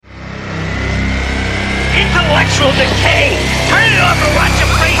intellectual decay. Turn it off and watch your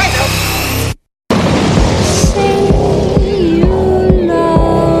brain.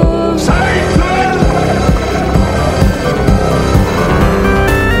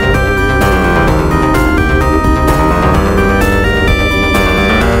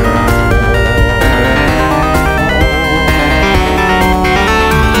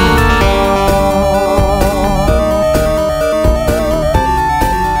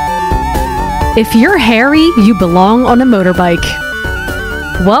 If you're hairy, you belong on a motorbike.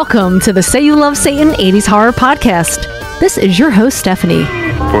 Welcome to the Say You Love Satan 80s Horror Podcast. This is your host, Stephanie.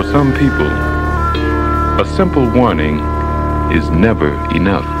 For some people, a simple warning is never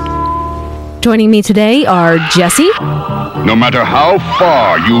enough. Joining me today are Jesse. No matter how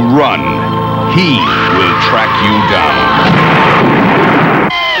far you run, he will track you down.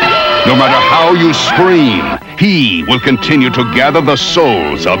 No matter how you scream, he will continue to gather the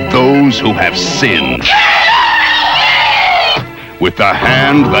souls of those who have sinned. With the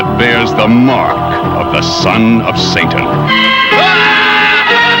hand that bears the mark of the Son of Satan.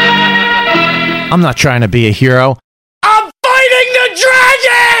 I'm not trying to be a hero. I'm fighting the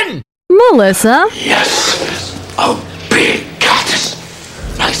dragon! Melissa. Yes, a big goddess.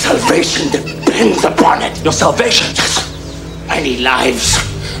 My salvation depends upon it. Your salvation? Yes. I need lives.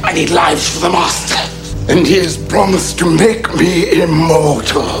 I need lives for the Master. And he has promised to make me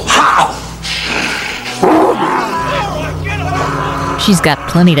immortal. How? She's got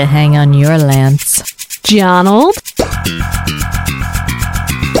plenty to hang on your lance. Jonald.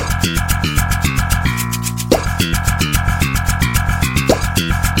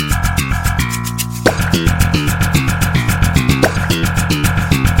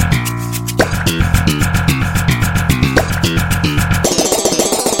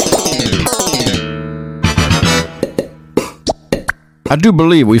 I do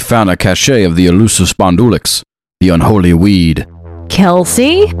believe we found a cache of the elusive Spondulix, the unholy weed.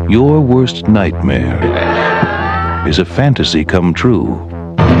 Kelsey. Your worst nightmare is a fantasy come true.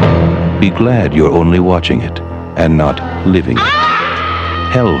 Be glad you're only watching it and not living it.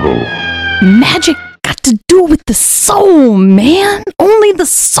 Hellhole. Magic got to do with the soul, man. Only the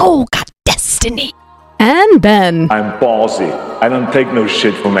soul got destiny. And Ben. I'm ballsy. I don't take no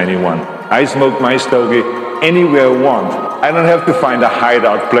shit from anyone. I smoke my stogie anywhere I want. I don't have to find a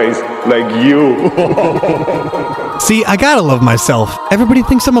hideout place like you. See, I gotta love myself. Everybody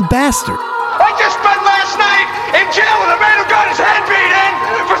thinks I'm a bastard. I just spent last night in jail with a man who got his head beat in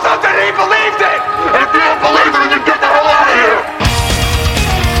for something he believed in. And if you don't believe it, then get the hell out of here.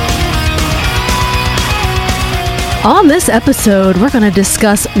 On this episode, we're going to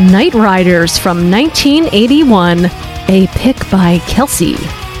discuss Night Riders from 1981, a pick by Kelsey.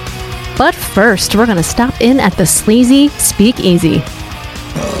 But first, we're going to stop in at the Sleazy Speakeasy.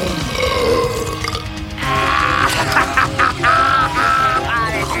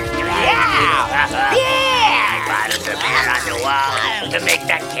 To make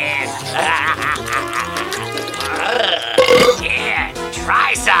that can. Yeah,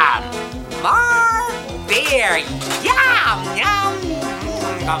 try some. More beer. Yum, yum.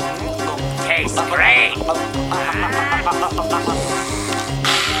 Tastes great.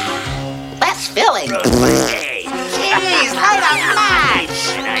 That's filling. Hey, jeez, light up much.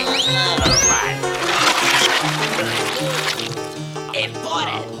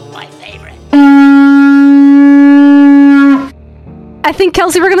 Important. My favorite. I think,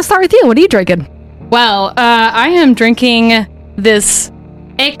 Kelsey, we're going to start with you. What are you drinking? Well, I am drinking this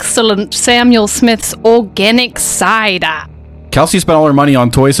excellent Samuel Smith's organic cider. Kelsey spent all her money on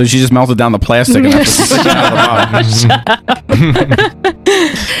toys, so she just melted down the plastic and that's what she's out of the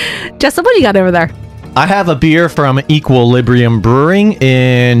bottle. Jessup, what do you got over there? I have a beer from Equilibrium Brewing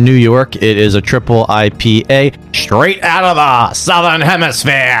in New York. It is a triple IPA, straight out of the Southern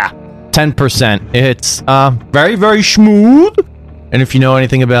Hemisphere. 10%. It's very, very smooth. And if you know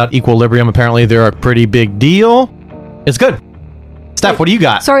anything about Equilibrium, apparently they're a pretty big deal. It's good. Steph, what do you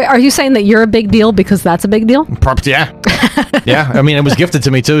got? Sorry, are you saying that you're a big deal because that's a big deal? Yeah. Yeah, I mean, it was gifted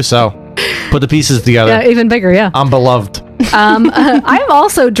to me too, so put the pieces together. Yeah, even bigger, yeah. I'm beloved. I'm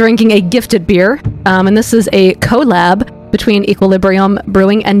also drinking a gifted beer, and this is a collab between Equilibrium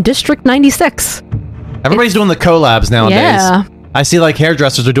Brewing and District 96. Everybody's doing the collabs nowadays. Yeah. I see like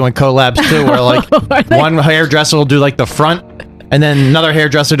hairdressers are doing collabs too, where like one hairdresser will do like the front, and then another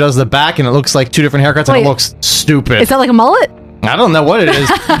hairdresser does the back, and it looks like two different haircuts, and it looks stupid. Is that like a mullet? I don't know what it is.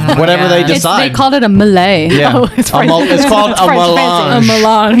 Whatever they decide. They called it a Malay. Yeah. Oh, it's called a melange. A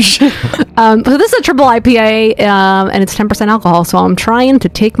melange. So this is a triple IPA, and it's 10% alcohol, so I'm trying to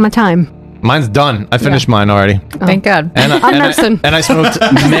take my time. Mine's done. I finished mine already. Thank God. And I smoked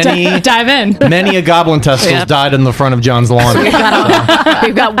many. Dive in. Many a goblin testicles died in the front of John's lawn.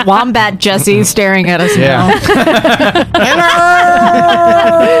 We've got Wombat Jesse staring at us now.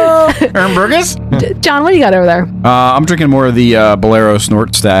 Burgess? John, what do you got over there? I'm drinking more of the Bolero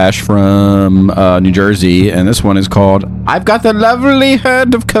Snort Stash from New Jersey, and this one is called I've Got the Lovely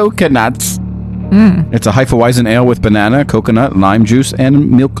Herd of Coconuts. It's a Hefeweizen ale with banana, coconut, lime juice, and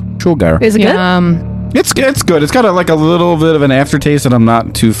milk sugar. Is it good? It's good. It's got a little bit of an aftertaste that I'm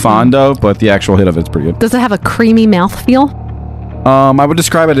not too fond of, but the actual hit of it's pretty good. Does it have a creamy mouthfeel? I would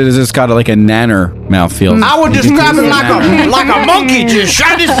describe it as it's got like a nanner mouthfeel. I would describe it like a monkey just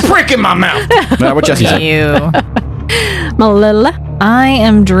shot his prick in my mouth. That's what Jesse said. Malilla. I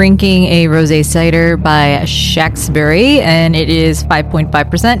am drinking a rosé cider by Shaxberry, and it is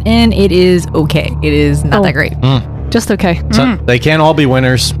 5.5%, and it is okay. It is not that great. Just okay. So they can't all be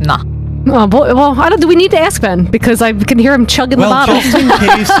winners. Nah. Oh boy. Well, do we need to ask Ben? Because I can hear him chugging the bottle. Just in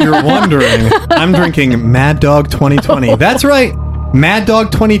case you're wondering, I'm drinking Mad Dog 2020. That's right, Mad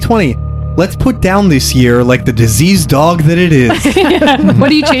Dog 2020. Let's put down this year like the diseased dog that it is.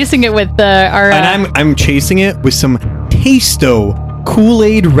 What are you chasing it with? And I'm chasing it with some Tasto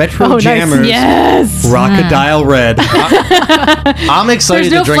Kool-Aid Retro Jammers. Nice. Yes. Rockadile Red. I'm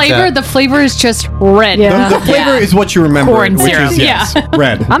excited There's no to drink flavor. that. The flavor is just red. Yeah. The flavor is what you remember, Corn which syrup. is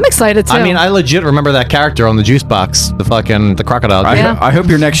red. I'm excited too. I mean, I legit remember that character on the juice box, the crocodile. I hope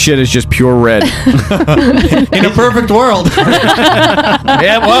your next shit is just pure red. In a perfect world.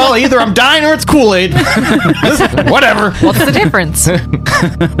 Yeah, well, either I'm dying or it's Kool-Aid. Whatever. What's the difference?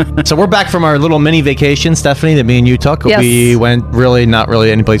 So we're back from our little mini vacation, Stephanie, that me and you took. Yes. We went not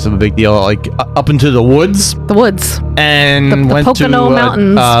really any place of a big deal, like up into the woods. The woods. And The went Pocono to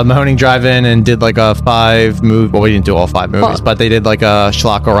Mountains. Mahoning Drive-In and did like a 5 movie. Well, we didn't do all 5 movies, but they did like a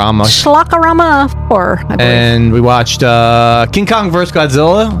Schlockorama. Schlockorama 4, I believe. And we watched King Kong vs.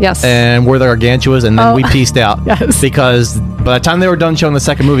 Godzilla. Yes. And War of the Gargantuas, and then we pieced out. Yes. Because by the time they were done showing the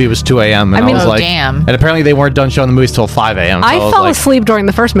second movie, it was 2 a.m. And I mean, I was like, damn. And apparently they weren't done showing the movies till 5 a.m. So I was fell like, asleep during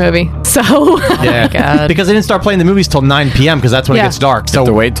the first movie, so... Yeah, God. because they didn't start playing the movies till 9 p.m. because that's when it Yeah. gets dark. So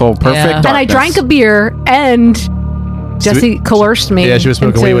to wait till perfect Yeah. darkness. And I drank a beer, and Jesse coerced me. Yeah, she was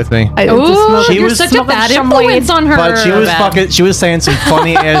smoking weed with me. You're such a bad influence on her. But she was saying some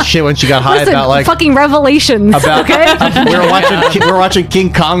funny ass shit when she got high Listen, about like fucking revelations. Okay. we were watching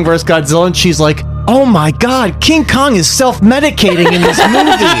King Kong vs. Godzilla, and she's like, "Oh my God, King Kong is self-medicating in this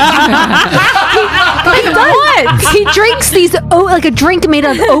movie." He does. He drinks these like a drink made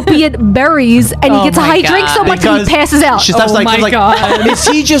of opiate berries, and he gets a high drink so much that he passes out. She stops is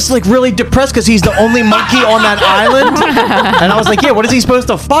he just like really depressed because he's the only monkey on that island? And I was like, yeah, what is he supposed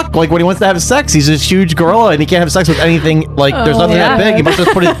to fuck? Like when he wants to have sex, he's this huge gorilla and he can't have sex with anything. Like there's nothing that big. He must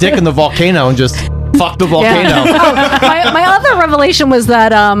just put his dick in the volcano and just fuck the volcano. Yeah. My other revelation was that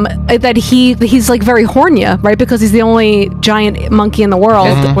that he's like very horny, right? Because he's the only giant monkey in the world,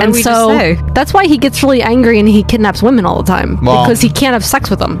 What and did we so just say? that's why he gets really angry and he kidnaps women all the time Well, because he can't have sex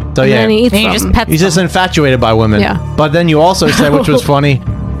with them. So, And yeah. then he eats And he them. just pets He's just infatuated by women. Yeah. But then you also said, which was funny,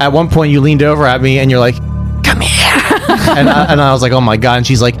 at one point you leaned over at me and you're like, "Come here." and I was like, "Oh my God." And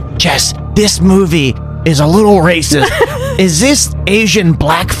she's like, "Jess, this movie is a little racist. Is this Asian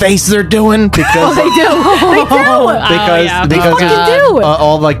blackface they're doing?" Because They do. because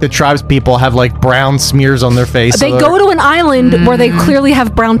all like the tribes people have like brown smears on their face. They go to an island where they clearly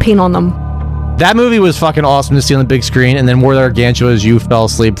have brown paint on them. That movie was fucking awesome to see on the big screen, and then War of the Gargantuas you fell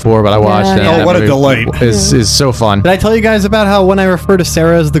asleep for, but I watched it. Oh, That what a movie delight. Is so fun. Did I tell you guys about how when I refer to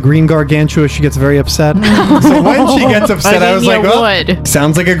Sarah as the green gargantua, she gets very upset? So when she gets upset, I was like, well,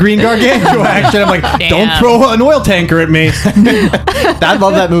 sounds like a green gargantua action. I'm like, don't throw an oil tanker at me. I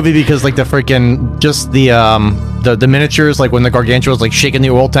love that movie because like the freaking just the miniatures, like when the gargantua is like shaking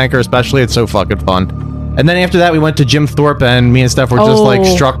the oil tanker, especially, it's so fucking fun. And then after that, we went to Jim Thorpe, and me and Steph were just like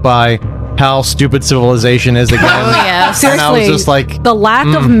struck by how stupid civilization is again. Oh, yeah. Seriously, and I was just like, the lack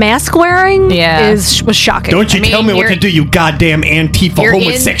of mask wearing was shocking. Don't you tell me what to do, you goddamn Antifa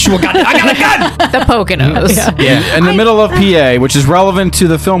homosexual. I got a gun! The Poconos. Yeah, in the middle of PA, which is relevant to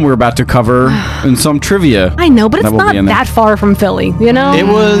the film we're about to cover in some trivia. I know, but it's that will not be in there. that far from Philly, you know? it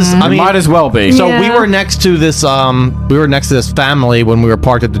was. I It mean, might as well be. So Yeah. we were next to this. We were next to this family when we were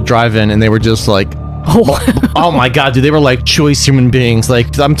parked at the drive-in, and they were just like, "Oh my God, dude!" They were like choice human beings.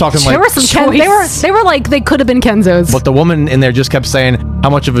 Like I'm talking There like. were some they were like they could have been Kenzos. But the woman in there just kept saying how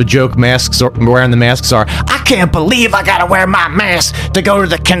much of a joke wearing the masks are. "I can't believe I gotta wear my mask to go to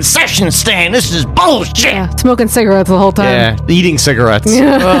the concession stand. This is bullshit." Yeah, smoking cigarettes the whole time. Yeah, eating cigarettes.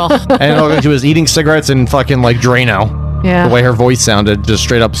 Yeah. And all she was eating cigarettes and fucking like Drano. Yeah. The way her voice sounded, just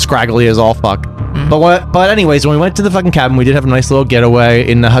straight up scraggly as all fuck. But anyways, when we went to the fucking cabin, we did have a nice little getaway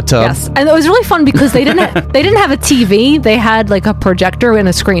in the hot tub. Yes, and it was really fun because they didn't have a TV. They had like a projector and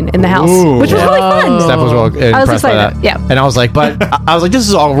a screen in the house, which was really fun. Steph was really I was impressed by excited. that. Yeah. And I was like, I was like, this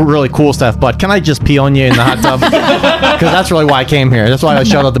is all really cool stuff, but can I just pee on you in the hot tub? Because that's really why I came here. That's why I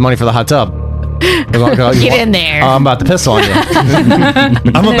shelled out the money for the hot tub. Get in there. I'm about to piss on you.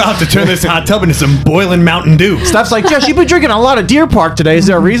 I'm about to turn this hot tub into some boiling Mountain Dew. Steph's like, Jess, you've been drinking a lot of Deer Park today. Is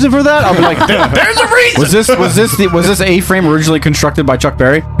there a reason for that? I'll be like, there's a reason. Was this A-frame originally constructed by Chuck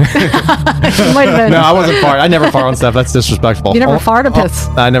Berry? Might have been. No, I wasn't fart. I never fart on Steph. That's disrespectful. You never fart or piss?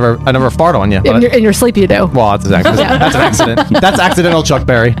 I never fart on you. In your sleep, you do. Well, that's an accident. That's accidental Chuck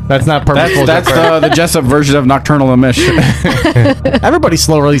Berry. That's not purposeful. That's the Jessup version of nocturnal emish. Everybody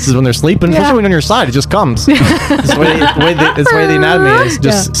slow releases when they're sleeping. Especially when on your side, it just comes. It's the way the anatomy is.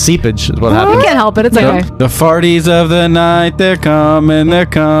 Just seepage is what happens. You can't help it. It's okay. The farties of the night, they're coming.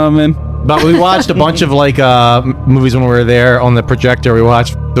 But we watched a bunch of like movies when we were there on the projector. We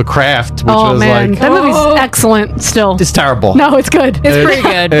watched The Craft, which was like that movie's excellent. Still, it's terrible. No, it's good. It's pretty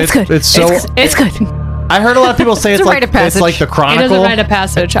good. It's good. It's so. It's good. I heard a lot of people say it's like the Chronicle. It is a rite of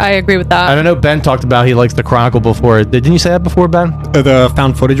passage. I agree with that. I don't know. Ben talked about he likes the Chronicle before. Didn't you say that before, Ben? The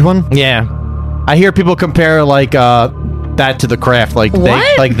found footage one. Yeah. I hear people compare like that to The Craft. Like What?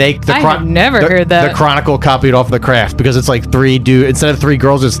 I have never heard that. The Chronicle copied off The Craft because it's like instead of 3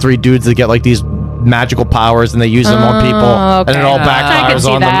 girls, it's 3 dudes that get like these magical powers and they use them on people, and it all backfires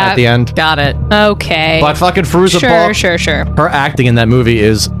on them at the end. Got it. Okay. But fucking Fruza Balk, Sure. her acting in that movie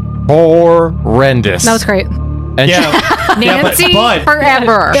is horrendous. That was great. And Nancy but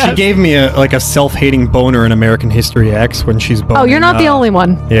forever. She gave me a self-hating boner in American History X when she's boning. Oh, you're not the only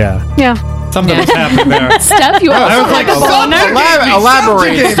one. Yeah. Yeah. Something was happening there. Steph, you I also was like, like a boner?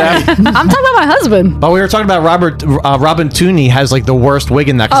 Elaborate, Steph. I'm talking about my husband. But we were talking about Robin Tooney has like the worst wig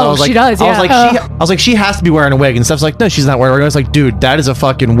in that. 'cause Oh, I was like, she does, I was yeah. like, she has to be wearing a wig, and Steph's like, no, she's not wearing a wig. I was like, dude, that is a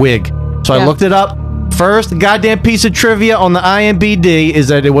fucking wig. So I Yeah. looked it up. First goddamn piece of trivia on the IMDb is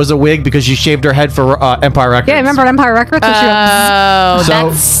that it was a wig because she shaved her head for Empire Records. Yeah, remember Empire Records?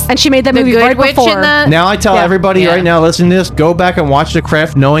 And she made that movie right before. Now I tell everybody right now listening to this, go back and watch The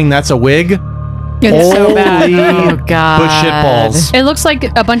Craft knowing that's a wig. It's so bad. Oh god. But shit balls. It looks like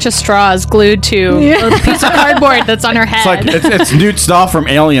a bunch of straws glued to a piece of cardboard that's on her head. It's like it's Newt Stahl from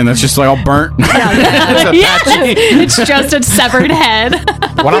Alien that's just like all burnt. It's just a severed head.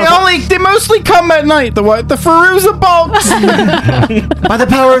 They mostly come at night. The Fruza Balks. By the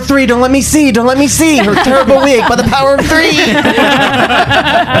power of 3, don't let me see her terrible wig. By the power of 3.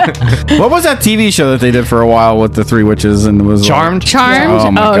 What was that TV show that they did for a while with the 3 witches and it was Charmed? Charmed?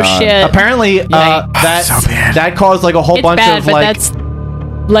 Oh, my God. Shit. Apparently, that caused like a whole It's bunch bad, of but like. that's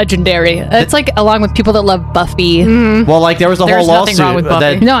legendary. It's like along with people that love Buffy. Well, like there was a There's whole nothing lawsuit wrong with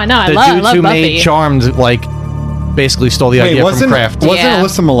Buffy. that No, I know, I the love dudes who Buffy. made Charmed like basically stole the idea from Kraft. Wasn't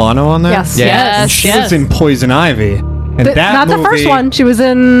Alyssa Milano on there? Yes. Yeah. And she was in Poison Ivy. And that Not the movie, first one. She was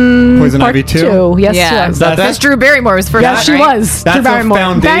in Poison part Ivy 2? Yes, Yeah. she was. That's Drew Barrymore's first. Yes, she one, right? was. That's Drew a Barrymore.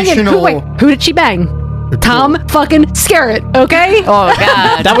 foundational- Banging. Who did she bang? Tom fucking Skerritt, okay? Oh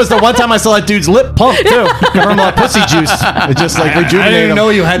god. That was the one time I saw that dude's lip pump too from like pussy juice. It just like I rejuvenated didn't him. know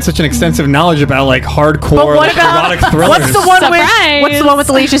you had such an extensive knowledge about like hardcore But what like, about erotic thrillers. what's the one Surprise! with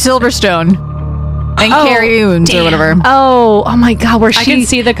Alicia Silverstone and Carrie Ooms or whatever? Oh my God! Where she can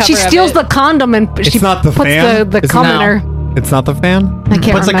see the cover she of steals it. the condom and she It's not the puts fan? the It's cum in not- her. It's not the fan? I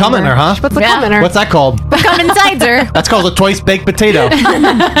can't Puts the cum in remember. her, huh? She puts the Yeah. cum in her. What's that called? Come inside her. That's called a twice baked potato.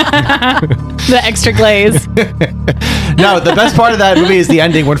 The extra glaze. No, the best part of that movie is the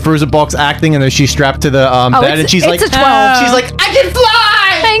ending when Fruza Balk's acting and then she's strapped to the bed and she's like, it's a 12. she's like, I can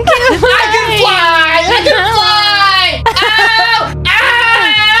fly! Thank you. I can fly! I can fly!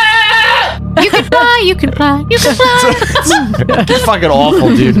 You can fly. You can fly. You can fly. It's fucking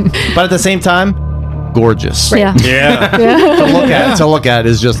awful, dude. But at the same time, gorgeous. Yeah. Yeah. To look at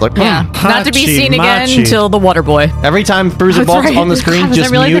is just like Not to be Hachi seen again machi. until the water boy. every time Fruza Balk's right. on the screen, Was just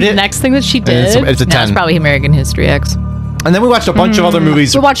that really mute the it. next thing that she and did? it's a 10. That's probably American History X. And then we watched a bunch of other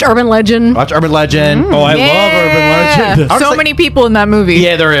movies. We watched Urban Legend. Watch Urban Legend. Oh, I love Urban Legend. So many people in that movie.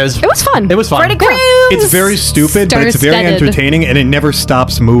 Yeah, there is. It was fun. It was fun. Freddie Cruz. It's very stupid, but it's very Star-studded. entertaining, and it never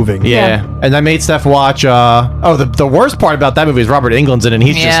stops moving. Yeah. And I made Steph watch. The worst part about that movie is Robert Englund's in it. And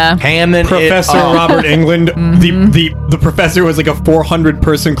he's Yeah. just hamming Professor it up. Robert Englund, the professor was like a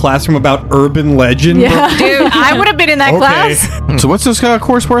 400-person classroom about urban legend. Yeah. Dude, I would have been in that class. So what's this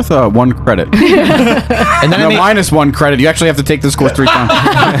course worth? 1 credit. And then No, I made, minus 1 credit. You actually have to take this course 3 times.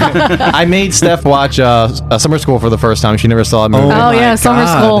 I made Steph watch Summer School for the first time. She never saw that movie. Oh, yeah, Summer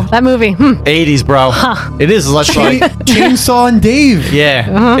School. That movie. 80s, bro. It is less like Chainsaw and Dave.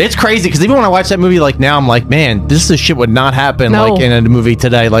 Yeah, it's crazy because even when I watch that movie, like now, I'm like, man, this shit would not happen No. like in a movie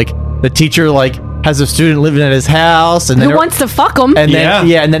today. Like the teacher like has a student living at his house, and then Who wants to fuck him? and then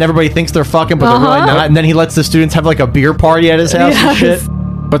and then everybody thinks they're fucking, but they're really not. And then he lets the students have like a beer party at his house and shit.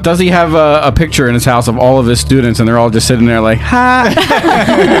 But does he have a picture in his house of all of his students, and they're all just sitting there like, ha,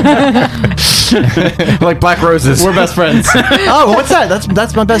 like black roses? We're best friends. Oh, what's that?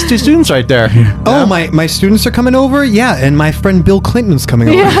 That's my best two students right there. Oh, my students are coming over? Yeah, and my friend Bill Clinton's coming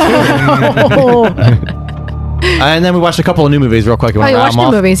over. And then we watched a couple of new movies real quick. Oh, you watched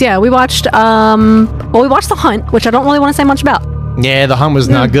new movies? Yeah, we watched. We watched The Hunt, which I don't really want to say much about. Yeah, The Hunt was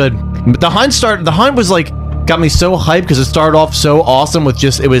not good. But The Hunt was like got me so hyped because it started off so awesome with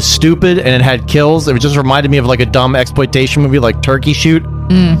just it was stupid and it had kills. It just reminded me of like a dumb exploitation movie like Turkey Shoot.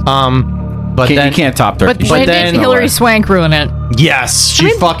 But then you can't top Turkey. But then Hillary Swank ruined it. Yes,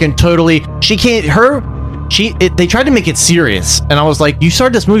 she fucking totally. She can't. They tried to make it serious, and I was like, you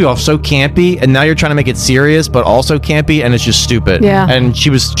started this movie off so campy, and now you're trying to make it serious, but also campy, and it's just stupid. Yeah. And she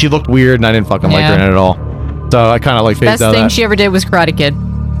looked weird, and I didn't fucking like her in it at all. So I kind of like phased Best out thing that. she ever did was Karate Kid.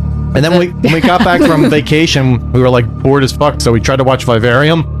 And then when we got back from vacation, we were like bored as fuck, so we tried to watch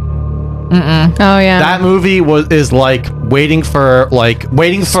Vivarium. Oh yeah. That movie is like waiting for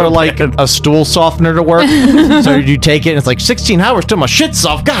a stool softener to work. So you take it and it's like 16 hours till my shit's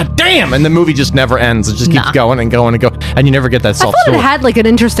soft. God damn! And the movie just never ends. It just keeps going and going and going, and you never get that I soft thought stool. it had like an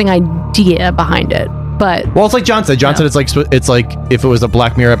interesting idea behind it, but Well, it's like John said. John said it's like if it was a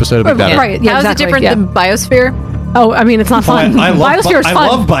Black Mirror episode, it'd be better. right? Yeah, How is it exactly, different than Biosphere? Oh, I mean, it's not fun. I love Biosphere's I fun.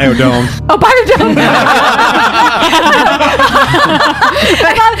 love Biodome. Oh, Biodome.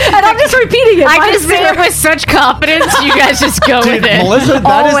 and I'm just repeating it. I just say it with such confidence. You guys just go Dude, with it. Melissa,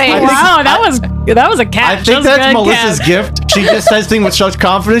 that is- Always. I think- Wow, that was a catch. I think that's Melissa's gift. She just says things with such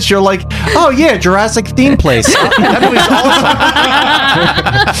confidence. You're like, oh yeah, Jurassic theme place. That movie's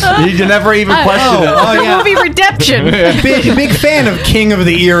awesome. You never even question it. Oh, yeah. Movie Redemption. Big fan of King of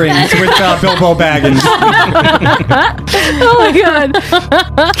the Earrings with Bilbo Baggins. Oh my god.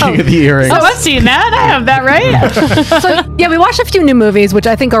 King of the Earrings. Oh, I've seen that. I have that right. So yeah, we watched a few new movies, which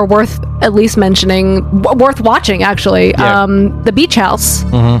I think are worth at least mentioning, worth watching actually. Yeah. The Beach House,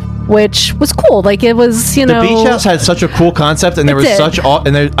 which was cool. Like it was, you know, The Beach House had such a cool concept, and there was did. such. I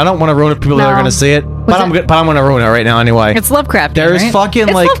don't want to ruin it for people that are No. going to see it, but I'm going to ruin it right now anyway. It's Lovecraftian, There's right? fucking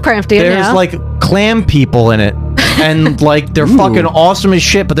It's like Lovecraftian, there's yeah. like clam people in it, and like they're fucking awesome as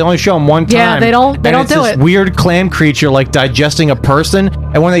shit, but they only show them one time. Yeah, they don't And it's do this it. weird clam creature like digesting a person,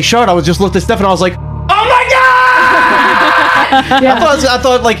 and when they showed it, I was just looked at Steph and I was like, oh my god! I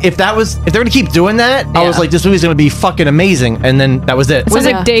thought like if they're gonna keep doing that, I was like, this movie's gonna be fucking amazing, and then that was it. Was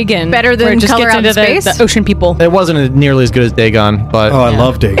like Dagon Better than where it just Color gets Out into of Space? the ocean people. It wasn't nearly as good as Dagon, but Oh, I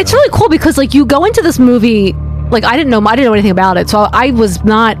love Dagon. it's really cool because like you go into this movie. Like I didn't know anything about it, so I was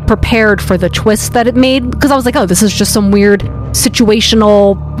not prepared for the twist that it made because I was like, oh, this is just some weird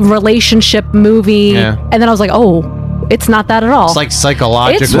situational relationship movie, Yeah. and then I was like, oh, it's not that at all. it's like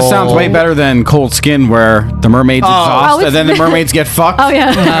psychological. It's- This sounds way better than Cold Skin, where the mermaids exhaust it's- and then the mermaids get fucked. Oh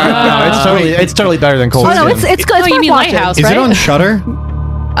yeah. No, it's totally better than Cold Oh no, Skin. it's good. It's you worth mean watching. Lighthouse, Is right? it on Shudder?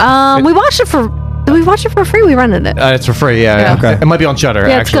 We watched it for. Did we watch it for free? We rented it. It's for free, yeah. Okay. It might be on Shudder.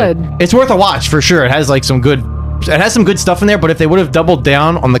 Yeah, it's actually. good. It's worth a watch for sure. It has like some good. It has some good stuff in there, but if they would have doubled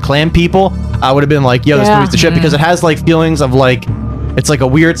down on the clam people, I would have been like, yo, this Yeah. movie's the shit, because it has like feelings of like, it's like a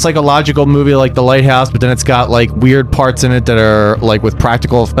weird psychological movie like The Lighthouse, but then it's got like weird parts in it that are like with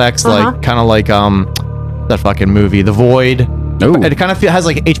practical effects, like kind of like that fucking movie, The Void. Ooh. And it kind of has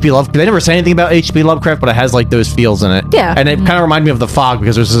like H.P. Lovecraft. They never say anything about H.P. Lovecraft, but it has like those feels in it. Yeah. And it kind of reminded me of The Fog,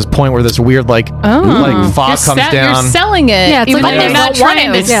 because there's this point where this weird like fog You're comes down. selling it. Yeah, it's even like though they're they not don't want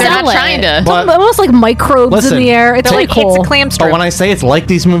trying to. to Yeah. sell They're not trying it. to. It's But- almost like microbes Listen, in the air. It's They're really like, cool. it's a clam strip. But when I say it's like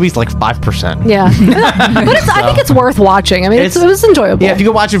these movies, like 5%. Yeah, but I think it's worth watching. I mean, it was enjoyable. Yeah, if you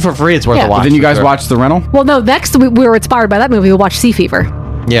go watch it for free, it's worth Yeah. a watch. But then you for guys sure. watched The Rental? Well, no. Next, we were inspired by that movie. We watched Sea Fever,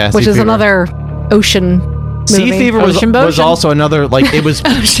 Yeah, which Sea is Fever. another ocean. Sea movie. Fever was also another like it was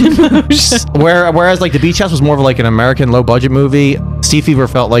whereas like The Beach House was more of like an American low budget movie. Sea Fever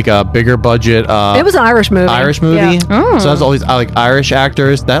felt like a bigger budget. It was an Irish movie. Irish movie. Yeah. So that's all these like Irish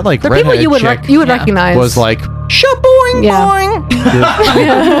actors. That like They're people redheaded you would chick you would recognize. was like shaboing Yeah.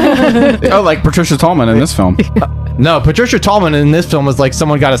 boing. Oh, like Patricia Tallman in this film. No, Patricia Tallman in this film is like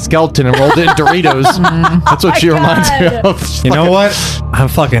someone got a skeleton and rolled it in Doritos. That's what she reminds me of. You know what? I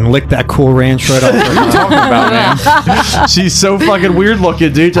fucking licked that Cool Ranch right off. What are you talking about, man? She's so fucking weird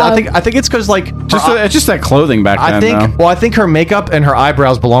looking, dude. I think it's because like it's just that clothing back then. I think her makeup and her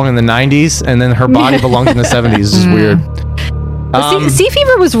eyebrows belong in the 90s, and then her body belongs in the 70s. This is weird. Sea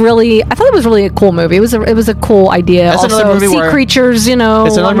Fever was really, I thought it was really a cool movie. It was a cool idea. That's also, another movie sea where- creatures, you know.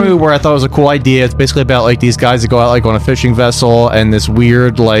 It's another movie where I thought it was a cool idea. It's basically about like these guys that go out like on a fishing vessel, and this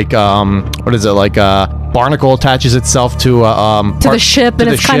weird like what is it, like barnacle attaches itself to the ship, and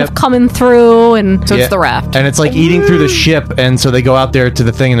it's kind of coming through, and So it's the raft. and it's like eating through the ship, and so they go out there to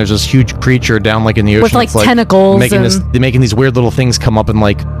the thing, and there's this huge creature down like in the ocean. With, like, It's, tentacles making and- they're making these weird little things come up and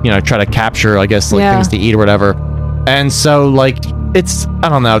like try to capture, I guess, like Yeah. things to eat or whatever. And so like it's, I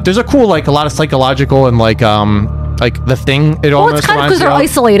don't know, there's a cool like a lot of psychological and like the thing. It well, almost it's kind of reminds because they're you of.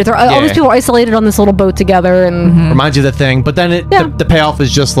 isolated. All these Yeah. people are isolated on this little boat together, and Reminds you of the thing, but then the payoff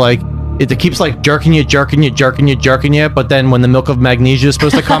is just like it keeps like jerking you, but then when the milk of magnesia is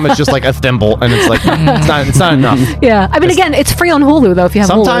supposed to come, it's just like a thimble, and it's like it's not enough. yeah. I mean, again, it's free on Hulu though. If you have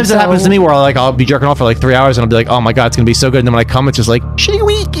Sometimes Hulu, it happens to me where I'll be jerking off for like 3 hours and I'll be like, oh my god, it's gonna be so good, and then when I come, it's just like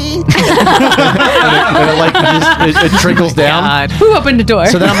shee-wee-kee. it trickles down. Who opened the door?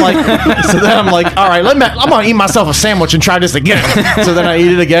 So then I'm like, all right, I'm gonna eat myself a sandwich and try this again. So then I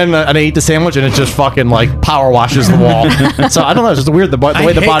eat it again, and I eat the sandwich, and it just fucking like power washes the wall. So I don't know, it's just weird the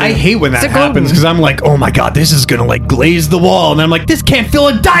way the body. I hate when that happens because I'm like, oh my god, this is gonna like glaze the wall, and I'm like, this can't fill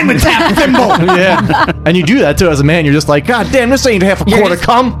a diamond tap thimble. Yeah, and you do that too as a man. You're just like, god damn, this ain't half a quarter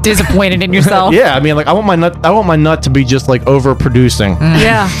cum. Disappointed in yourself. Yeah, I mean, like I want my nut to be just like overproducing.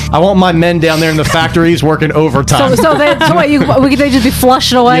 Yeah. I want my men down there in the factories working overtime. So they just be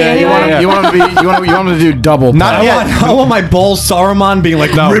flushing away. anyway? You want them to do double. I want my balls Saruman being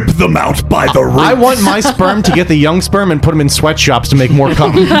like, rip them out by the roots. I want my sperm to get the young sperm and put them in sweatshops to make more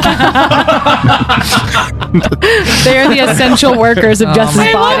cum. They are the essential workers of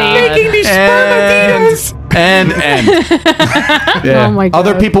Jess's body. Making these spermatozoids. And Yeah. Oh my God.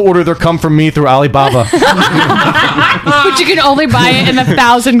 Other people order their cum from me through Alibaba. But you can only buy it in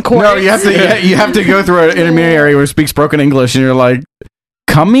 1,000 quarts. No, you have to go through an intermediary who speaks broken English, and you're like,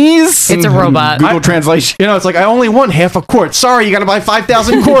 cummies? It's a robot. Google Translation. It's like I only want half a quart. Sorry, you got to buy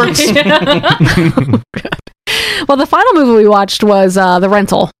 5,000 quarts. Well, the final movie we watched was The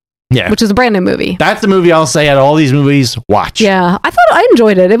Rental. Yeah. Which is a brand new movie. That's the movie I'll say out of all these movies, watch. Yeah, I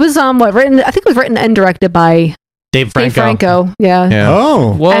enjoyed it. It was written. I think it was written and directed by Dave Franco. Dave Franco. Yeah.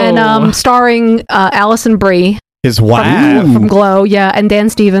 Oh. Whoa. And starring Allison Brie His wife. from Glow. Yeah, and Dan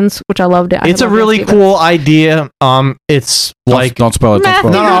Stevens, which I loved. It's a really cool idea. It's like Don't spoil it. Don't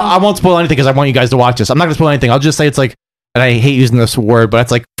spoil no, it. I won't spoil anything because I want you guys to watch this. I'm not gonna spoil anything. I'll just say it's like, and I hate using this word, but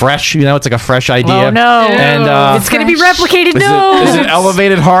it's like fresh. It's like a fresh idea. Oh no! And it's gonna be replicated. Is it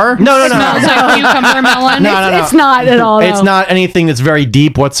elevated horror? No. Smells like cucumber melon. No. It's not at all. It's no. not anything that's very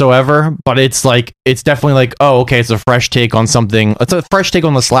deep whatsoever, but it's definitely like, oh, okay, it's a fresh take on something. It's a fresh take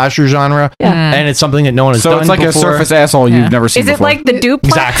on the slasher genre, and it's something that no one has done So it's like before. a surface asshole you've never seen Is it before. like the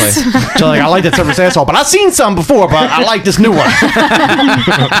duplex? Exactly. So like, I like that surface asshole, but I've seen some before, but I like this new one.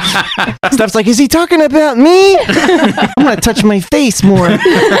 Steph's like, is he talking about me? I'm gonna touch my face more.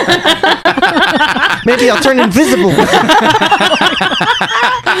 Maybe I'll turn invisible.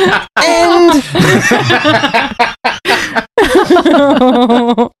 And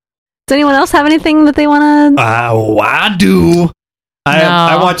Does anyone else have anything that they want to? I do.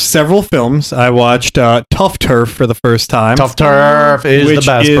 I watched several films. I watched Tough Turf for the first time. Tough Turf is the which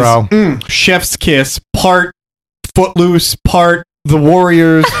best, is, bro. Chef's Kiss, part Footloose, part The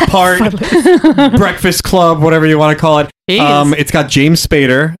Warriors, part Breakfast Club, whatever you want to call it. It's got James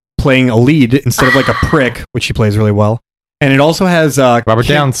Spader playing a lead instead of like a prick, which he plays really well. And it also has Robert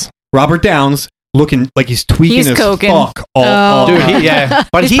Downs. Robert Downs looking like he's tweaking He's his coking. fuck all Dude, time.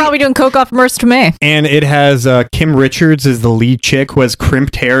 but He's probably doing coke off Marissa Tomei. And it has Kim Richards as the lead chick who has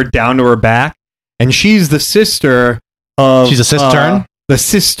crimped hair down to her back, and she's the sister of She's a cistern? the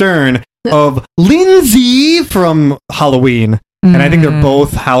cistern of Lindsay from Halloween. And I think they're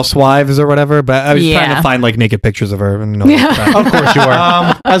both housewives or whatever, but I was trying to find like naked pictures of her. And Of course you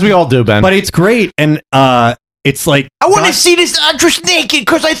are. As we all do, Ben. But it's great, and it's like I want to see this actress naked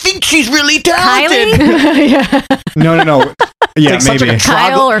because I think she's really talented. no. Yeah, It's like maybe. such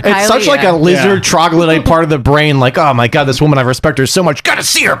a it's such like a lizard troglodyte part of the brain. Like, oh my god, this woman, I respect her so much. Gotta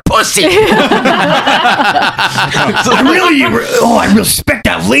see her pussy. I respect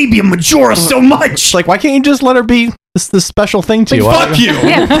that labia majora so much. Like, why can't you just let her be this special thing to you? Fuck you.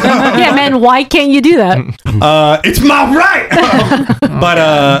 Yeah, man. Why can't you do that? It's my right.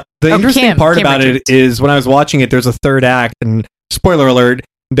 But The interesting part about it is when I was watching it, there's a third act, and spoiler alert,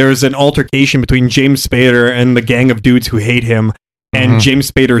 there's an altercation between James Spader and the gang of dudes who hate him, and James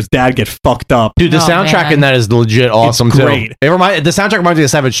Spader's dad get fucked up. Dude, the soundtrack in that is legit awesome It's too. great. The soundtrack reminds me of the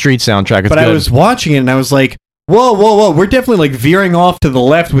Savage Street soundtrack. It's But good. I was watching it and I was like, whoa, we're definitely like veering off to the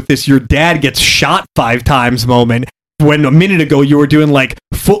left with this your dad gets shot 5 times moment. When a minute ago you were doing like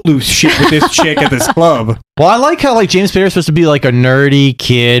Footloose shit with this chick at this club. Well, I like how like James Spader's supposed to be like a nerdy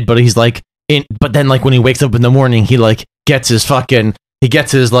kid, but he's like but then like when he wakes up in the morning, he like gets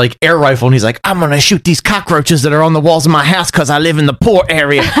his like air rifle and he's like, I'm gonna shoot these cockroaches that are on the walls of my house because I live in the poor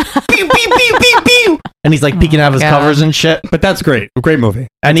area. Pew, pew, pew, pew, pew. And he's like peeking out of his covers and shit. But that's great. A great movie.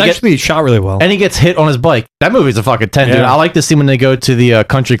 And It's he actually shot really well. And he gets hit on his bike. That movie's a fucking 10, dude. Yeah. I like to see when they go to the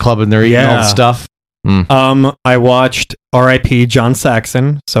country club and they're eating all the stuff. I watched R.I.P. John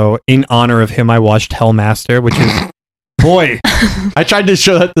Saxon. So in honor of him, I watched Hellmaster, which is boy. I tried to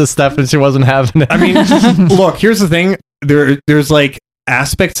show that to Steph and she wasn't having it. I mean, look, here's the thing. There's like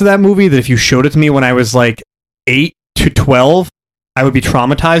aspects to that movie that if you showed it to me when I was like 8 to 12, I would be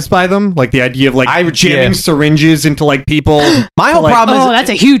traumatized by them. Like the idea of like jamming syringes into like people. My whole problem is that's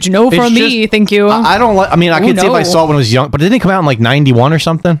a huge no it's from me. just- Thank you. I don't like. I mean, I could see if I saw it when I was young, but it didn't come out in like 91 or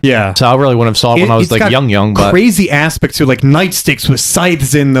something. Yeah. So I really wouldn't have saw it when I was It's like got young. But crazy aspects to it, like nightsticks with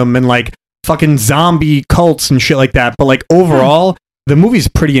scythes in them and like fucking zombie cults and shit like that. But like overall, the movie's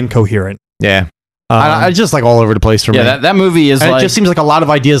pretty incoherent. yeah, I just like all over the place for me. Yeah, that movie is And like it just seems like a lot of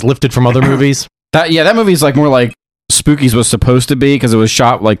ideas lifted from other movies. that movie's like more like Spookies was supposed to be because it was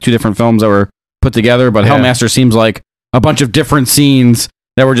shot like 2 different films that were put together. But Yeah. Hellmaster seems like a bunch of different scenes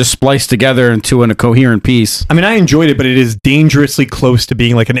that were just spliced together into a coherent piece. I mean, I enjoyed it, but it is dangerously close to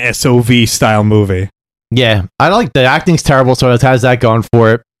being like an SOV style movie. Yeah, I like the acting's terrible, so it has that going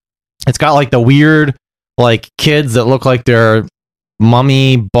for it. It's got like the weird like kids that look like they're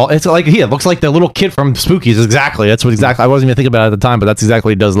mummy ball. It's like it looks like the little kid from Spookies. Exactly, that's what exactly. I wasn't even thinking about it at the time, but that's exactly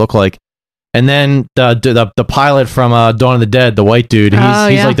what it does look like. And then the pilot from Dawn of the Dead, the white dude, he's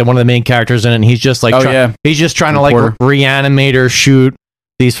like one of the main characters in it. And he's just like he's just trying to like reanimate or shoot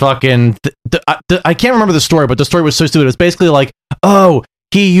these fucking. I can't remember the story, but the story was so stupid. It's basically like, oh,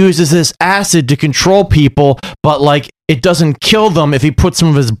 he uses this acid to control people, but like it doesn't kill them if he puts some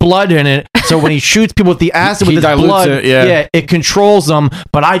of his blood in it. So when he shoots people with the acid He with his dilutes blood, it, it controls them.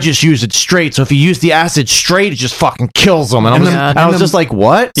 But I just use it straight. So if you use the acid straight, it just fucking kills them. And I was just like,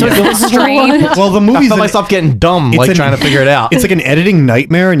 what? So it's extreme. Well, the I movie's felt myself getting dumb, like trying to figure it out. It's like an editing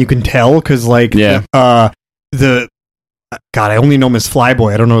nightmare, and you can tell because like the God, I only know him as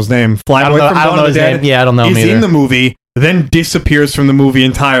Flyboy. I don't know his name. Flyboy from I don't Dawn know of his the Dead. name. Yeah, I don't know him He's either. in the movie, then disappears from the movie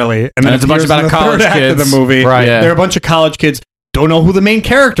entirely, and then it's a bunch appears about in the college third act of kids. the movie. Right, yeah. They're a bunch of college kids. Don't know who the main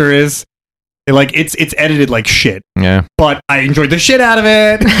character is. Like it's edited like shit. Yeah. But I enjoyed the shit out of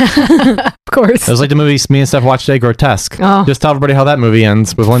it. Of course. It was like the movie me and Steph watched today, Grotesque. Oh. Just tell everybody how that movie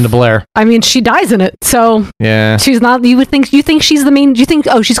ends with Linda Blair. I mean, she dies in it, so Yeah. she's not. You think she's the main? Do you think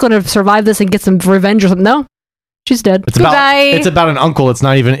she's going to survive this and get some revenge or something? No, she's dead. It's about an uncle. It's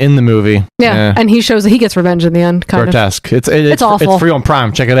not even in the movie. Yeah, and he shows that he gets revenge in the end. Kind Grotesque. of. It's awful. It's free on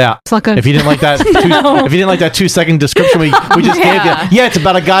Prime. Check it out. It's not good. If you didn't like that, No. if you didn't like that 2-second description we just gave you, yeah, it's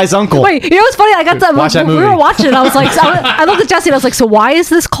about a guy's uncle. Wait, you know what's funny? I got that. Watch that We movie. were watching it. I was like, I looked at Jesse and I was like, so why is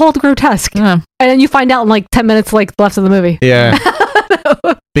this called Grotesque? And then you find out in like 10 minutes like left of the movie. Yeah.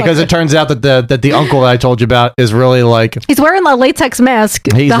 Because it turns out that the uncle that I told you about is really like He's wearing a latex mask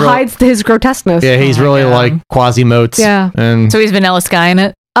that He's real- hides his grotesqueness. yeah, he's really like Quasimodes. Yeah. And So he's Vanilla Sky in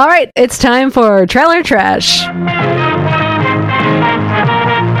it. All right, it's time for Trailer Trash.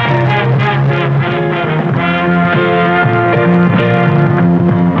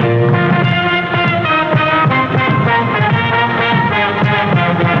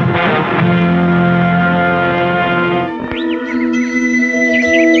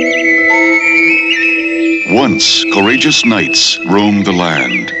 Once, courageous knights roamed the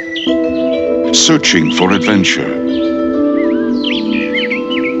land, searching for adventure,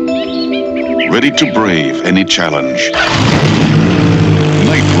 ready to brave any challenge.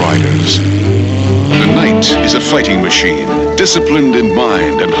 Knight Riders. The knight is a fighting machine, disciplined in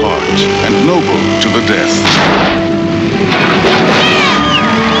mind and heart, and noble to the death.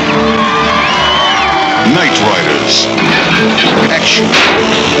 Knight Riders. Action.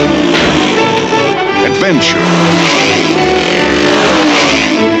 Adventure.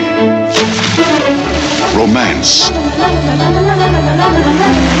 Romance.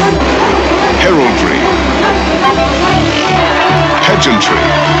 Heraldry. Pageantry.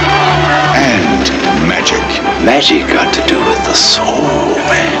 And magic. Magic got to do with the soul,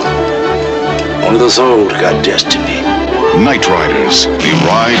 man. Only the soul got destiny. Night Riders. They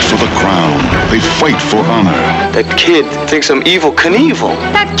ride for the crown. They fight for honor. That kid thinks I'm evil Knievel.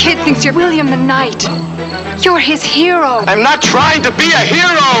 That kid thinks you're William the Knight. You're his hero. I'm not trying to be a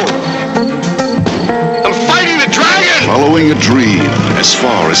hero. I'm fighting the dragon. Following a dream as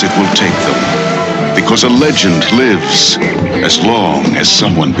far as it will take them. Because a legend lives as long as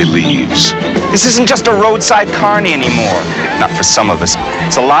someone believes. This isn't just a roadside carny anymore. Not for some of us.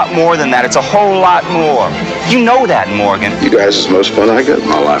 It's a lot more than that. It's a whole lot more. You know that, Morgan. You guys is the most fun I got in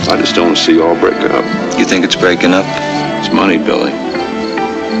my life. I just don't see you all breaking up. You think it's breaking up? It's money, Billy.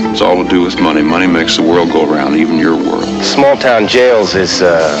 It's all to do with money. Money makes the world go around, even your world. Small town jails is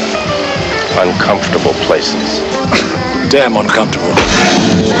uncomfortable places. Damn uncomfortable.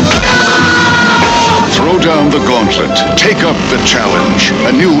 Throw down the gauntlet. Take up the challenge.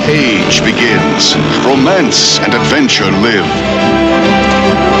 A new age begins. Romance and adventure live.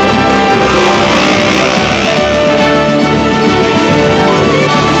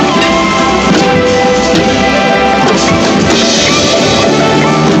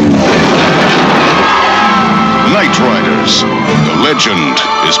 Night Riders. The legend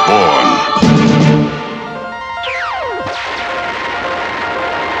is born.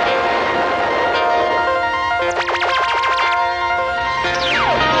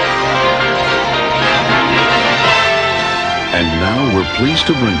 And now we're pleased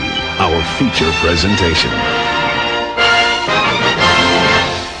to bring you our feature presentation.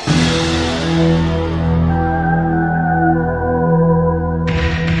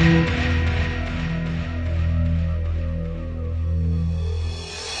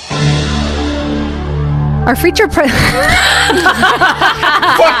 Our feature Fuck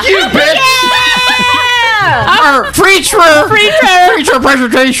you, bitch! Our feature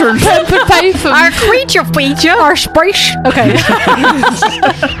presentation. Our creature feature. Our space. Okay.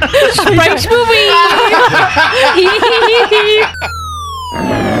 Space movie.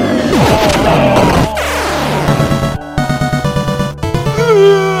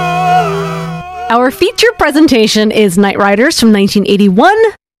 Our feature presentation is Night Riders from 1981,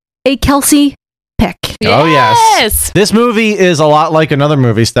 a Kelsey pick. Oh, yes. This movie is a lot like another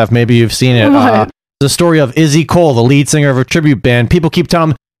movie, Steph. Maybe you've seen it. What? The story of Izzy Cole, the lead singer of a tribute band. People keep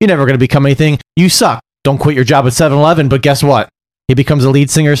telling him, you're never going to become anything. You suck. Don't quit your job at 7-Eleven. But guess what? He becomes the lead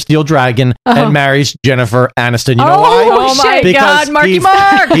singer of Steel Dragon and marries Jennifer Aniston. You know why? Oh my Because God, Marky he,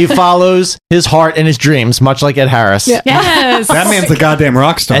 Mark! he follows his heart and his dreams, much like Ed Harris. Yeah. Yes. That man's a goddamn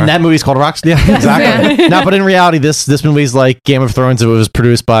rock star. And that movie's called Rockstar. Yeah, exactly. No, but in reality, this movie's like Game of Thrones. It was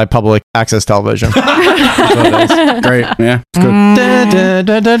produced by public access television. Great. Yeah. It's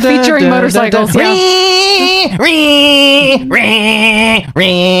good. Featuring motorcycles. Yeah. It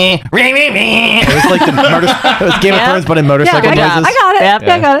was like it was Game of Thrones, but in motorcycle noises. I got it. Yep.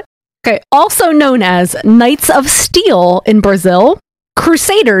 Yeah, I got it. Okay. Also known as Knights of Steel in Brazil,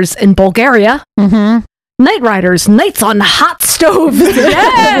 Crusaders in Bulgaria, Night Riders, Knights on Hot Stoves.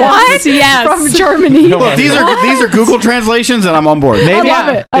 Yes. What? Yes. From Germany. Look, these are Google translations, and I'm on board. Maybe I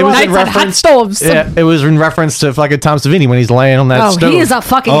love it. It was Knights in on Hot reference. Stoves. Yeah, it was in reference to fucking Tom Savini when he's laying on that stove. He is a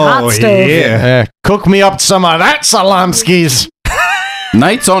fucking hot stove. Yeah. Cook me up some of that Salamskis.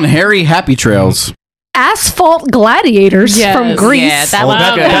 Knights on Hairy Happy Trails. Asphalt Gladiators from Greece. Yeah, that one.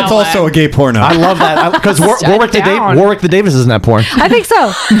 That's also a gay porno. I love that because Warwick the Davis is in that porn. I think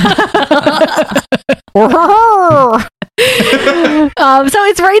so. So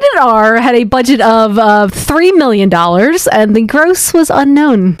it's rated R, had a budget of $3 million, and the gross was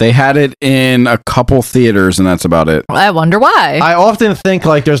unknown. They had it in a couple theaters, and that's about it. I wonder why. I often think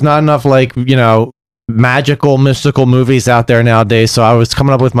like there's not enough like magical mystical movies out there nowadays, so I was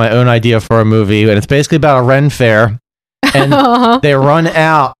coming up with my own idea for a movie, and it's basically about a Ren fair, and they run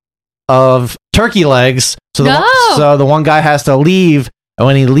out of turkey legs, so the one guy has to leave, and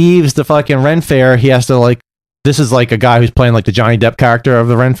when he leaves the fucking Ren fair, he has to this is like a guy who's playing like the Johnny Depp character of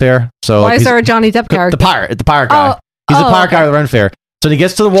the Ren fair. So why is there a Johnny Depp character? The pirate guy. He's the pirate guy of the Ren fair. So he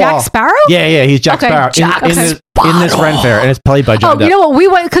gets to the wall. Jack Sparrow? Yeah, he's Jack Sparrow in this Ren fair, and it's played by Johnny Depp. You know what? We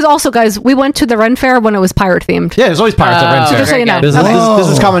went because also, guys, we went to the Ren fair when it was pirate themed. Yeah, there's always pirates at Ren fair. Just so you know. This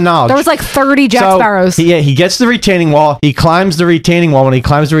is common knowledge. There was like 30 Jack Sparrows. He gets to the retaining wall. He climbs the retaining wall. When he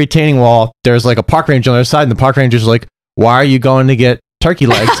climbs the retaining wall, there's like a park ranger on the other side, and the park ranger's like, "Why are you going to get turkey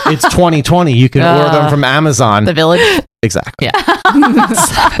legs? It's 2020. You can order them from Amazon." The village. Exactly. Yeah.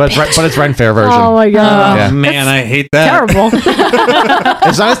 but it's Ren Fair version. Oh my god. Yeah. Man, I hate that. Terrible.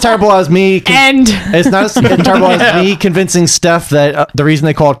 It's not as terrible as me. And It's not as terrible as me convincing Steph that the reason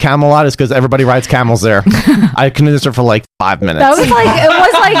they call it Camelot is because everybody rides camels there. I convinced her for like 5 minutes. That was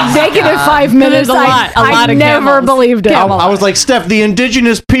like negative 5 minutes. There's a lot I of never camels. believed it. I was like, Steph, the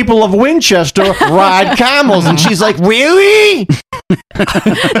indigenous people of Winchester ride camels. And she's like, really?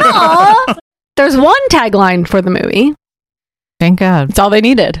 Aw. There's one tagline for the movie. Thank God. That's all they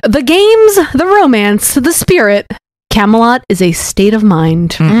needed. The games, the romance, the spirit. Camelot is a state of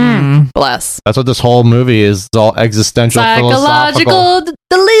mind. Bless. That's what this whole movie is. It's all existential, philosophical. Psychological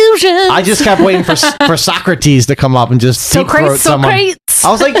delusions. I just kept waiting for Socrates to come up and just deep throat someone. Socrates.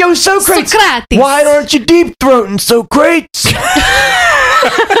 I was like, yo, Socrates, Socrates. why aren't you deep throating Socrates?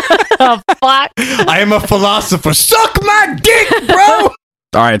 Oh, fuck. I am a philosopher. Suck my dick, bro.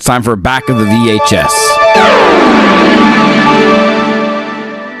 All right, it's time for Back of the VHS.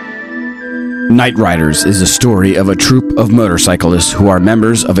 Night Riders is a story of a troupe of motorcyclists who are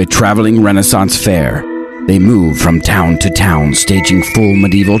members of a traveling Renaissance fair. They move from town to town, staging full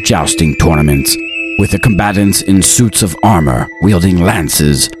medieval jousting tournaments, with the combatants in suits of armor, wielding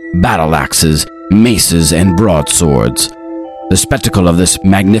lances, battle axes, maces, and broadswords. The spectacle of this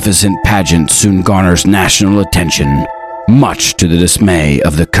magnificent pageant soon garners national attention, much to the dismay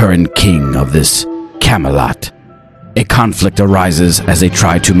of the current king of this Camelot. A conflict arises as they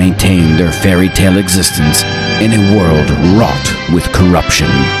try to maintain their fairy tale existence in a world wrought with corruption.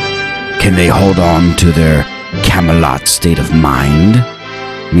 Can they hold on to their Camelot state of mind?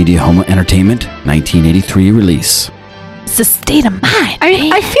 Media Home Entertainment, 1983 release. It's a state of mind.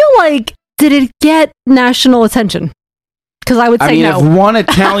 I feel like, did it get national attention? Because I would say no. If one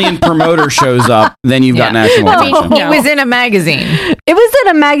Italian promoter shows up, then you've got national attention. It was in a magazine. It was in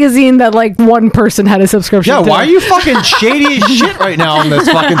a magazine that like one person had a subscription Yeah, to. why are you fucking shady as shit right now on this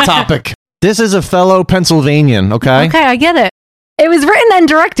fucking topic? This is a fellow Pennsylvanian, okay? Okay, I get it. It was written and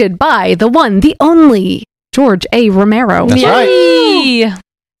directed by the one, the only George A. Romero. That's right. Yay.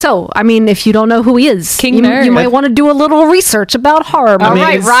 So, I mean, if you don't know who he is, King you Nerd. might want to do a little research about horror I mean,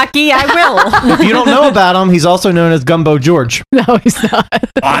 movies. All right, Rocky, I will. If you don't know about him, he's also known as Gumbo George. No, he's not.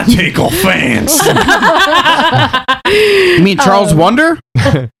 I tickle fans. You mean Charles Wonder?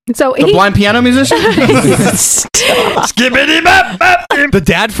 So The blind piano musician? Skibbity bap bap. The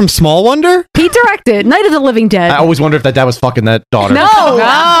dad from Small Wonder? He directed Night of the Living Dead. I always wonder if that dad was fucking that daughter. No,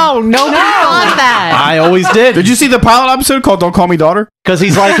 nobody thought that. I always did. Did you see the pilot episode called Don't Call Me Daughter? Because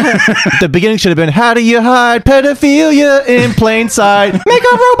he's like, the beginning should have been, how do you hide pedophilia in plain sight? Make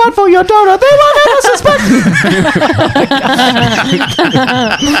a robot for your daughter. They won't ever suspect.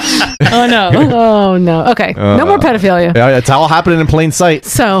 Oh, no. Oh, no. Okay. No more pedophilia. Yeah, it's all happening in plain sight.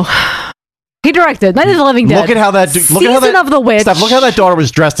 So, he directed Night of the Living Dead. Look at how that... Season of the Witch. Steph, look how that daughter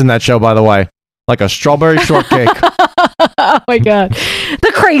was dressed in that show, by the way. Like a strawberry shortcake. Oh my god.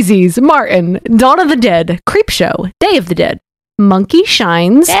 The Crazies, Martin, Dawn of the Dead, Creepshow, Day of the Dead, Monkey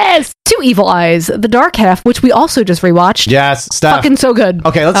Shines, Yes. Two Evil Eyes, The Dark Half, which we also just rewatched. Yes, Steph. Fucking so good.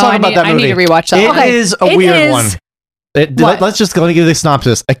 Okay, let's Oh, talk I about need- that I movie. need to rewatch that It one. is a It weird is- one. What? Let's just let me give you the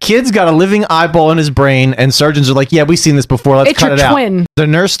synopsis. A kid's got a living eyeball in his brain, and surgeons are like, "Yeah, we've seen this before. Let's It's cut your it out." twin. The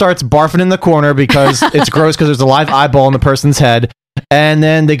nurse starts barfing in the corner because it's gross because there's a live eyeball in the person's head, and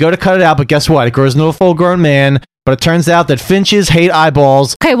then they go to cut it out. But guess what? It grows into a full-grown man. But it turns out that finches hate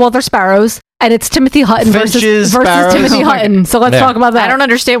eyeballs. Okay, well, they're sparrows, and it's Timothy Hutton Finches, versus sparrows. Timothy Oh my Hutton. So let's Yeah. talk about that. I don't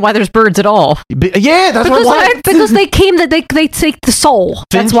understand why there's birds at all. Yeah, that's what. Because they came that they take the soul.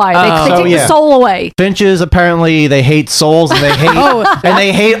 That's Finch- why they so, take yeah. the soul away. Finches apparently they hate souls and they hate and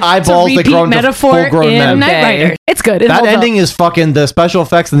they hate eyeballs that grow into full-grown men. Night Rider. It's good. It That holds up. ending is fucking. The special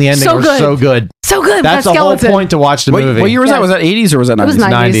effects in the ending So are good. so good. So good. That's That the whole skeleton. point to watch the movie. What year was that? Was that 80s or was that 90s? It was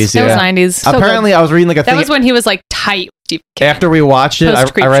 90s. It was yeah. 90s. So Apparently, I was reading like a That thing. was when he was like tight. Steve King. After we watched it, I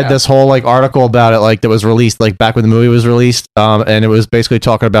Post-Creep read show. this whole like article about it, like that was released like back when the movie was released, and it was basically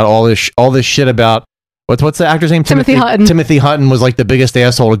talking about all this shit about what's the actor's name? Timothy Hutton. Timothy Hutton was like the biggest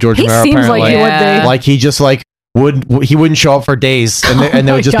asshole to George He Romero. seems apparently. like he would be. Like he just like he wouldn't show up for days, and they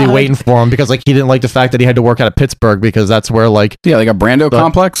my would just be God. waiting for him because like he didn't like the fact that he had to work out of Pittsburgh because that's where like like a Brando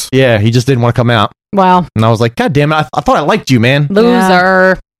complex. Yeah, he just didn't want to come out. Wow. And I was like, God damn it! I thought I liked you, man.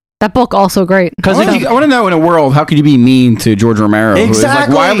 Loser. That book also great. I want to know in a world, how could you be mean to George Romero, who is like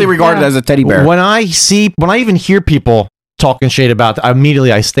widely regarded as a teddy bear? When I even hear people talking shit about it,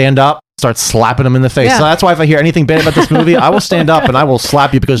 immediately I stand up, start slapping them in the face. Yeah. So that's why if I hear anything bad about this movie, I will stand up and I will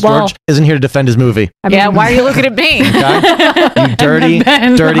slap you because Well- George isn't here to defend his movie. Yeah, why are you looking at me? You dirty,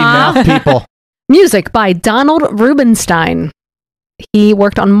 dirty mouth people. Music by Donald Rubinstein. He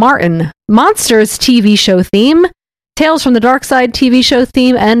worked on Martin, Monsters TV show theme, Tales from the Dark Side TV show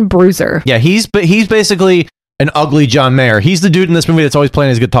theme, and Bruiser. Yeah, he's basically an ugly John Mayer. He's the dude in this movie that's always playing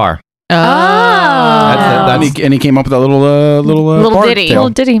his guitar. And he came up with a little bard ditty. tale. Little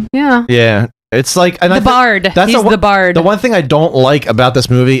ditty. Yeah. Yeah. It's like The bard. He's the bard. The one thing I don't like about this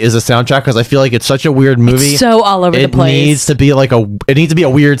movie is the soundtrack because I feel like it's such a weird movie. It's so all over the place. It needs to be a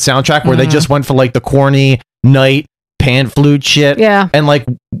weird soundtrack where they just went for like the corny night pan flute shit. Yeah. And like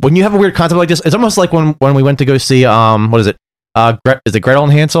when you have a weird concept like this, it's almost like when we went to go see what is it? Is it Gretel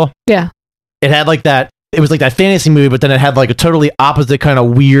and Hansel? Yeah. It had like that. It was like that fantasy movie, but then it had like a totally opposite kind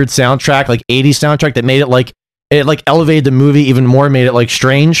of weird soundtrack, like 80s soundtrack that made it like elevated the movie even more, made it like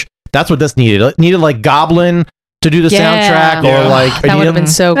strange. That's what this needed. It needed like Goblin to do the soundtrack, or like that would have been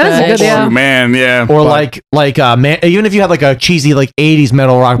so good. That is a good, yeah. Oh, man, yeah. Or like man, even if you had like a cheesy like 80s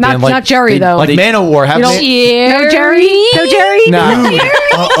metal rock band, like not Jerry though. like Manowar, have No Jerry. No Jerry. No.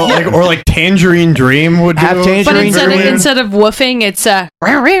 or like Tangerine Dream would have do. Tangerine But Dream. instead of woofing, it's I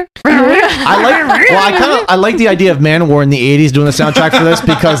like the idea of Manowar in the 80s doing the soundtrack for this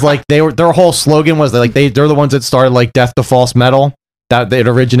because like their whole slogan was they're the ones that started like Death to False Metal, that it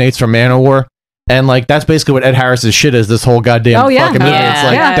originates from Manowar. And like that's basically what Ed Harris's shit is. This whole goddamn fucking movie. It's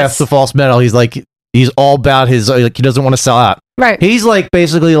like Death to False Metal. He's like he's all about his like he doesn't want to sell out. Right. He's like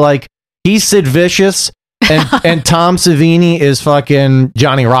basically like he's Sid Vicious and Tom Savini is fucking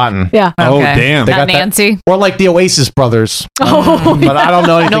Johnny Rotten. Yeah. Oh damn. They Not got that- Nancy. or like the Oasis brothers. Oh, But I don't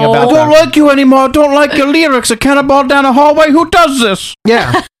know anything about Don't them. like you anymore. Don't like your lyrics. A cannonball down a hallway. Who does this?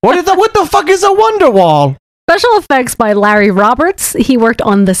 Yeah. What the fuck is a Wonderwall? Special effects by Larry Roberts. He worked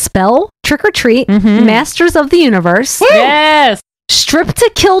on The Spell, Trick or Treat, Masters of the Universe. Yes. Strip to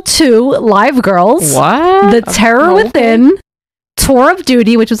Kill 2, Live Girls. What? The Terror Okay. Within, Tour of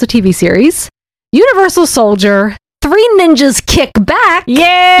Duty, which was a TV series, Universal Soldier, Three Ninjas Kick Back.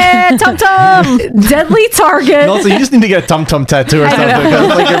 Yeah, Tum Tum. Deadly Target. Also, you just need to get a Tum Tum tattoo or something because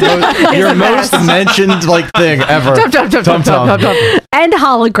it's like your most mentioned like thing ever. Tum Tum. And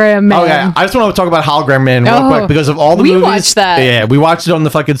Hologram Man. Okay, I just want to talk about Hologram Man real quick because of all the we movies. watched that. Yeah, we watched it on the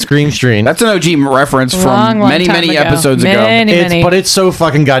fucking Scream Stream. That's an OG reference from Long many time ago. episodes ago. Many. But it's so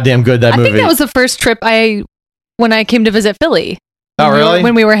fucking goddamn good, that I movie. think that was the first trip when I came to visit Philly. Oh, really?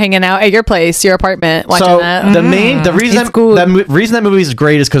 When we were hanging out at your place, your apartment, watching So that. the reason reason that movie is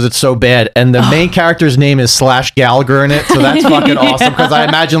great is because it's so bad, and the main character's name is Slash Gallagher in it, so that's fucking awesome. Because I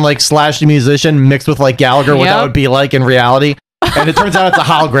imagine like Slash the musician mixed with like Gallagher, what that Yep. would be like in reality. And it turns out it's a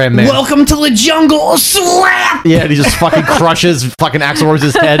hologram man. Welcome to the jungle. Slap. Yeah, and he just fucking crushes fucking Axl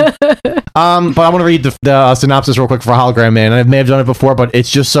Rose's head. But I want to read the synopsis real quick for Hologram Man. I may have done it before, but it's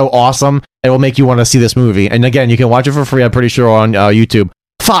just so awesome. It will make you want to see this movie. And again, you can watch it for free, I'm pretty sure, on YouTube.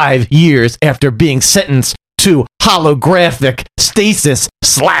 5 years after being sentenced to holographic stasis,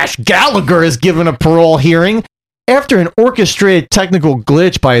 Slash Gallagher is given a parole hearing. After an orchestrated technical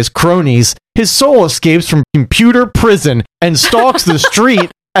glitch by his cronies, his soul escapes from computer prison and stalks the street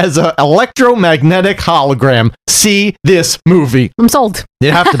as an electromagnetic hologram. See this movie. I'm sold.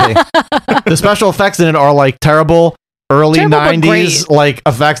 You have to be. The special effects in it are like terrible early Terrible, but 90s like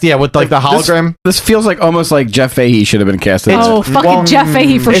effects. Yeah, with like the hologram. This feels like almost like Jeff Fahey should have been casted. Oh, fucking Jeff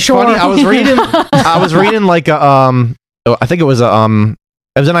Fahey for It's sure. funny. I was reading like a I think it was an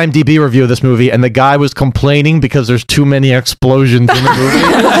IMDb review of this movie, and the guy was complaining because there's too many explosions in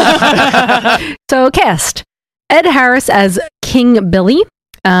the movie. So cast Ed Harris as King Billy.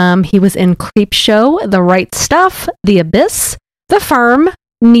 He was in Creepshow, The Right Stuff, The Abyss, The Firm,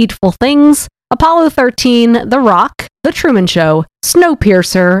 Needful Things, Apollo 13, The Rock, The Truman Show,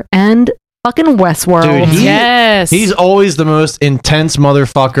 Snowpiercer, and fucking Westworld. Dude, he's always the most intense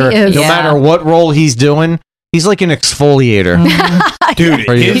motherfucker. He is. No Yeah. matter what role he's doing, he's like an exfoliator. Dude,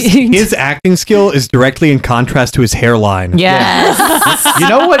 his acting skill is directly in contrast to his hairline. Yes. You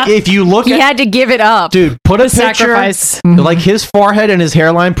know what? If you look He at had to give it up. dude, put a The picture sacrifice. like his forehead and his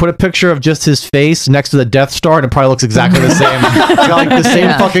hairline. Put a picture of just his face next to the Death Star, and it probably looks exactly the same. It's got like the same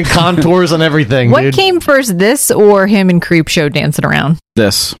Yeah. fucking contours and everything. What dude. came first, this or him in Creepshow dancing around?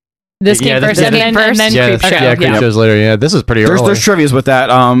 This. This Yeah, came this- first, this and came then Creepshow. Yeah, Creepshow's later. Yeah, this is pretty early. There's trivias with that.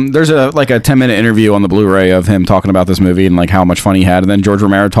 There's a 10-minute interview on the Blu-ray of him talking about this movie and like how much fun he had. And then George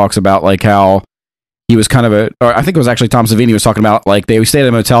Romero talks about like how he was kind of or I think it was actually Tom Savini was talking about like they stayed at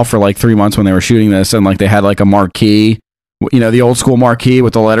a motel for like 3 months when they were shooting this, and like they had like a marquee, you know, the old school marquee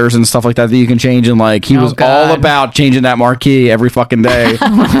with the letters and stuff like that you can change, and like he was all about changing that marquee every fucking day,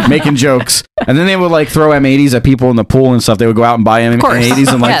 making jokes. And then they would like throw M80s at people in the pool and stuff. They would go out and buy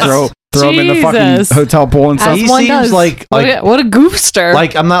M80s and like Yes. throw him in the fucking hotel pool and stuff. He seems like what a goofster.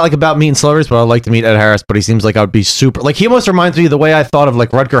 Like, I'm not like about meeting celebrities, but I'd like to meet Ed Harris. But he seems like I would be super. Like, he almost reminds me of the way I thought of like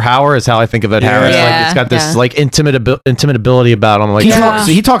Rutger Hauer is how I think of Ed Harris. Like, it's got this like intimate ability about him. Like,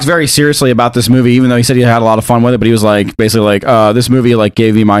 He talks very seriously about this movie, even though he said he had a lot of fun with it. But he was like, basically like, this movie like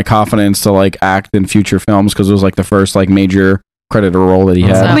gave me my confidence to like act in future films because it was like the first like major creditor role that he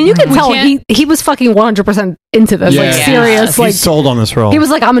had. I mean, you can tell he was fucking 100% into this, like serious. Like He's sold on this role. he was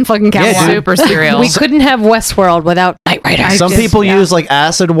like, I'm in fucking Catwoman. Super serial. We couldn't have Westworld without Knight Rider. Some people use like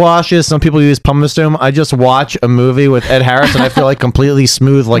acid washes. Some people use pumice stone. I just watch a movie with Ed Harris and I feel like completely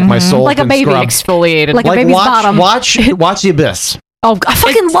smooth, like my soul Like a can baby. scrub. Exfoliated. Like a baby's watch, bottom. Watch The Abyss. Oh, I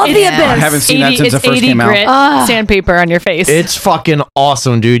fucking love The Abyss. I haven't seen that since it first 80 came grit out. sandpaper on your face. It's fucking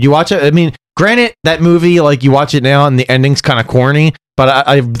awesome, dude. You watch it. I mean, granted, that movie, like you watch it now and the ending's kind of corny, but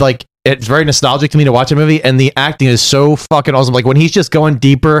I like it's very nostalgic to me to watch a movie, and the acting is so fucking awesome. Like when he's just going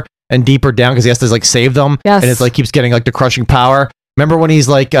deeper and deeper down because he has to like save them, and it's like keeps getting like the crushing power. Remember when he's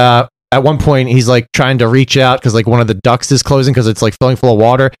like at one point he's like trying to reach out because like one of the ducts is closing because it's like filling full of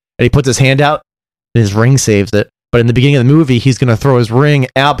water, and he puts his hand out, and his ring saves it. But in the beginning of the movie, he's gonna throw his ring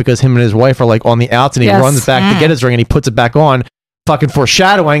out because him and his wife are like on the outs, and he runs back to get his ring, and he puts it back on. Fucking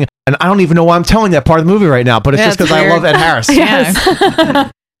foreshadowing, and I don't even know why I'm telling that part of the movie right now, but it's just because I love Ed Harris.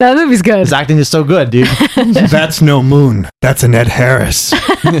 That movie's good. His acting is so good, dude. That's no Moon. That's an Ed Harris.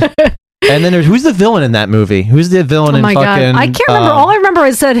 And then who's the villain in that movie? Who's the villain Oh in my fucking? god, I can't remember. All I remember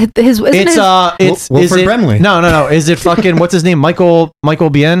is that his. It's Wilford Brimley. No. Is it fucking what's his name? Michael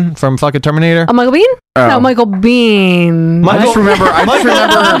Biehn from fucking Terminator. Michael Biehn? No, Michael Biehn. I just remember.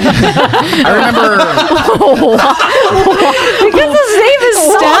 Because his name is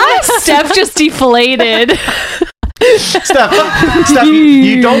Steph. Steph just deflated. Steph,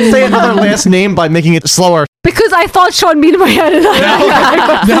 you don't say another last name by making it slower. Because I thought Sean beat in my head. And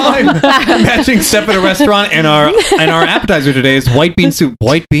Now I'm matching Steph at a restaurant, and our appetizer today is white bean soup.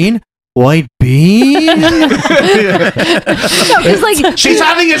 White bean. White bean. It's like she's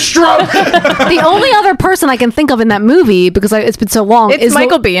having a stroke. The only other person I can think of in that movie, because it's been so long, It's is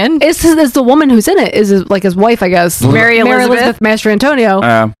Michael Biehn. Is the woman who's in it is like his wife, I guess, Mary Elizabeth Master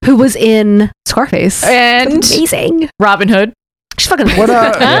Antonio, who was in Scarface and amazing Robin Hood. She's fucking What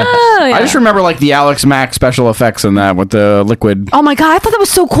I just remember like the Alex Mack special effects in that with the liquid. Oh my god, I thought that was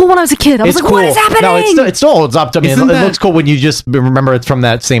so cool when I was a kid. I was like, what is happening? No, it still holds up to me. It Isn't that- looks cool when you just remember it's from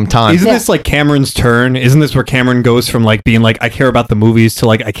that same time. Isn't this like Cameron's turn? Isn't this where Cameron goes from like being like I care about the movies to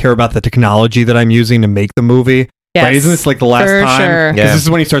like I care about the technology that I'm using to make the movie? Yes, Right? Isn't this like the last for time? sure. 'Cause Yeah. this is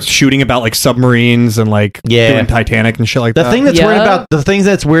when he starts shooting about like submarines and like doing Titanic and shit like The that. thing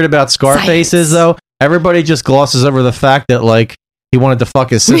that's weird about Scarface is though, everybody just glosses over the fact that like he wanted to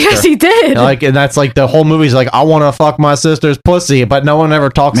fuck his sister. Yes, he did. And that's like the whole movie's like, I want to fuck my sister's pussy, but no one ever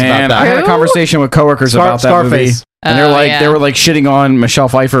talks Man, about that. I had a conversation with coworkers about that Scarface. movie, and they're like, they were like shitting on Michelle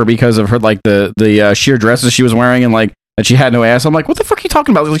Pfeiffer because of her like the sheer dresses she was wearing and like that she had no ass. I'm like, what the fuck are you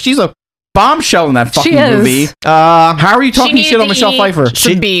talking about? Like, she's a bombshell in that fucking movie. How are you talking shit on Michelle Pfeiffer?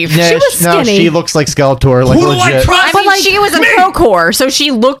 Some beef. Yeah, She was no, skinny. she looks like Skeletor. Like legit. I mean, she was a coke whore, so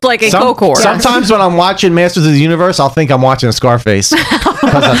she looked like a coke whore. Sometimes when I'm watching Masters of the Universe, I'll think I'm watching Scarface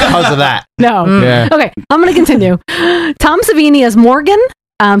because of that. No. Yeah. Okay, I'm going to continue. Tom Savini as Morgan.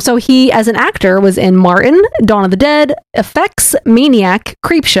 So he, as an actor, was in Martin, Dawn of the Dead, Effects, Maniac,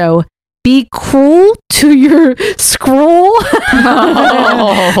 Creepshow, Be Cruel to Your Scroll.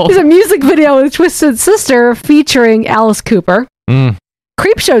 There's a music video with Twisted Sister featuring Alice Cooper.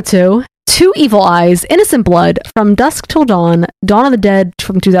 Creepshow 2, Two Evil Eyes, Innocent Blood, From Dusk Till Dawn, Dawn of the Dead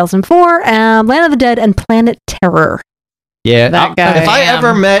from 2004, Land of the Dead, and Planet Terror. Yeah, That guy. if I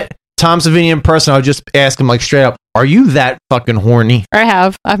ever met Tom Savini in person, I would just ask him like straight up, "Are you that fucking horny?" I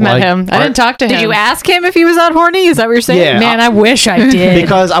have. I've met Like, him. I didn't talk to him. Did you ask him if he was that horny? Is that what you're saying? Yeah. Man, I wish I did.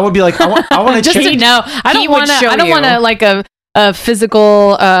 Because I would be like, I want to Just to know. I don't want to. I don't want to like a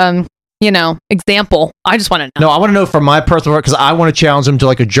physical, example. I just want to know. No, I want to know from my personal work because I want to challenge him to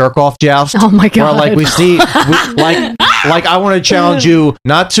like a jerk off joust. Oh my god! Where like we see, like I want to challenge you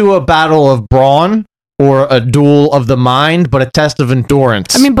not to a battle of brawn or a duel of the mind, but a test of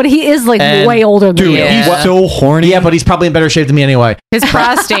endurance. I mean, but he is like And- way older than Dude, you. he's so horny. Yeah, but he's probably in better shape than me anyway. His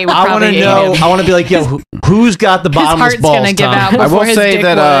prostate would I want to probably know. eat him. I want to be like, yo, who's got the bottomless heart's balls? gonna give Tom? out I will before his say dick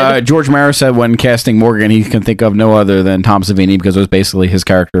that George Mara said when casting Morgan, he can think of no other than Tom Savini because it was basically his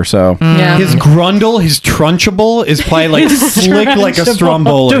character. So Yeah. His grundle, his trunchable is probably like slick like a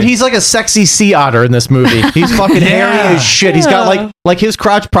stromboli. Dude, he's like a sexy sea otter in this movie. He's fucking hairy as shit. He's got like his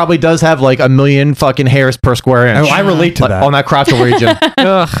crotch probably does have like 1,000,000 fucking hairs per square inch. I relate to that. On that crotchal region.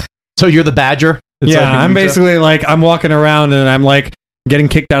 So you're the badger? It's yeah, like- I'm basically like I'm walking around and I'm like getting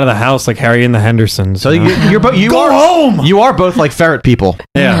kicked out of the house like Harry and the Hendersons. So you're both home. You are both like ferret people.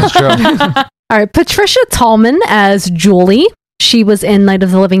 Yeah, that's true. All right, Patricia Tallman as Julie. She was in Night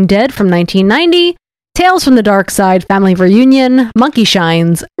of the Living Dead from 1990, Tales from the Dark Side, Family Reunion, Monkey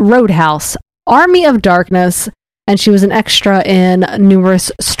Shines, Roadhouse, Army of Darkness, and she was an extra in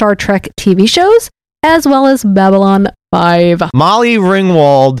numerous Star Trek TV shows, as well as Babylon 5. Molly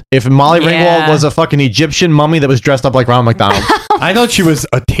Ringwald. If Molly Ringwald was a fucking Egyptian mummy that was dressed up like Ronald McDonald. I thought she was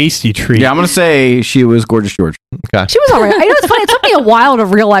a tasty treat. Yeah, I'm gonna say she was Gorgeous George. Okay. She was alright. I know it's funny. It took me a while to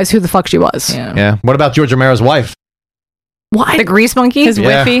realize who the fuck she was. Yeah. What about George Romero's wife? Why? The grease monkey? His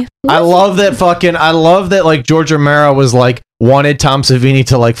wifey? I love that like George Romero was like wanted Tom Savini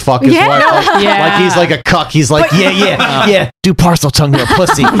to like fuck his Yeah. wife. Like, Yeah. like he's like a cuck. He's like, yeah. Do parcel tongue to her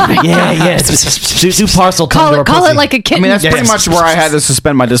pussy. yeah. Do parcel tongue to her pussy. Call it like a I kitten. mean, that's pretty much where I had to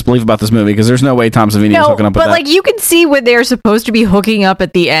suspend my disbelief about this movie because there's no way Tom Savini is hooking up with but that. like you can see when they're supposed to be hooking up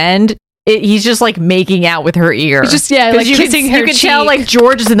at the end. He's just like making out with her ear. He's just, yeah, 'Cause like you kissing can, her You can tell cheek. like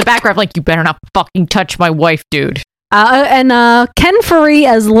George is in the background, like you better not fucking touch my wife, dude. And Ken Furry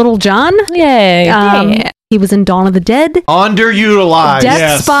as Little John. Yay. He was in Dawn of the Dead. Underutilized.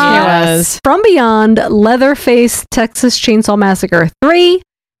 Death Spa, From Beyond, Leatherface, Texas Chainsaw Massacre 3,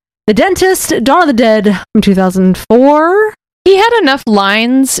 The Dentist, Dawn of the Dead from 2004. He had enough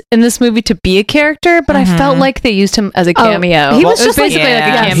lines in this movie to be a character, but I felt like they used him as a cameo. he was It just like- basically like a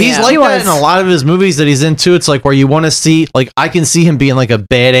yeah. cameo. He's like that in a lot of his movies that he's into. It's like where you want to see, like, I can see him being like a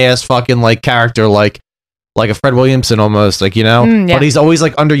badass fucking like character, like a Fred Williamson almost, like, you know. Yeah. But he's always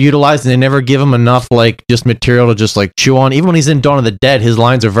like underutilized, and they never give him enough like just material to just like chew on. Even when he's in Dawn of the Dead, his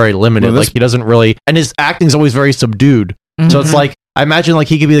lines are very limited. Well, this- like he doesn't really, and his acting's always very subdued. So it's like I imagine like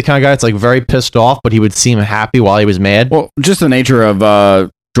he could be the kind of guy that's like very pissed off, but he would seem happy while he was mad. Well, just the nature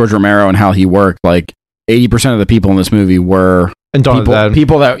of George Romero and how he worked. Like 80% of the people in this movie were and Dawn of the Dead.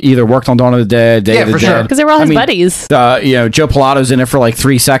 people that either worked on Dawn of the Dead, Day of the for Dead. sure. Because they were all his buddies. You know, Joe Pilato's in it for like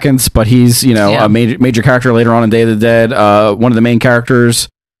 3 seconds, but he's, you know, Yeah. a major character later on in Day of the Dead. One of the main characters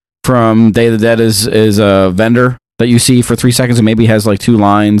from Day of the Dead is a vendor that you see for 3 seconds and maybe has like 2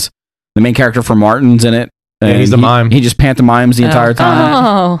 lines. The main character from Martin's in it. Yeah, he's the mime. He just pantomimes the entire time.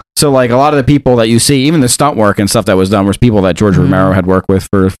 Oh. So like a lot of the people that you see, even the stunt work and stuff that was done was people that George Romero had worked with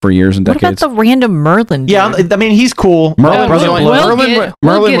for years and What about decades. the random Merlin? Dude? Yeah, I mean he's cool. Merlin was the only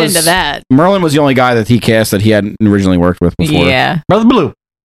We'll get into that. Merlin was the only guy that he cast that he hadn't originally worked with before. Yeah. Merlin Blue.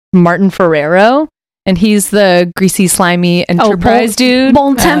 Martin Ferrero, and he's the greasy, slimy Enterprise dude.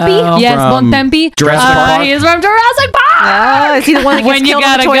 Bon Tempe? Yes, From Bon Tempe. Jurassic Park? He is from Jurassic Park. Oh, is he the one that gets When you killed in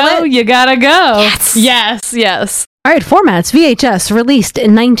gotta the toilet? go, you gotta go. Yes. All right, formats. VHS, released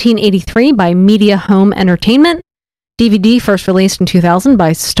in 1983 by Media Home Entertainment. DVD, first released in 2000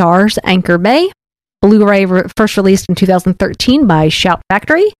 by Starz Anchor Bay. Blu-ray, first released in 2013 by Shout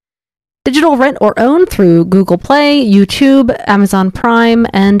Factory. Digital rent or own through Google Play, YouTube, Amazon Prime,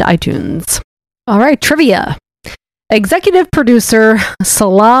 and iTunes. All right, trivia. Executive producer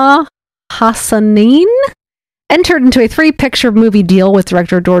Salah Hassanein entered into a 3-picture movie deal with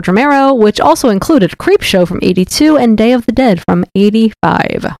director George Romero, which also included Creepshow from 82 and Day of the Dead from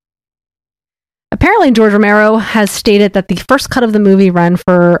 85. Apparently, George Romero has stated that the first cut of the movie ran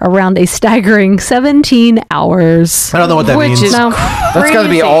for around a staggering 17 hours. I don't know what that means. That's got to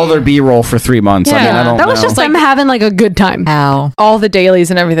be all their B-roll for 3 months. I mean, I don't that was know. just them having like a good time. How? All the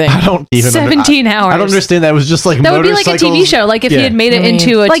dailies and everything. I don't even 17 hours. I don't understand that. It was just like That would be like a TV motorcycles. show. Like if Yeah. he had made it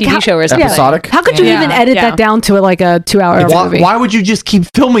into a Like TV how- show or something. Episodic? How could you Yeah. even edit Yeah. that down to like a 2-hour Why, movie? why would you just keep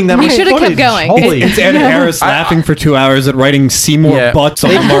filming that He much should have kept footage? going. Holy. It's Ed Harris laughing for 2 hours at writing Seymour Yeah. Butts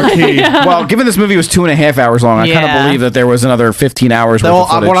on the marquee. Well, given this movie was 2.5 hours long, I kind of Yeah. believe that there was another 15 hours worth No, of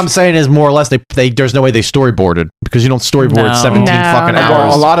footage. what I'm saying is more or less they there's no way they storyboarded because you don't storyboard No. 17 No, fucking no. hours.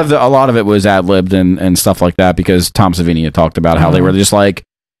 Well, a lot of it was ad-libbed and stuff like that because Tom Savini had talked about how they were just like,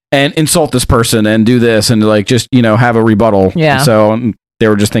 and insult this person and do this and like just, you know, have a rebuttal. Yeah. So they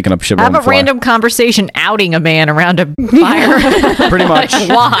were just thinking of shit on Have the a fly. random conversation outing a man around a fire. Pretty much.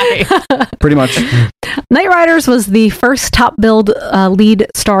 Why? Pretty much. Night Riders was the first top-billed lead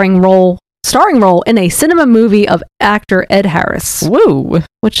starring role in a cinema movie of actor Ed Harris. Woo.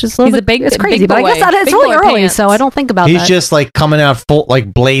 Which is a little He's a bit, big- it's crazy, big but I guess boy. that it's Big really boy early, pants. so I don't think about He's that. just like coming out full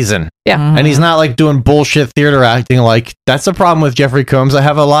like blazing. Yeah. And he's not like doing bullshit theater acting. Like that's the problem with Jeffrey Combs. I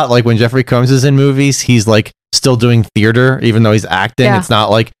have a lot. Like when Jeffrey Combs is in movies, he's like still doing theater, even though he's acting. Yeah. It's not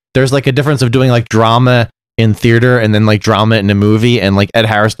like there's like a difference of doing like drama in theater and then like drama in a movie. And like Ed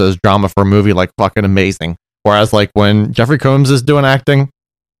Harris does drama for a movie like fucking amazing. Whereas like when Jeffrey Combs is doing acting,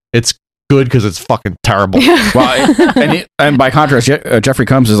 it's good because it's fucking terrible. Well, and by contrast, Jeffrey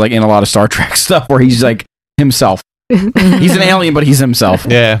Combs is like in a lot of Star Trek stuff where he's like himself. He's an alien, but he's himself.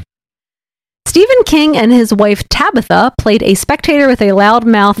 Yeah. Stephen King and his wife Tabitha played a spectator with a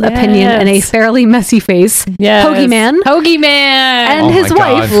loudmouth opinion and a fairly messy face. Yes. Hoagie Man. And his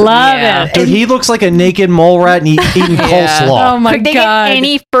wife. Love it. Dude, he looks like a naked mole rat and eating coleslaw. Oh my Could they God. get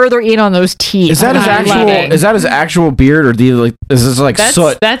any further in on those teeth? Is that his actual? Is that his actual beard, or do you like? Is this like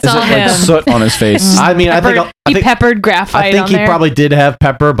soot? That's is on it like him. soot on his face? I mean, I think He peppered graphite I think on he there. probably did have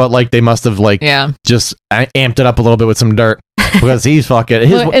pepper, but like they must have like just amped it up a little bit with some dirt because he's fucking.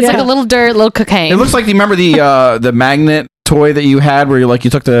 It's like a little dirt, little cocaine. It looks like, you remember the magnet toy that you had where you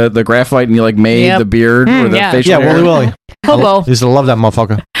took the graphite and you like made the beard or the facial hair? Wooly Willy. Hobo. I used to love that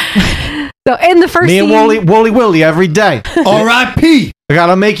motherfucker. So in the first Me and scene, Wooly Willy every day. R.I.P. I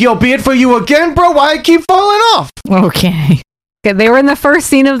gotta make your beard for you again, bro. Why I keep falling off? Okay. Okay, they were in the first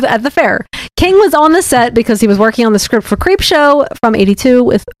scene at the fair. King was on the set because he was working on the script for Creepshow from '82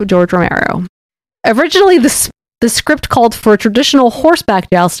 with George Romero. Originally, the script called for traditional horseback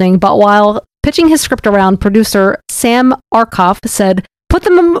jousting, but while pitching his script around, producer Sam Arkoff said, "Put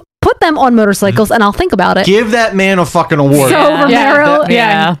them on motorcycles, and I'll think about it." Give that man a fucking award. So Romero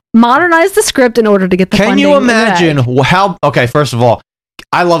modernized the script in order to get the Can funding. you imagine how? Okay, first of all,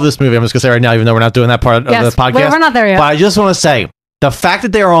 I love this movie. I'm just gonna say right now, even though we're not doing that part of the podcast, we're not there yet. But I just want to say the fact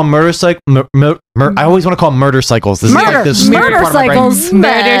that they are on motorcycle. I always want to call them motorcycles. This is like this stupid part of my brain. Motorcycles.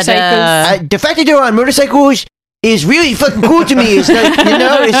 The fact that they're on motorcycles is really fucking cool to me. It's like,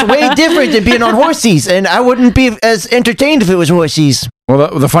 it's way different than being on horses, and I wouldn't be as entertained if it was horses.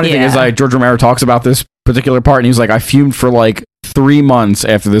 Well, the funny thing is, like, George Romero talks about this particular part, and he's like, I fumed for like 3 months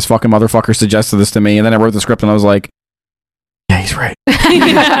after this fucking motherfucker suggested this to me, and then I wrote the script, and I was like, yeah, he's right.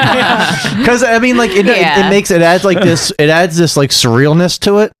 Because I mean, like, it adds this like surrealness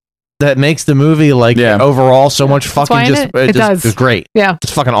to it that makes the movie like overall so much fucking why just it does. it's great. Yeah,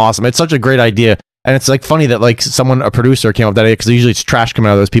 it's fucking awesome. It's such a great idea. And it's like funny that like a producer came up with that idea because usually it's trash coming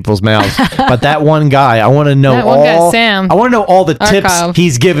out of those people's mouths. But that one guy, I want to know That one guy, Sam I want to know all the tips Arkoff.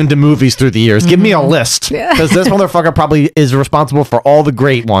 he's given to movies through the years. Give me a list because this motherfucker probably is responsible for all the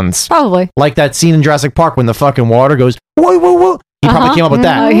great ones. Probably like that scene in Jurassic Park when the fucking water goes whoa whoa whoa. He probably came up with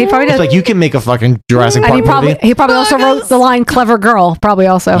that. He probably It's did. like you can make a fucking Jurassic And Park movie. he probably also wrote the line "clever girl." Probably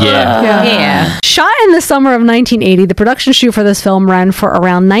also. Yeah. Shot in the summer of 1980, the production shoot for this film ran for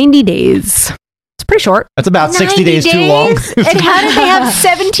around 90 days. It's pretty short. That's about 60 days too long. And how did they have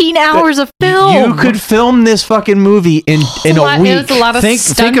 17 hours of film? You could film this fucking movie in a week.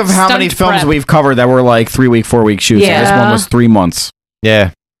 Think of how many films we've covered that were like 3 week, 4 week shoots. And this one was 3 months. Yeah.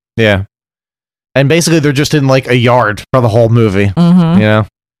 And basically, they're just in like a yard for the whole movie. Mhm. You know,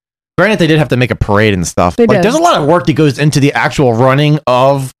 granted, they did have to make a parade and stuff. They Like, did. there's a lot of work that goes into the actual running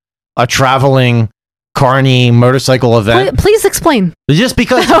of a traveling carny motorcycle event. Please explain. Just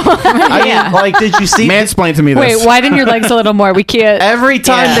because, I mean, like, did you see? Mansplain to me this. Wait, widen your legs a little more. We can't. Every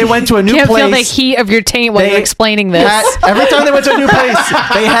time they went to a new can't place, feel the heat of your taint while you're explaining this. every time they went to a new place,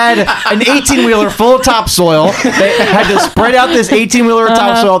 they had an 18-wheeler full of topsoil. They had to spread out this 18-wheeler of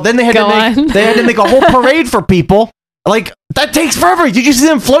topsoil. Then they had to make a whole parade for people. Like, that takes forever. Did you see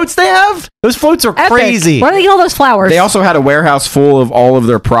them floats they have? Those floats are crazy. Where do they get all those flowers? They also had a warehouse full of all of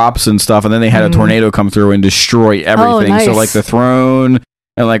their props and stuff, and then they had a tornado come through and destroy everything. nice. So, like, the throne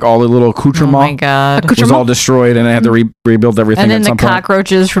and, like, all the little accoutrement Oh my God. was all destroyed, and they had to rebuild everything And then at the some point.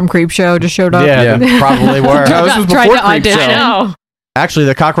 cockroaches from Creepshow just showed up. Yeah, they probably were. No, this was before Creepshow. Actually,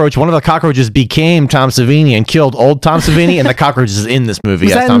 one of the cockroaches became Tom Savini and killed old Tom Savini, and the cockroach is in this movie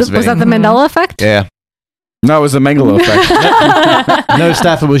Was as that, Tom was Savini. that the Mandela effect? Yeah. No, it was the Mengele effect. No,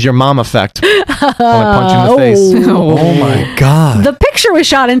 Steph, it was your mom effect. When I punch you in the face. Oh my god. The picture was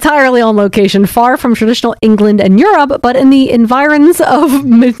shot entirely on location, far from traditional England and Europe, but in the environs of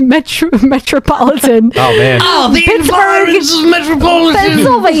metropolitan. Oh man. Pittsburgh,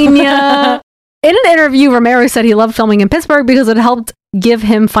 Pennsylvania. In an interview, Romero said he loved filming in Pittsburgh because it helped give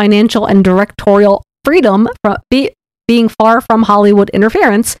him financial and directorial freedom from being far from Hollywood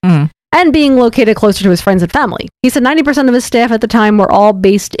interference and being located closer to his friends and family. He said 90% of his staff at the time were all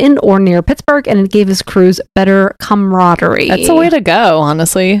based in or near Pittsburgh, and it gave his crews better camaraderie. That's the way to go,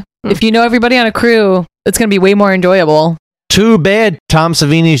 honestly. If you know everybody on a crew, it's going to be way more enjoyable. Too bad Tom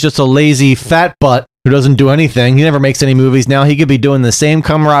Savini's just a lazy fat butt who doesn't do anything. He never makes any movies now. He could be doing the same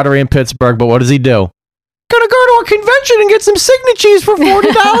camaraderie in Pittsburgh, but what does he do? Gonna go to a convention and get some signatures for $40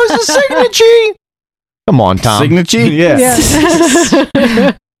 a signature. Come on, Tom. Signature? Yeah.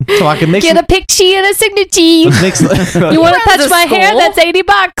 So I can make Get a picture and a signature. You want to touch my hair? That's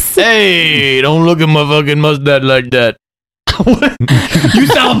 $80. Hey, don't look at my fucking mustache like that. You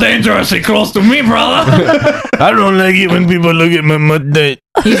sound dangerously close to me, brother. I don't like it when people look at my mud date.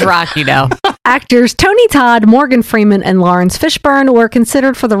 He's Rocky now. Actors Tony Todd, Morgan Freeman, and Lawrence Fishburne were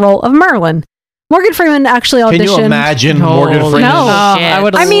considered for the role of Merlin. Morgan Freeman actually auditioned. Can you imagine Morgan Freeman? No, I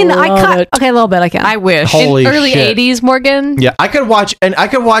would. I mean, I cut. Okay, a little bit. I can. I wish. Holy In early shit. 80s, Morgan. Yeah, I could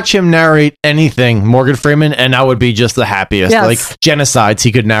watch him narrate anything, Morgan Freeman, and I would be just the happiest. Yes. Like genocides,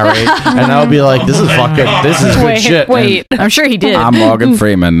 he could narrate, and I would be like, "This is fucking, this is good shit." Wait. I'm sure he did. I'm Morgan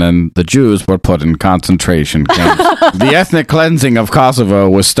Freeman, and the Jews were put in concentration camps. The ethnic cleansing of Kosovo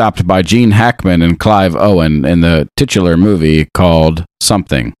was stopped by Gene Hackman and Clive Owen in the titular movie called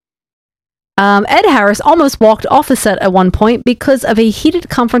Something. Ed Harris almost walked off the set at one point because of a heated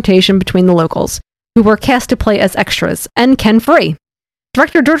confrontation between the locals, who were cast to play as extras, and Ken Free.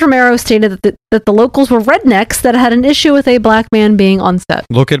 Director George Romero stated that the locals were rednecks that had an issue with a black man being on set.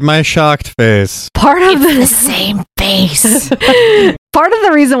 Look at my shocked face. Part of the same face. Part of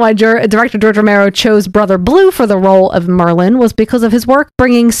the reason why director George Romero chose Brother Blue for the role of Merlin was because of his work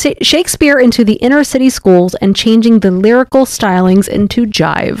bringing Shakespeare into the inner city schools and changing the lyrical stylings into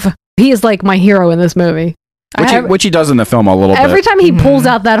jive. He is like my hero in this movie. Which he does in the film a little bit. Every time he pulls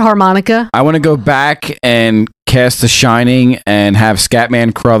out that harmonica. I want to go back and cast The Shining and have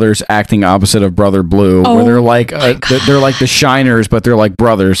Scatman Crothers acting opposite of Brother Blue, where they're like they're like the Shiners, but they're like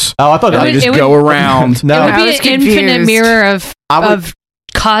brothers. Oh, I thought they just go around. No, it would be an infinite mirror of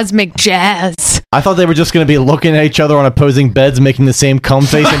cosmic jazz. I thought they were just going to be looking at each other on opposing beds, making the same cum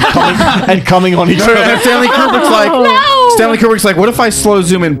face and coming on each other. Stanley Kubrick's like, what if I slow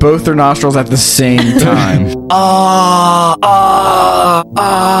zoom in both their nostrils at the same time?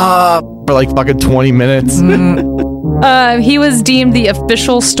 For like fucking 20 minutes. He was deemed the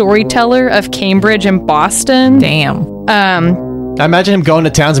official storyteller of Cambridge and Boston. Damn. I imagine him going to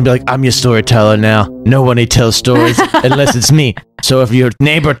towns and be like, I'm your storyteller now. No one tells stories unless it's me. So if your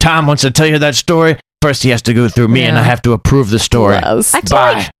neighbor Tom wants to tell you that story, first he has to go through me and I have to approve the story. I feel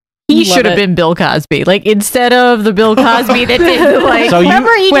Bye. like he should have been Bill Cosby. Like, instead of the Bill Cosby that did, like, So you-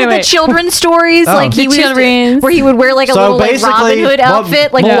 remember he did Wait. the children's stories? Oh. Like, he was, where he would wear, like, a So little, like, Robin basically, Hood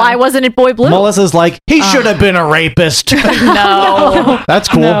outfit. Like, why wasn't it Boy Blue? Melissa's like, he should have been a rapist. No. That's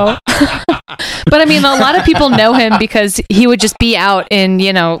cool. No. But I mean, a lot of people know him because he would just be out in,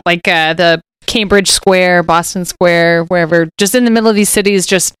 like the Cambridge Square, Boston Square, wherever, just in the middle of these cities,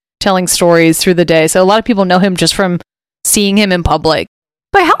 just telling stories through the day. So a lot of people know him just from seeing him in public.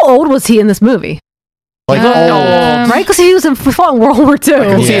 But how old was he in this movie? Like old, right? Because he was in World War II. I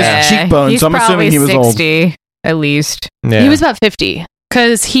can see his cheekbones, so I'm assuming he was 60, old. at least. He was about 50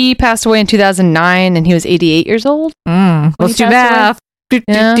 because he passed away in 2009 and he was 88 years old. Let's do math.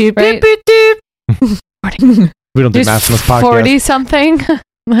 Yeah, right? We don't do math in this podcast. 40 something.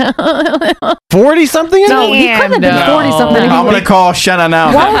 40 something? No, he couldn't have been 40 something. I'm going to call Shannon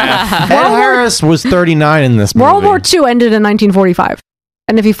now. Ed Harris was 39 in this movie. World War II ended in 1945.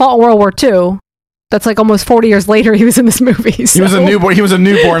 And if he fought World War II, that's like almost 40 years later he was in this movie. He was a newborn. He was a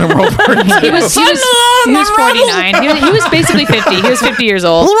newborn in World War II. He was 49. He was basically 50. He was 50 years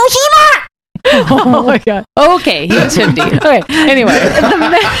old. Oh my god. Okay, he was 50. Okay, anyway.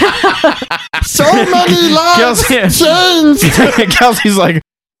 So many lives changed. Kelsey's like,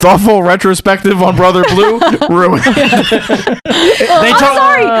 thoughtful retrospective on Brother Blue ruined. I'm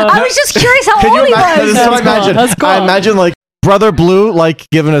sorry. I was just curious how old he was. I imagine like Brother Blue like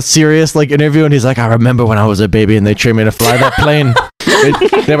giving a serious like interview, and he's like, I remember when I was a baby and they trained me to fly that plane.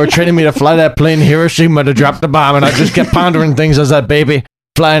 They were training me to fly that plane, Hiroshima, to drop the bomb, and I just kept pondering things as that baby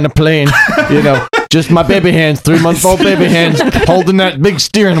flying a plane, just my baby hands, 3-month-old baby hands, holding that big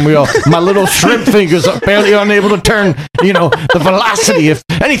steering wheel. My little shrimp fingers are barely unable to turn, the velocity. If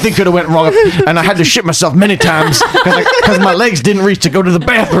anything could have went wrong, and I had to shit myself many times because my legs didn't reach to go to the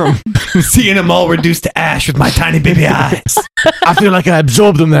bathroom. Seeing them all reduced to ash with my tiny baby eyes. I feel like I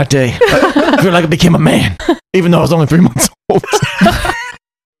absorbed them that day. I feel like I became a man, even though I was only 3 months old.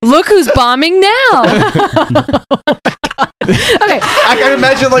 Look who's bombing now. Okay. I can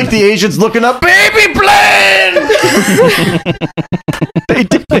imagine like the Asians looking up, baby plane. They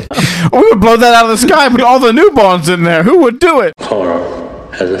did it. We would blow that out of the sky, put all the newborns in there. Who would do it? Horror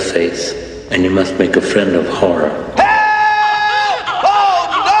has a face, and you must make a friend of horror. Oh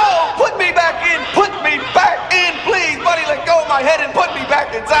no! Put me back in! Put me back in, please, buddy. Let go of my head and put me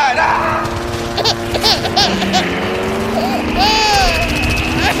back inside.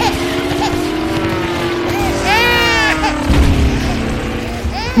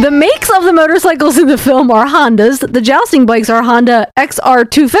 The makes of the motorcycles in the film are Hondas. The jousting bikes are Honda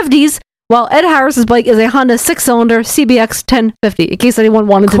XR250s, while Ed Harris's bike is a Honda 6-cylinder CBX 1050, in case anyone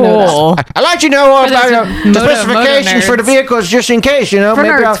wanted to know that. I'd like to know all For about those the moto specifications nerds. for the vehicles, just in case, you know. For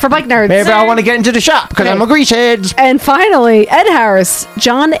maybe nerds, for bike nerds. Maybe I want to get into the shop, because I'm a greasehead. And finally, Ed Harris,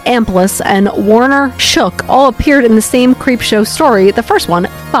 John Amplis, and Warner Shook all appeared in the same Creepshow story, the first one,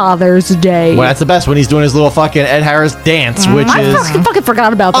 Father's Day. Well, that's the best when he's doing his little fucking Ed Harris dance, which I is fucking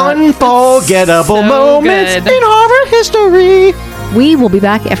forgot about that. unforgettable moments good. in horror history. We will be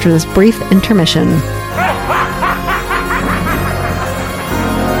back after this brief intermission.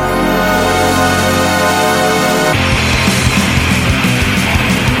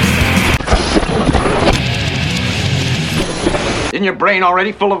 Isn't your brain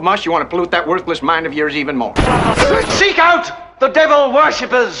already full of mush? You want to pollute that worthless mind of yours even more. Seek out the devil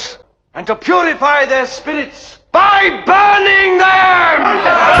worshippers and to purify their spirits by burning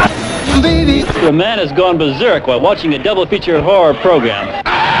them! A man has gone berserk while watching a double feature horror program.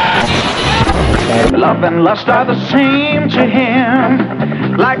 Love and lust are the same to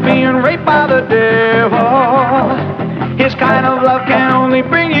him, like being raped by the devil. His kind of love can only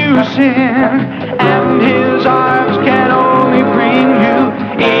bring you sin, and his arms can only bring you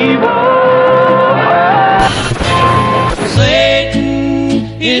evil.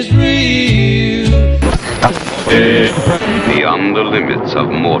 Satan is real. Beyond the limits of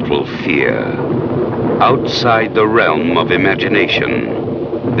mortal fear, outside the realm of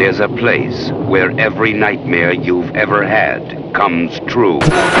imagination, there's a place where every nightmare you've ever had comes true.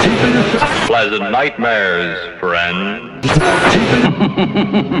 Pleasant nightmares, friend.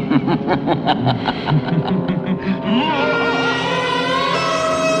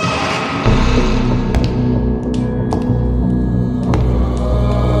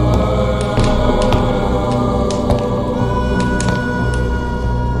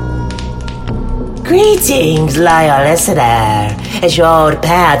 Greetings, loyal listener. It's your old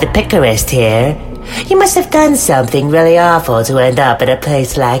pal, the Picarist here. You must have done something really awful to end up in a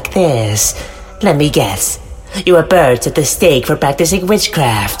place like this. Let me guess. You were burnt at the stake for practicing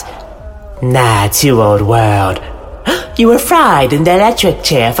witchcraft. Nah, too old world. You were fried in the electric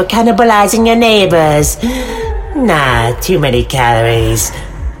chair for cannibalizing your neighbors. Nah, too many calories.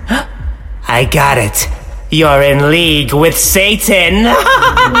 I got it. You're in league with Satan.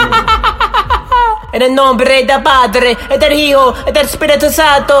 En el nombre del Padre, e del Hijo, e del Spirito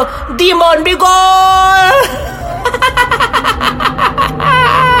Santo, Demon Begone!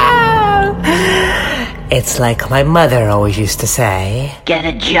 It's like my mother always used to say. Get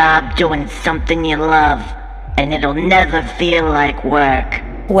a job doing something you love, and it'll never feel like work.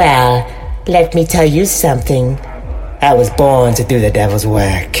 Well, let me tell you something. I was born to do the devil's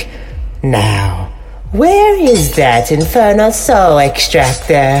work. Now, where is that infernal soul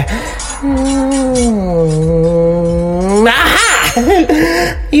extractor?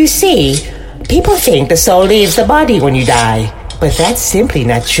 Aha! You see, people think the soul leaves the body when you die, but that's simply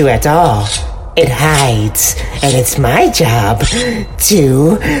not true at all. It hides, and it's my job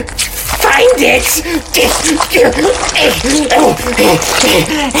to find it.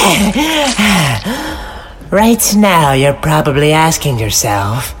 Right now, you're probably asking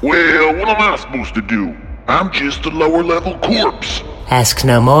yourself, Well, what am I supposed to do? I'm just a lower level corpse. Ask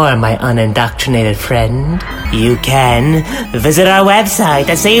no more, my unindoctrinated friend. You can visit our website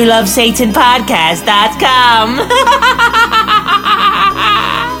at SayYouLoveSatanPodcast.com.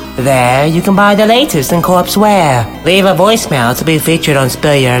 There, you can buy the latest in corpse wear, leave a voicemail to be featured on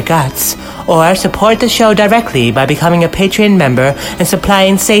Spill Your Guts, or support the show directly by becoming a Patreon member and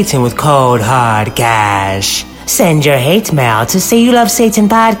supplying Satan with cold, hard cash. Send your hate mail to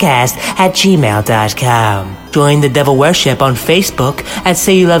SayYouLoveSatanPodcast@gmail.com. Join the devil worship on Facebook at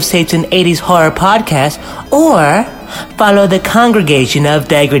Say You Love Satan 80s Horror Podcast, or follow the Congregation of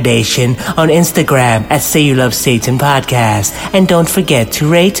Degradation on Instagram at Say You Love Satan Podcast. And don't forget to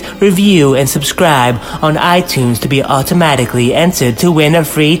rate, review, and subscribe on iTunes to be automatically entered to win a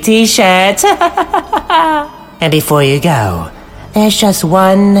free t-shirt. And before you go, there's just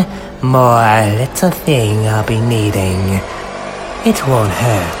one more little thing I'll be needing. It won't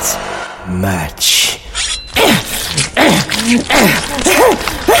hurt much.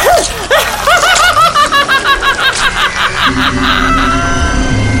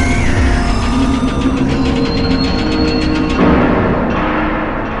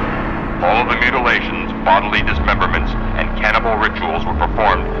 All of the mutilations, bodily dismemberments, and cannibal rituals were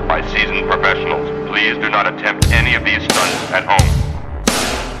performed by seasoned professionals. Please do not attempt any of these stunts at home.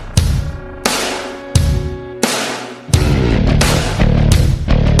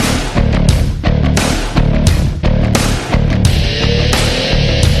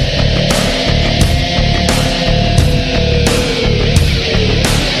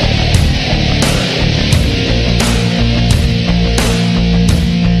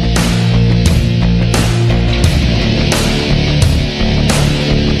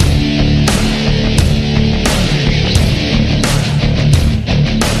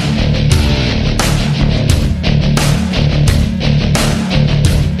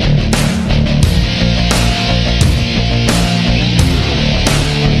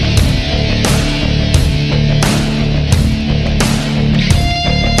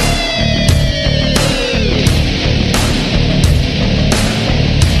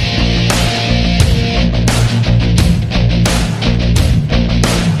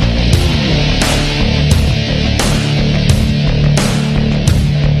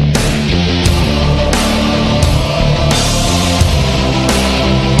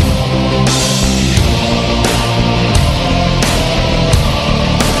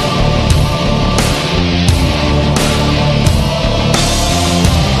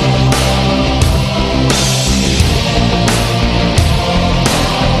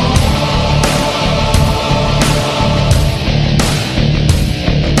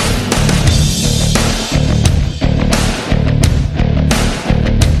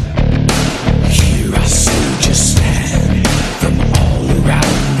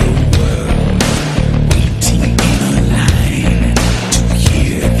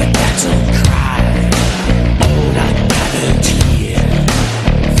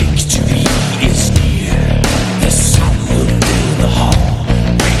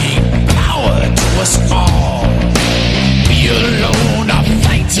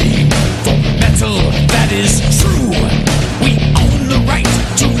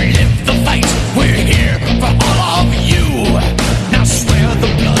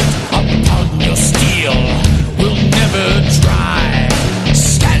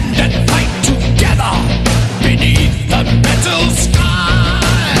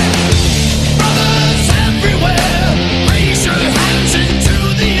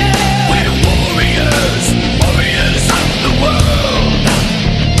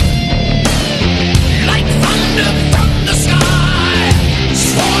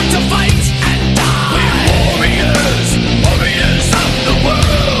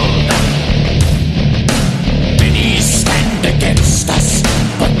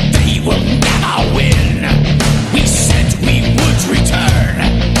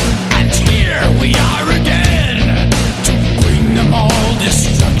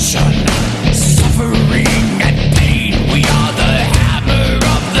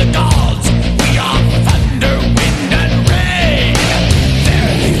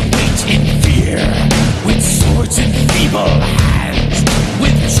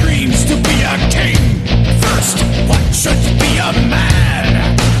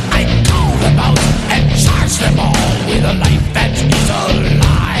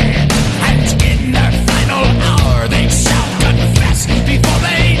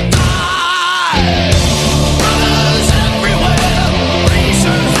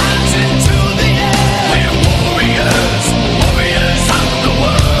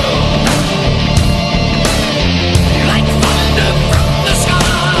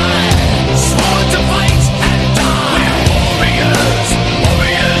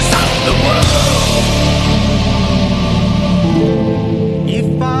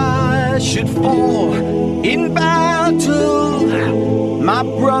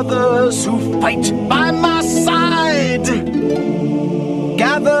 brothers who fight by my side.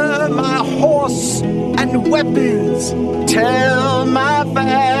 Gather my horse and weapons. Tell my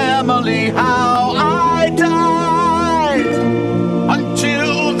family how I died.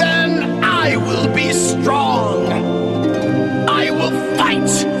 Until then, I will be strong. I will fight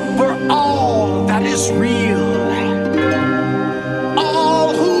for all that is real.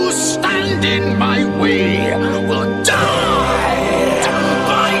 All who stand in my way will die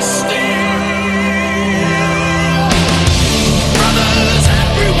by steel. Brothers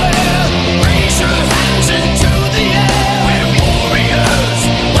everywhere, raise your hands into the air. We're warriors,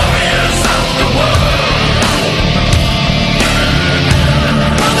 warriors of the world.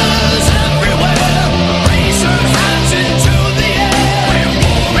 Brothers everywhere, raise your hands into the air. We're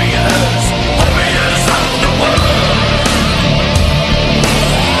warriors, warriors of the world.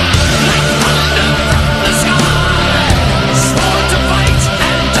 Like thunder from the sky, sworn to fight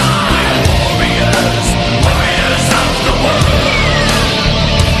and die. Warriors, warriors of the world.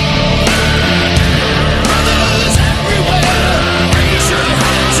 Brothers everywhere, raise your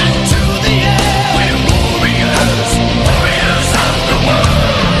hands into the air. We're warriors, warriors of the world.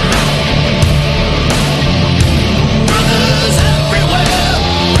 Brothers everywhere,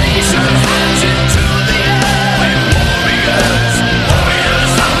 raise your hands into the air. We're warriors,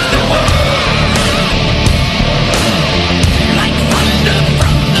 warriors of the world. Like thunder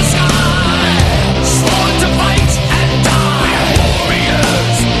from the sky, sworn to fight and die.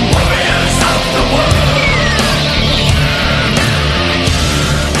 Warriors, warriors of the world.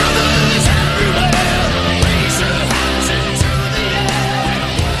 Brothers everywhere, raise your hands into the air.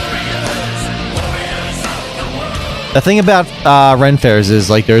 Warriors, warriors of the world. The thing about Ren fairs is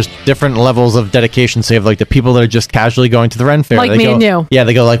like there's different levels of dedication. So you have like the people that are just casually going to the Ren fair. Like They me go- and you. Yeah,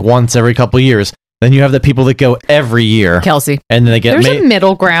 they go like once every couple years. Then you have the people that go every year. Kelsey. And then they get There's a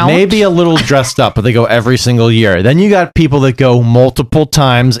middle ground. maybe a little dressed up, but they go every single year. Then you got people that go multiple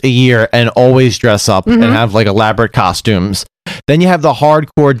times a year and always dress up and Mm-hmm. have like elaborate costumes. Then you have the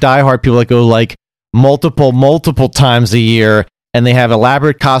hardcore diehard people that go like multiple times a year and they have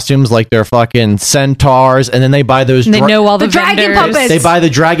elaborate costumes like they're fucking centaurs, and then they buy those And they know all the dragon vendors. puppets. they buy the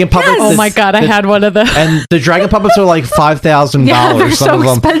dragon puppets. Oh my god, I had one of those. And the dragon puppets are like $5,000. Yeah, they're some so of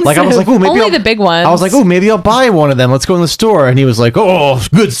them. expensive. Like I was like, oh, maybe Only I'll- the big ones. I was like, oh, maybe I'll buy one of them. Let's go in the store. And he was like, oh,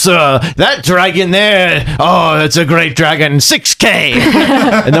 good sir, that dragon there. Oh, that's a great dragon. 6K.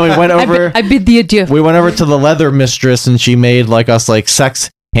 And then we went over. I bid the adieu. We went over to the leather mistress, and she made like us like sex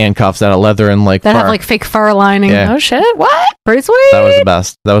handcuffs out of leather and like That fur. have like fake fur lining. Yeah. Oh shit! What? Pretty sweet. That was the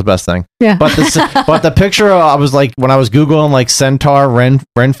best. That was the best thing. Yeah. But the picture, I was like, when I was googling like centaur Ren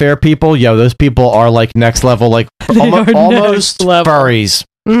fair people, yo, those people are like next level, like almost furries,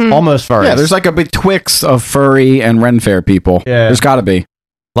 almost furries. Yeah, there's like a betwixt of furry and Ren Fair people. Yeah. There's got to be.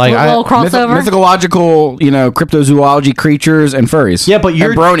 Like A little crossover? mythological, cryptozoology creatures and furries. Yeah, but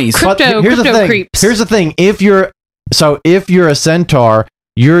you're and bronies. But here's the thing. creeps. Here's the thing. If you're a centaur,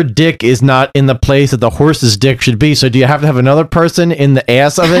 your dick is not in the place that the horse's dick should be. So do you have to have another person in the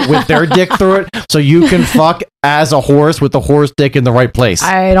ass of it with their dick through it so you can fuck as a horse with the horse dick in the right place?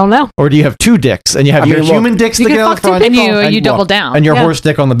 I don't know. Or do you have two dicks and you have I your mean, look, human dick you sticking can out the fuck two front And you double well, down. and your Yeah. horse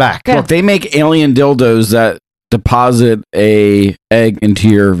dick on the back? Yeah. Look, they make alien dildos that deposit a egg into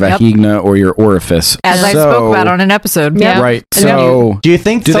your vagina or your orifice. As I spoke about on an episode. Yeah. Right. And then So, Do you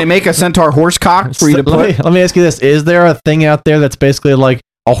think do they make a centaur horse cock for you to put? Let me ask you this: is there a thing out there that's basically like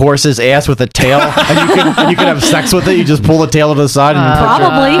a horse's ass with a tail, and you can have sex with it? You just pull the tail to the side, and you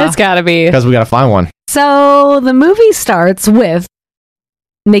Probably. It's gotta be. because we gotta find one. So the movie starts with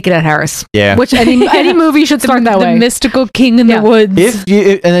Naked Ed Harris. Yeah. Which any movie should start that the way. mystical king in Yeah. the woods. If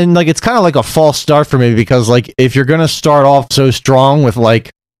you and then like it's kind of like a false start for me because like if you're gonna start off so strong with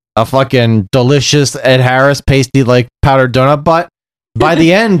like a fucking delicious Ed Harris pasty like powdered donut butt, by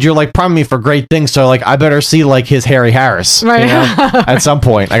the end you're like priming me for great things. So like I better see like his Harry Harris, Right. You know? At some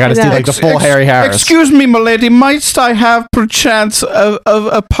point I gotta see like the full Harry Harris. Excuse me, my lady, might I have perchance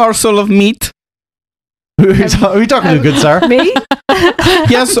a parcel of meat? Who are you talking to, good sir? Me?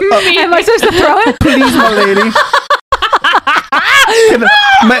 Yes. Am I supposed to throw it? Please, my lady.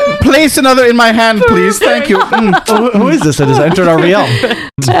 Place another in my hand, please. Thank you. Who is this that has entered our realm?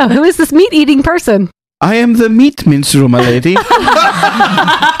 Oh, who is this meat eating person? I am the meat minstrel, my lady.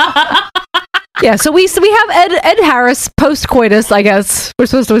 Yeah, so we have Ed Harris post coitus, I guess we're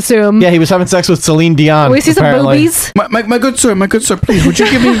supposed to assume. Yeah, he was having sex with Celine Dion. We see some apparently. boobies. My good sir, please, would you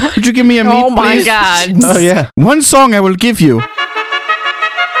give me a meat, Oh my please? God. Oh yeah. One song I will give you.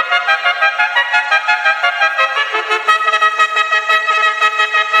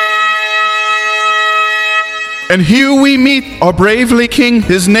 And here we meet our bravely king.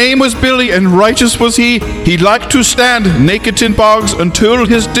 His name was Billy, and righteous was he. He liked to stand naked in bogs until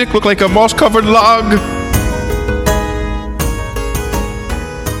his dick looked like a moss-covered log.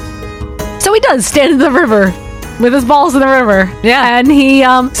 So he does stand in the river with his balls in the river. Yeah. And he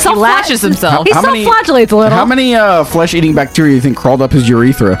lashes himself. He self-flagellates a little. How many flesh-eating bacteria do you think crawled up his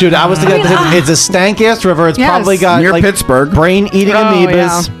urethra? Dude, I was thinking it's a stank-ass river. It's Yes. probably got Near like Pittsburgh. brain-eating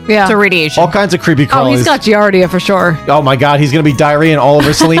amoebas. Yeah. So radiation. All kinds of creepy Oh, crawlies. he's got Giardia for sure. Oh my god, he's gonna be diarrhea all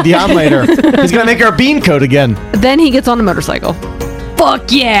over Celine Dion later. He's gonna make her a bean coat again. Then he gets on a motorcycle.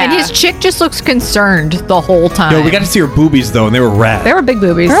 Fuck yeah. And his chick just looks concerned the whole time. Yo, we got to see her boobies though, and they were rad. They were big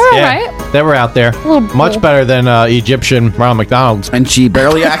boobies. They were out there. Much better than Egyptian Ronald McDonald's. And she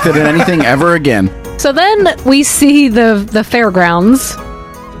barely acted in anything ever again. So then we see the fairgrounds,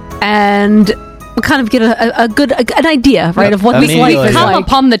 and we kind of get an idea, right, of what this life is Come like.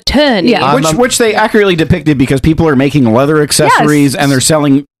 upon the turn. Yeah. Which they accurately depicted because people are making leather accessories and they're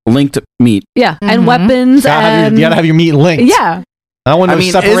selling linked meat. Yeah, and weapons, and You gotta have your meat linked. yeah. I want no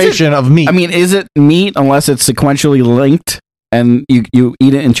separation of meat. I mean, is it meat unless it's sequentially linked and you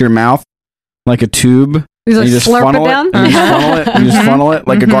eat it into your mouth like a tube? You and just slurp funnel it down? and you just funnel it. You just funnel it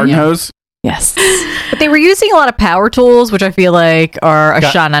like a garden hose. Yes. But they were using a lot of power tools, which I feel like are a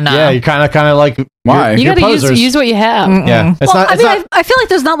shanana. Yeah, you kind of like why? You gotta use what you have. Yeah, it's Well, not. I It's mean, not I feel like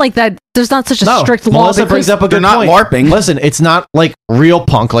there's not like that. There's not such a no, strict law. Melissa brings up a good point. LARPing. Listen, it's not like real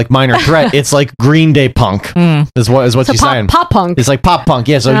punk, like Minor Threat. It's like Green Day punk. Is what So she's saying. pop punk. It's like pop punk.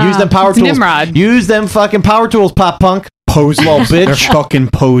 Yeah, so use them power it's tools. Nimrod. Use them fucking power tools, pop punk. Pose, little They're bitch. fucking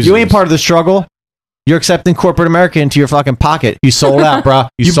posers. You ain't part of the struggle. You're accepting corporate America into your fucking pocket. You sold out, bro.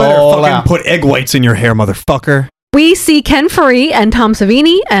 You better sold fucking out. put egg whites in your hair, motherfucker. We see Ken Faree and Tom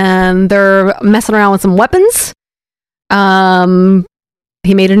Savini, and they're messing around with some weapons.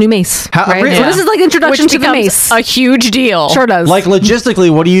 He made a new mace. Right? So this is like introduction Which to the becomes mace. a huge deal. Sure does. Like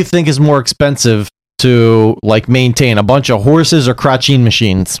logistically, what do you think is more expensive to like maintain? A bunch of horses or crotchine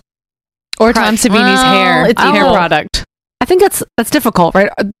machines? Or Tom Savini's hair. It's hair evil. product. I think that's difficult, right?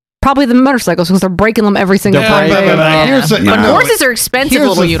 Probably the motorcycles because they're breaking them every single time. But horses are expensive Here's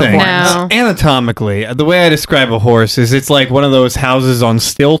little the thing. unicorns. Anatomically, the way I describe a horse is it's like one of those houses on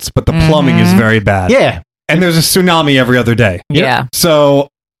stilts, but the plumbing is very bad. Yeah. And there's a tsunami every other day. Yeah. So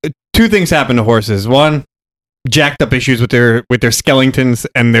two things happen to horses. One, jacked up issues with their skeletons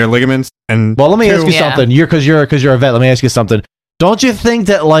and their ligaments. And Well, let me ask you two- something. You're because you're a vet. Let me ask you something. Don't you think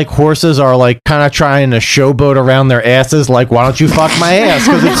that like horses are like kind of trying to showboat around their asses? Like, why don't you fuck my ass?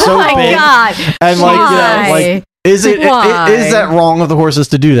 Because it's so Oh my big. God. And like, Why? like, is it Why? is that wrong of the horses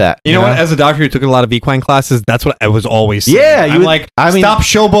to do that? You know what? As a doctor who took a lot of equine classes, that's what I was always saying. Yeah, I'm like, stop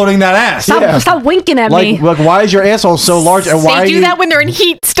showboating that ass. Stop winking at me. Like, why is your asshole so large? And why They are do you? that when they're in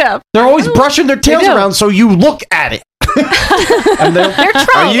heat stuff. They're always brushing their tails do. around, so you look at it. And They're trying.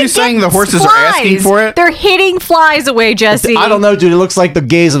 Are you to saying get the horses are asking flies. for it? They're hitting flies away, Jesse. I don't know, dude. It looks like the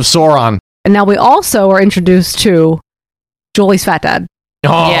gaze of Sauron. And now we also are introduced to Julie's fat dad.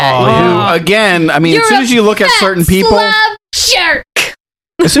 Who, again, I mean, as soon as you look at certain people, jerk.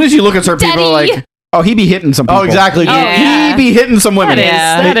 as soon as you look at certain people, Daddy. like, oh, he be hitting some people. Oh, exactly. Oh, yeah. He be hitting some women.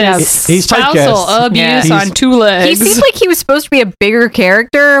 That is He's spousal typecast. abuse Yeah. on two legs. He seemed like he was supposed to be a bigger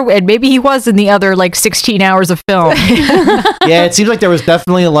character, and maybe he was in the other like 16 hours of film. Yeah, it seems like there was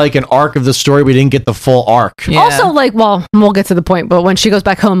definitely like an arc of the story. We didn't get the full arc. Also, like, well, we'll get to the point, but when she goes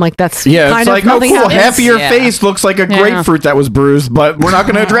back home, like, that's Yeah, kind it's of like, oh, nothing cool. happens. Half of your Yeah. face looks like a Yeah. grapefruit that was bruised, but we're not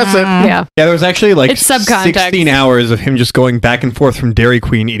going to address it. Yeah. Yeah, there was actually like It's subcontext. 16 hours of him just going back and forth from Dairy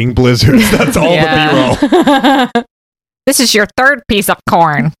Queen eating blizzards. That's all Yeah. the B-roll. This is your third piece of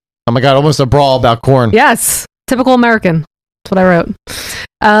corn. Oh my god, almost a brawl about corn. Yes. Typical American. That's what I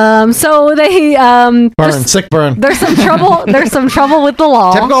wrote. So they Burn, sick burn. there's some trouble. There's some trouble with the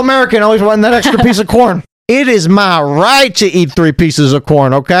law. Typical American always wanting that extra piece of corn. It is my right to eat 3 pieces of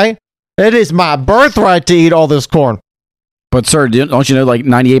corn, okay? It is my birthright to eat all this corn. But, sir, don't you know like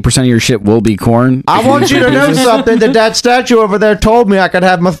 98% of your shit will be corn? I want you to know something that statue over there told me I could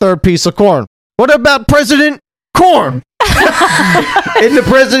have my 3rd piece of corn. What about President Corn? Isn't the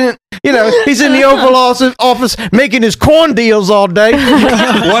president, you know, he's in the Oval Office making his corn deals all day.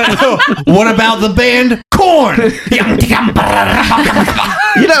 What about the band Corn?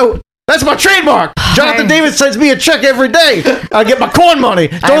 You know, that's my trademark. Jonathan Davis sends me a check every day. I get my corn money.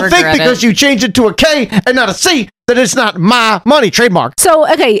 Don't think regret because it. you changed it to a K and not a C that it's not my money. Trademark. So,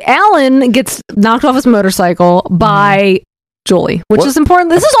 okay, Alan gets knocked off his motorcycle by Julie, which What? is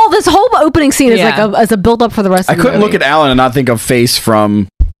important. This whole opening scene is Yeah. like as a build up for the rest I of the couldn't movie. look at Alan and not think of Face from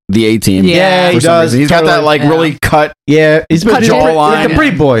the A-Team. Yeah, he For some does. reason. He's got that like really cut. Yeah, he's cut jawline. like a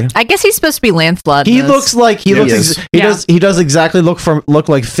pretty boy. I guess he's supposed to be Lancelot. in He this. looks like he does exactly look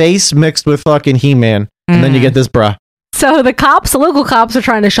like face mixed with fucking He-Man, and then you get this bruh. So the local cops are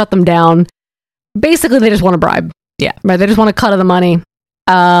trying to shut them down. Basically, they just want a bribe. Yeah. Right. They just want a cut of the money.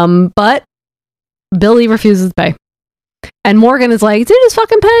 But Billy refuses to pay. And Morgan is like, dude, just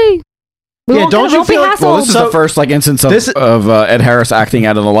fucking pay. We won't don't get- you won't be feel like this is hassled. the first like instance of Ed Harris acting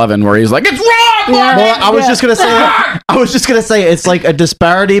at an 11 where he's like, it's wrong. Well, I was just gonna say it's like a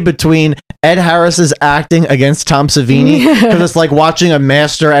disparity between Ed Harris's acting against Tom Savini, because it's like watching a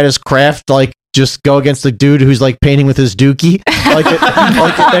master at his craft like just go against the dude who's like painting with his dookie,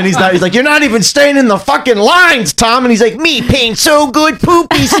 and he's like, you're not even staying in the fucking lines, Tom, and he's like, me paint so good,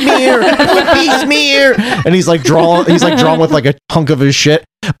 poopy smear, and he's like drawn with like a hunk of his shit.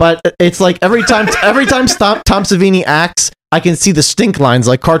 But it's like every time Tom Savini acts, I can see the stink lines,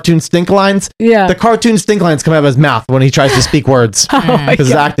 like cartoon stink lines. Yeah. The cartoon stink lines come out of his mouth when he tries to speak words. Because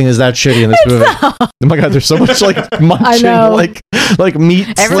his acting is that shitty in this movie. Oh my god, there's so much like munching, know. like meat.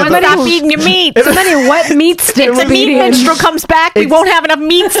 Everyone slipping. stop eating your meat. So many wet meat sticks. If the meat being- minstrel comes back, we won't have enough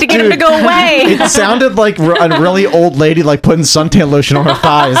meats to get him to go away. It sounded like a really old lady like putting suntan lotion on her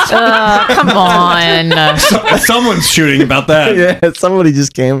thighs. Come on. Someone's shooting about that. Yeah, somebody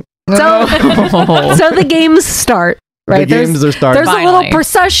just came. So the games start. Right. The games are starting. There's a little Finally.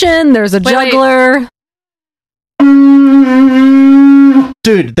 procession. There's a juggler.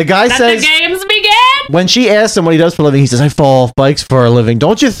 Dude, the guy says games begin. when she asks him what he does for a living, he says, I fall off bikes for a living.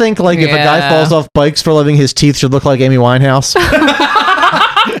 Don't you think like if a guy Yeah. falls off bikes for a living, his teeth should look like Amy Winehouse?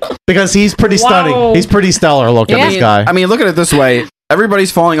 Because he's pretty stunning. He's pretty stellar looking, this guy. I mean, look at it this way.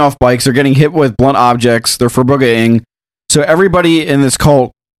 Everybody's falling off bikes. They're getting hit with blunt objects. They're forboogaing. So everybody in this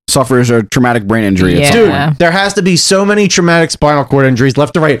cult suffers a traumatic brain injury. at some point. Dude, there has to be so many traumatic spinal cord injuries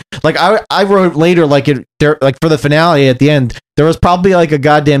left to right. Like I wrote later, like for the finale at the end, there was probably like a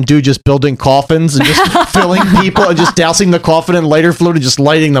goddamn dude just building coffins and just filling people and just dousing the coffin in lighter fluid and just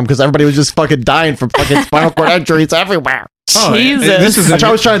lighting them because everybody was just fucking dying from fucking spinal cord injuries everywhere. Oh, Jesus. this is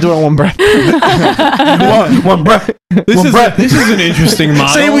I was trying to do it in one breath. one breath. This is an interesting model.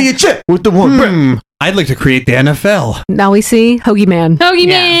 Say it with your chip with the one breath. I'd like to create the NFL. Now we see Hoagie Man. Hoagie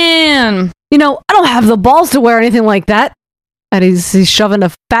Man. You know, I don't have the balls to wear anything like that. And he's shoving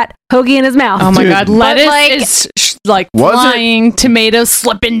a fat hoagie in his mouth. Oh my Dude. god, lettuce is like Was it- flying, tomatoes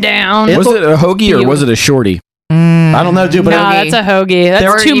slipping down. Was it a hoagie or was it a shorty? I don't know, dude. But No, that's a hoagie. There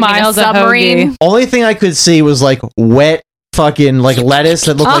That's were 2 even a miles of submarine. hoagie. Only thing I could see was like wet fucking like lettuce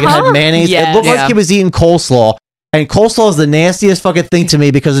that looked like it Uh-huh. had mayonnaise. It Yes. looked like Yeah. he was eating coleslaw. And coleslaw is the nastiest fucking thing to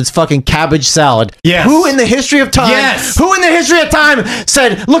me because it's fucking cabbage salad. Yes. Who in the history of time? Yes. Who in the history of time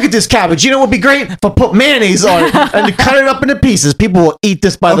said, "Look at this cabbage. You know what would be great if I put mayonnaise on it and cut it up into pieces. People will eat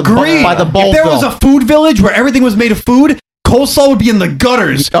this by the bowl." If there was a food village where everything was made of food, coleslaw would be in the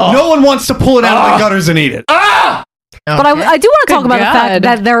gutters. Oh. No one wants to pull it out of the gutters and eat it. But I do want to talk about the fact God.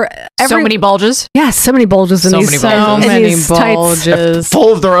 that there are So many bulges. Yeah, so many bulges in So these. many So bulges. in many these tights. bulges.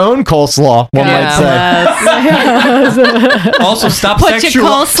 full of their own coleslaw, one might say. Also, stop, Put your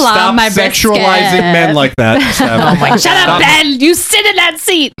coleslaw on stop my brisket. sexualizing men like that. Oh my Shut up, God. Ben. You sit in that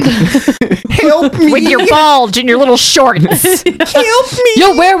seat. Help me. With your bulge and your little shorts. Help me.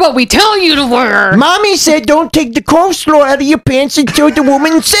 You'll wear what we tell you to wear. Mommy said don't take the coleslaw out of your pants until the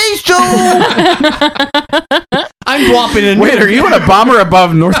woman says so. I'm dropping in. Wait, are you in a bomber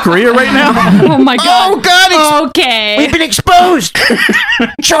above North Korea right now? Oh my god. Oh, God, it's- Okay. We've been exposed.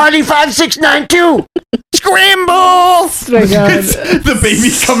 Charlie 5692. Scramble. Oh my God. The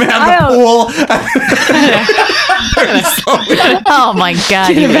baby's coming out I of the pool. Oh my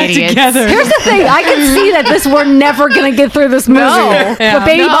god, you idiots. Here's the thing. I can see that we're never going to get through this movie. The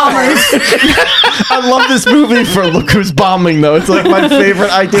baby bombers. I love this movie for Look Who's Bombing, though. It's like my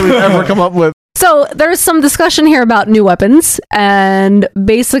favorite idea we've ever come up with. So there's some discussion here about new weapons, and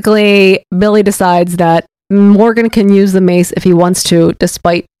basically Billy decides that Morgan can use the mace if he wants to,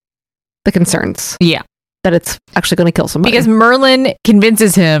 despite the concerns. Yeah. That it's actually going to kill somebody. Because Merlin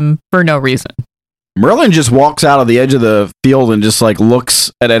convinces him for no reason. Merlin just walks out of the edge of the field and just like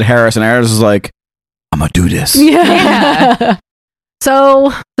looks at Ed Harris, and Harris is like, "I'm gonna do this." Yeah.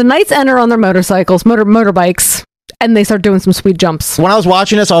 So the knights enter on their motorcycles, motorbikes, and they start doing some sweet jumps. When I was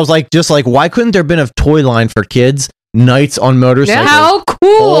watching this, I was like, why couldn't there have been a toy line for kids? Knights on motorcycles. How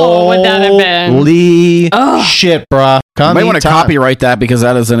cool would that have been? Holy shit, bruh. You might want to copyright that because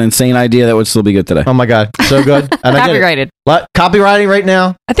that is an insane idea that would still be good today. Oh my god, so good. And I get it. Copyrighted. Copywriting right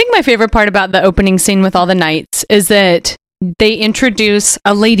now. I think my favorite part about the opening scene with all the knights is that they introduce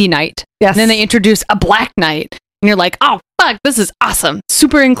a lady knight. Yes. And then they introduce a black knight. And you're like, oh, fuck, this is awesome.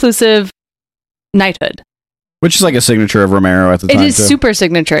 Super inclusive knighthood. Which is like a signature of Romero at the time. It is too. super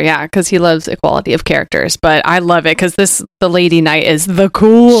signature, yeah, because he loves equality of characters. But I love it because the Lady Knight is the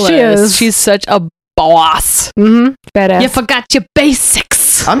coolest. She is. She's such a boss. Mm-hmm. Badass. You forgot your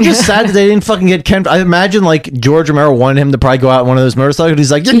basics. I'm just sad that they didn't fucking get Ken. I imagine like George Romero wanted him to probably go out on one of those motorcycles.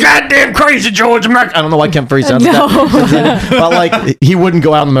 He's like, "You're goddamn crazy, George Romero." I don't know why Ken Free sounds like that, but like he wouldn't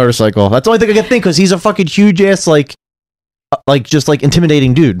go out on the motorcycle. That's the only thing I can think because he's a fucking huge ass like just like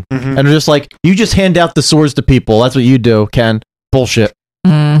intimidating dude, and they're just like, you just hand out the swords to people. That's what you do, Ken. Bullshit.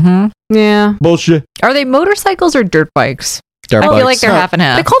 Mm-hmm. Yeah. Bullshit. Are they motorcycles or dirt bikes? Dirt I feel bikes. like they're half and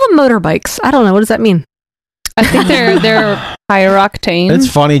half. They call them motorbikes. I don't know. What does that mean? I think they're higher octane. It's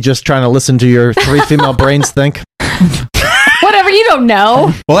funny just trying to listen to your three female brains think. Whatever, you don't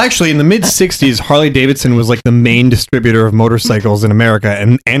know. Well, actually, in the mid '60s, Harley Davidson was like the main distributor of motorcycles in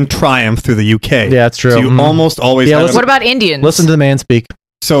America, and Triumph through the UK. Yeah, that's true. So you almost always. Yeah, had listen- What about Indians? Listen to the man speak.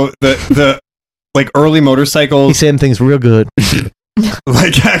 So the like early motorcycles. He's saying things real good.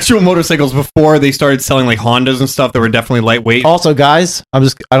 Like actual motorcycles before they started selling like Hondas and stuff that were definitely lightweight. Also, guys, I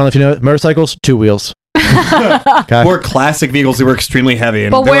don't know if you know, motorcycles, 2 wheels. Okay. Or classic vehicles that were extremely heavy.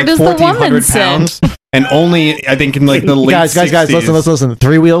 And But they're where like does the woman 1,400 sit? pounds. And only, I think, in like the late guys, 60s. listen.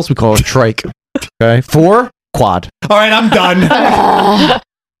 3 wheels, we call it a trike. Okay. 4, quad. All right, I'm done.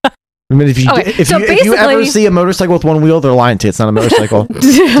 I mean, if you Okay, if so you ever basically- see a motorcycle with 1 wheel, they're lying to you. It's not a motorcycle. It's a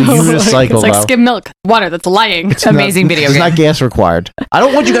unicycle, It's like though. skim milk, water that's lying. It's not- There's not gas required. I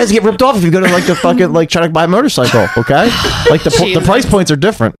don't want you guys to get ripped off if you go to like the fucking like try to buy a motorcycle. Okay, like the price points are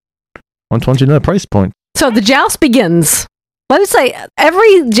different. I want you to know the price point. So the joust begins. Let us say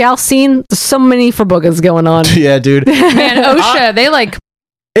every joust scene, there's so many Furbugas going on. Yeah, dude. Man, OSHA, they like.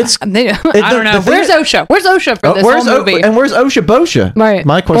 It's. I don't know. Where's OSHA? Where's OSHA for this where's whole movie? and where's OSHA Bosha? Right.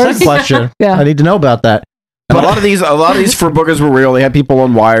 My second question. Yeah. I need to know about that. And a lot of these Furbugas were real. They had people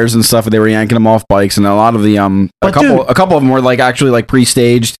on wires and stuff, and they were yanking them off bikes. And a lot of the a couple of them were like actually like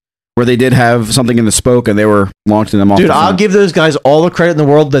pre-staged, where they did have something in the spoke, and they were launching them off. Dude, the I'll front. give those guys all the credit in the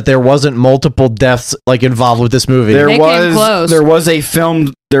world that there wasn't multiple deaths like involved with this movie. There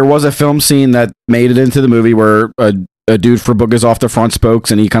was a film scene that made it into the movie where a dude Furbugas off the front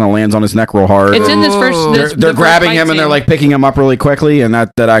spokes, and he kind of lands on his neck real hard. It's in this first. They're grabbing him and they're like picking him up really quickly, and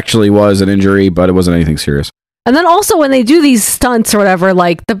that actually was an injury, but it wasn't anything serious. And then also when they do these stunts or whatever,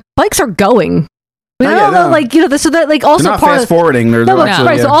 like the bikes are going. Oh, yeah, no. Like so that like also They're not part fast of forwarding. They're actually,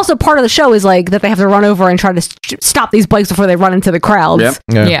 right. yeah. So also part of the show is like that they have to run over and try to stop these bikes before they run into the crowds. Yep.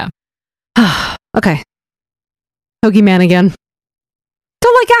 Yeah. Okay. Hoagie Man again.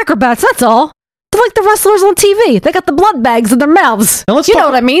 They're like acrobats. That's all. They're like the wrestlers on TV. They got the blood bags in their mouths. And you know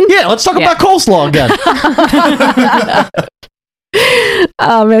what I mean? Yeah, let's talk about coleslaw again.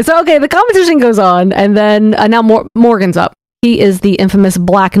 So okay, the competition goes on, and then now Morgan's up. He is the infamous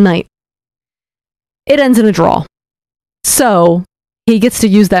Black Knight. It ends in a draw. So he gets to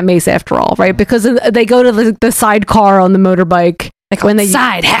use that mace after all, right? Because they go to the sidecar on the motorbike when they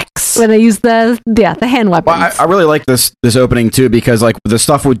side hacks when they use the hand weapons. Well, I really like this opening too, because like the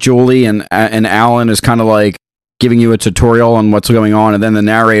stuff with Julie and Alan is kind of like giving you a tutorial on what's going on, and then the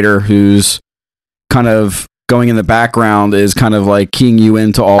narrator who's kind of going in the background is kind of like keying you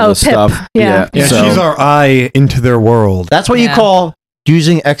into all the Pip. stuff. Yeah. so- she's our eye into their world. That's what you call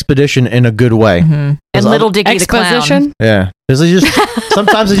using exposition in a good way. And Little Dicky the Clown. Yeah, because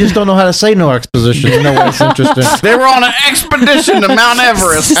sometimes they just don't know how to say no exposition. You know what's interesting? They were on an expedition to Mount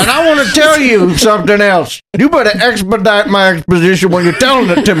Everest. And I want to tell you something else. You better expedite my exposition when you're telling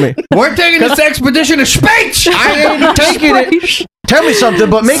it to me. We're taking this expedition to space. I ain't taking it. Tell me something,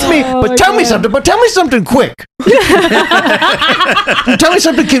 but tell me something, but tell me something quick. Tell me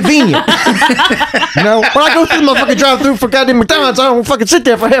something convenient. You know, when I go through the motherfucking drive-through for goddamn McDonald's, I don't fucking sit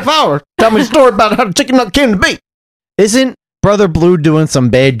there for a half hour. Tell me a story about how the chicken nut came to be. Isn't Brother Blue doing some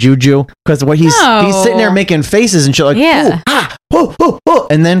bad juju? Because what he's sitting there making faces and shit like, Yeah. ooh, ah, oh, oh, oh,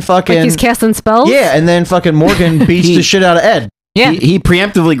 and then fucking Like he's casting spells? Yeah, and then fucking Morgan beats the shit out of Ed. Yeah, he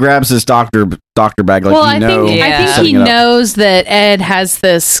preemptively grabs his doctor bag. Like, Well, I think he setting it up. knows that Ed has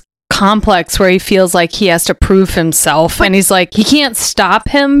this complex where he feels like he has to prove himself, and he's like he can't stop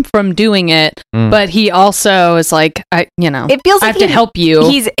him from doing it, but he also is like, it feels I like have to help you.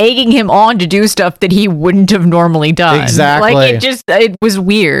 He's egging him on to do stuff that he wouldn't have normally done. Exactly. Like it was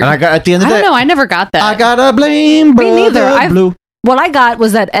weird. And I got at the end of I the don't day, know. I never got that. I gotta blame Brother neither. Blue. what I got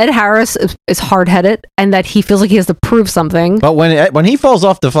was that Ed Harris is hard-headed and that he feels like he has to prove something. But when he falls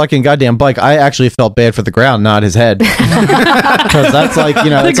off the fucking goddamn bike, I actually felt bad for the ground, not his head. Because that's like, you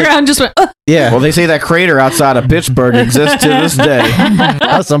know, The it's like- ground just went. yeah. Well, they say that crater outside of Pittsburgh exists to this day.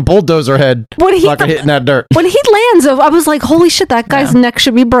 That's some bulldozer head When he- fucking hitting that dirt. When he lands, I was like, holy shit, that guy's neck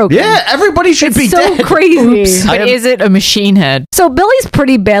should be broken. Yeah, everybody should be so dead. crazy. But is it a machine head? So Billy's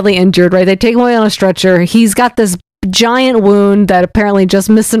pretty badly injured, right? They take him away on a stretcher. He's got this giant wound that apparently just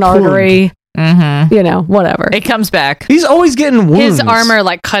missed an artery. Mm-hmm. You know, whatever. It comes back. He's always getting wounds. His armor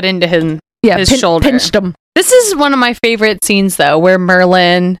like cut into his shoulder. Pinched him. This is one of my favorite scenes though, where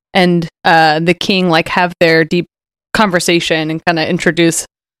Merlin and the king like have their deep conversation and kind of introduce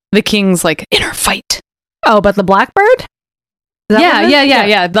the king's like inner fight. Oh, but the Blackbird? Is that what it is?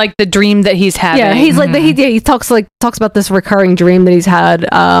 Yeah. Like the dream that he's having. Yeah, he's like he talks about this recurring dream that he's had,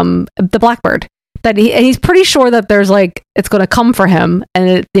 the Blackbird. That he's pretty sure that there's like it's going to come for him, and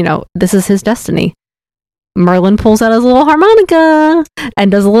it, you know, this is his destiny. Merlin pulls out his little harmonica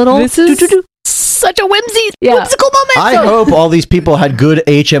and does a little. This is such a whimsical moment. I hope all these people had good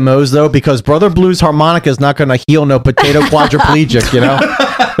HMOs though, because Brother Blue's harmonica is not going to heal no potato quadriplegic. You know,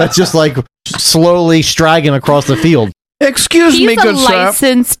 that's just like slowly straggling across the field. Excuse He's me, a good sir.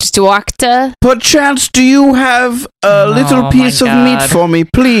 licensed doctor. Perchance, do you have a little piece of meat for me,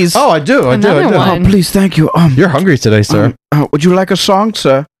 please? Oh, I do. I do. Oh, please, thank you. You're hungry today, sir. Would you like a song,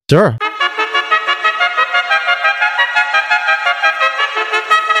 sir? Sure.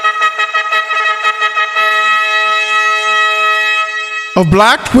 Of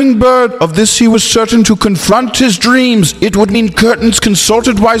black-winged bird, of this he was certain to confront his dreams. It would mean curtains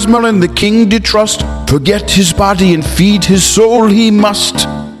consulted wise Merlin, the king did trust. Forget his body and feed his soul he must.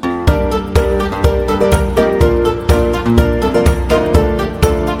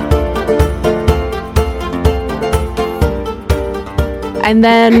 And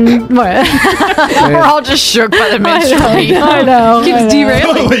then We're all just shook by the minstrel meat. I know. Keeps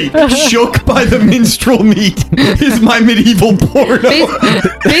derailing. Wait, shook by the minstrel meat is my medieval porno.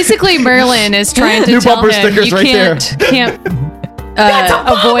 Basically, Merlin is trying to New tell bumper him stickers you right can't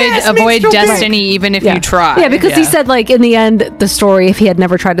bomb-ass avoid minstrel destiny even if you try. Yeah, because he said like in the end, the story, if he had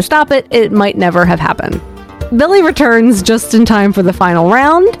never tried to stop it, it might never have happened. Billy returns just in time for the final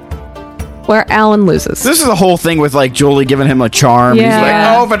round, where Alan loses. This is the whole thing with like Julie giving him a charm. Yeah. He's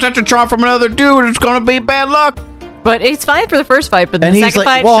like, oh, if I touch a charm from another dude, it's gonna be bad luck. But it's fine for the first fight, but the And he's second like,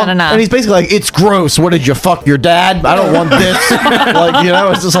 fight, well, nah. and he's basically like, it's gross. What did you fuck your dad? I don't want this. Like, you know,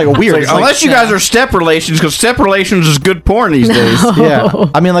 it's just like weird. It's like, unless you guys are step relations, because step relations is good porn these days. Yeah,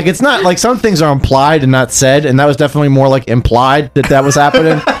 I mean, like it's not like some things are implied and not said, and that was definitely more like implied that was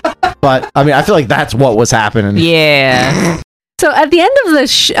happening. But I mean, I feel like that's what was happening. Yeah. So at the end of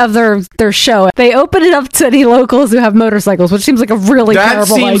the their show, they open it up to any locals who have motorcycles, which seems like a really That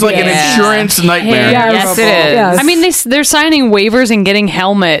terrible seems like idea. an insurance nightmare. Yes, it is. Yes. I mean, they're signing waivers and getting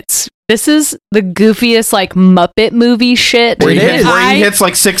helmets. This is the goofiest like Muppet movie shit. Where he hits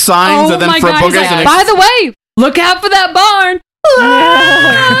like 6 signs and then my for God, he's boogers. like, by the way, look out for that barn.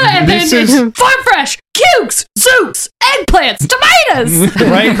 And then This is- farm fresh, cukes, zooks, eggplants,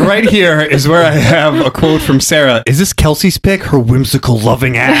 tomatoes. right here is where I have a quote from Sarah. Is this Kelsey's pick? Her whimsical,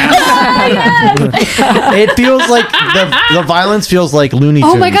 loving ass. It feels like the violence feels like Looney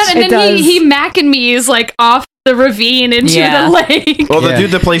Tunes. Oh my God! And then he Mac and me is like off the ravine into Yeah. the lake. Well, the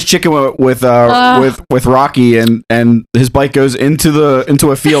dude that plays chicken with Rocky and his bike goes into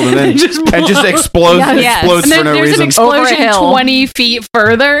a field and then Just and just explodes Yes. explodes And for then no there's reason. an explosion 20 feet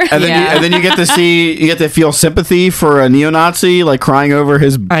further. And then you get to feel sympathy for a neo-Nazi like crying over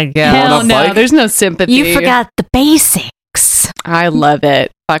his blown Hell up no, bike. there's no sympathy. You forgot the basics. I love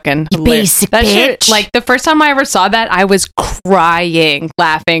it. Fucking You basic that shit, bitch. like the first time I ever saw that, I was crying,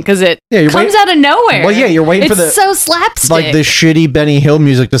 laughing because it Yeah, you're comes wait- out of nowhere. Well, yeah, you're waiting for It's so slapstick. like the shitty Benny Hill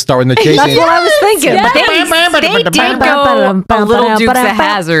music to start when the chase. That's what I was thinking. Yes. They did go a little Dukes of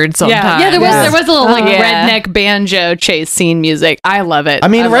Hazzard sometimes. Yeah, there was a little like Yeah. redneck banjo chase scene music. I love it. I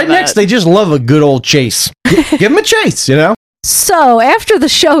mean, love rednecks, it. they just love a good old chase. Give them a chase, you know? So after the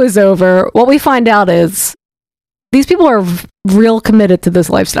show is over, what we find out is these people are real committed to this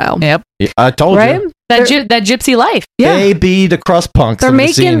lifestyle. Yep. Yeah, I told Right? you. that gypsy life. Yeah. They be the crust punks. They're of the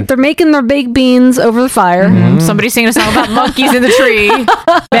making scene. they're making their baked beans over the fire. Somebody's singing a song about monkeys in the tree.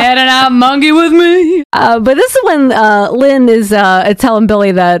 Better not monkey with me. But this is when Lynn is telling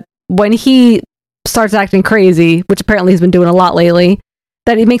Billy that when he starts acting crazy, which apparently he's been doing a lot lately,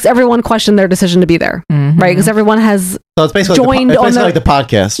 that he makes everyone question their decision to be there. right? Because everyone has So it's basically joined it's on basically the like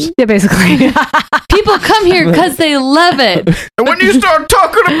the podcast. yeah, basically. People come here because they love it. And when you start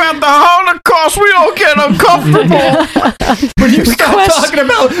talking about the Holocaust, we all get uncomfortable. When you start talking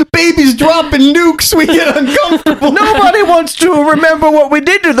about babies dropping nukes, we get uncomfortable. Nobody wants to remember what we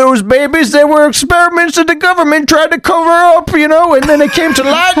did to those babies. They were experiments that the government tried to cover up, you know, and then it came to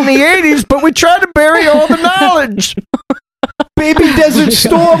light in the 80s, but we tried to bury all the knowledge. Baby Desert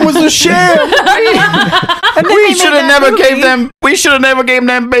Storm was a sham. We should have never gave them. We should have never gave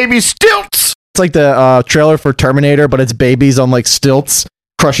them baby stilts. It's like the trailer for Terminator, but it's babies on like stilts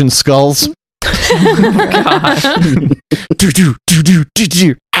crushing skulls.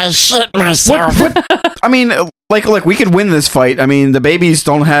 I shit myself. I mean, like we could win this fight. I mean, the babies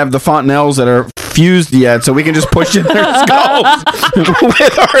don't have the fontanelles that are fused yet, so we can just push in their skulls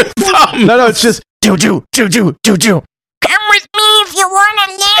with our thumb. No, it's just do. Come with me if you want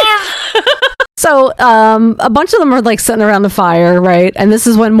to live. So, a bunch of them are like sitting around the fire, right? And this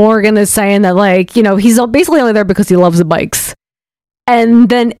is when Morgan is saying that, like, you know, he's basically only there because he loves the bikes. And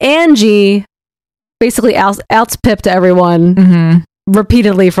then Angie basically outs Pip to everyone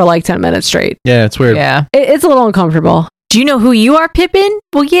repeatedly for like 10 minutes straight. Yeah, it's weird. Yeah. It's a little uncomfortable. Do you know who you are, Pippin?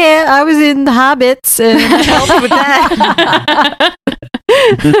 Well, yeah, I was in The Hobbits and I helped with that.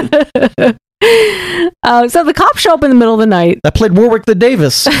 So the cops show up in the middle of the night. I played Warwick the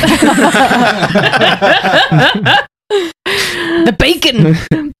Davis. The bacon.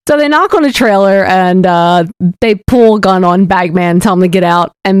 So they knock on a trailer and they pull a gun on Bagman, tell him to get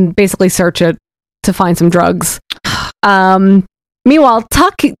out, and basically search it to find some drugs. Meanwhile,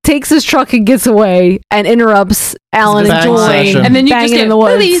 Tuck takes his truck and gets away and interrupts Alan and Joy, and then you just banging get in the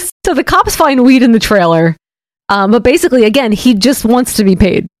woods. police. So the cops find weed in the trailer, but basically, again, he just wants to be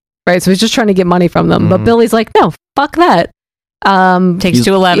paid, right? So he's just trying to get money from them. But Billy's like, no, fuck that. Takes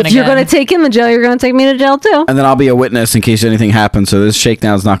to 11 If you're again. going to take him to jail, you're going to take me to jail too. And then I'll be a witness in case anything happens. So this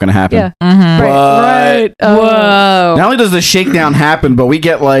shakedown's not going to happen. Yeah. But Whoa. not only does the shakedown happen, but we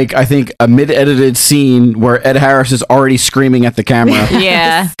get like I think a mid-edited scene where Ed Harris is already screaming at the camera.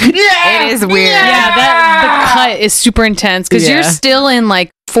 Yeah. It is weird. Yeah, the cut is super intense because Yeah. you're still in like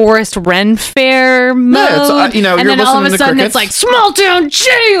Forest Ren Fair mode. Yeah, it's, you know, and you're then all of a listening to sudden crickets. it's like small town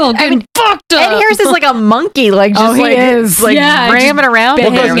jail getting fucked up. And Harris is like a monkey, like just he like is. like Yeah, ramming just around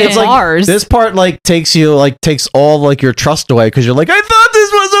banging with him. It's like bars. this part like takes all like your trust away because you're like, I thought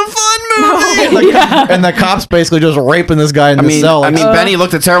this was a fun movie. Like, and the cops basically just raping this guy in the cell. I mean, Benny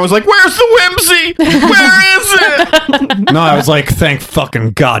looked at Sarah and was like, "Where's the whimsy? Where is it?" No, I was like, thank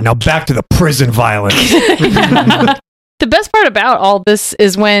fucking God. Now back to the prison violence. The best part about all this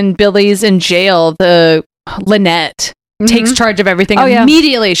is when Billy's in jail, the Lynette takes charge of everything Oh, yeah.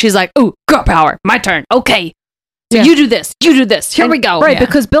 immediately. She's like, "Ooh, girl power, my turn. Okay, so Yeah. you do this, you do this. Here we go." Right,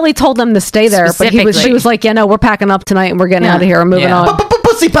 because Billy told them to stay there, but she Specifically. was like, yeah, no, we're packing up tonight and we're getting Yeah. out of here and moving Yeah. on.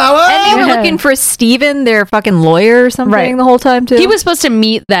 pussy power. And they were Yeah. looking for Steven, their fucking lawyer or something Right. the whole time too. He was supposed to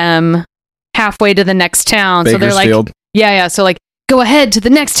meet them halfway to the next town. So they're like, Bakersfield. yeah. So like, go ahead to the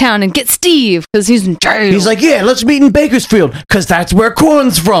next town and get Steve because he's in jail. He's like, yeah, let's meet in Bakersfield, because that's where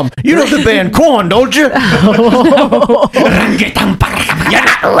Korn's from. You know the band Korn, don't you?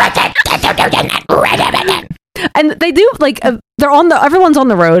 And they do like everyone's on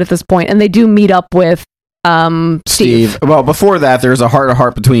the road at this point, and they do meet up with Steve. Well, before that, there's a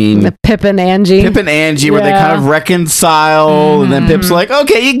heart-to-heart between Pip and Angie. Pip and Angie, where they Yeah. kind of reconcile, and then Pip's like,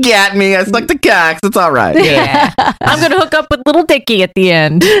 "Okay, you got me. It's like the cocks. It's all right." Yeah. I'm gonna hook up with little Dicky at the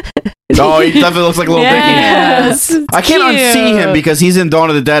end. Oh, he definitely looks like a little Yes. Dicky. I can't unsee him because he's in Dawn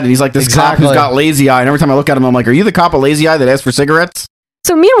of the Dead, and he's like this cop Exactly. who's got lazy eye. And every time I look at him, I'm like, "Are you the cop of lazy eye that asks for cigarettes?"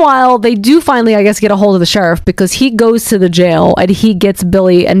 So meanwhile, they do finally, I guess, get a hold of the sheriff because he goes to the jail and he gets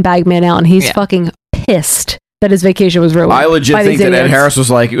Billy and Bagman out, and he's fucking pissed that his vacation was ruined. I legit by think these that Ed idiots. Harris was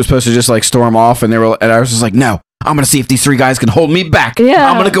like, it was supposed to just like storm off, and Ed Harris was like, "No, I'm gonna see if these three guys can hold me back. Yeah.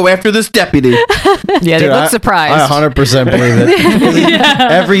 I'm gonna go after this deputy." Yeah, they Dude, look surprised. I 100% believe it.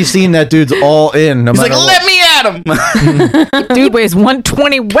 Every scene that dude's all in. No He's like, matter "Let me at him." Dude weighs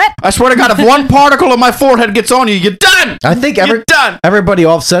 120 wet. I swear to God, if one particle of my forehead gets on you, you're done. I think You're done. everybody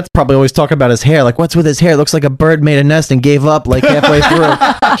offset's probably always talking about his hair. Like, what's with his hair? Looks like a bird made a nest and gave up like halfway through.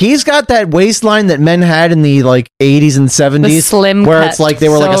 He's got that waistline that men had in the like 80s and 70s. The slim where cut. it's like they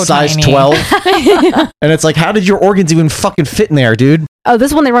were like a So size tiny. 12. And it's like, how did your organs even fucking fit in there, dude? Oh,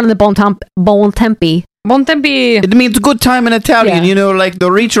 this is when they run in the Bontempi. Bontempi. It means good time in Italian, Yeah. you know, like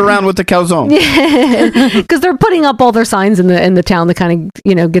the reach around with the calzone. Because they're putting up all their signs in the town to kind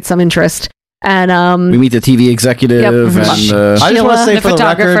of get some interest. And We meet the TV executive Yep. and I just want to Sheila, say the for the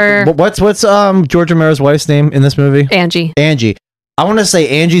photographer. record, what's George Romero's wife's name in this movie? Angie. Angie. I want to say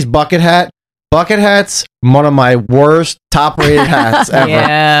Angie's bucket hat Bucket hats, one of my worst top-rated hats ever.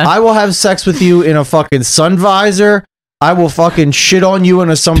 Yeah. I will have sex with you in a fucking sun visor. I will fucking shit on you in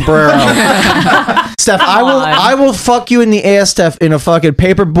a sombrero. Steph, I will fuck you in the ass, Steph, in a fucking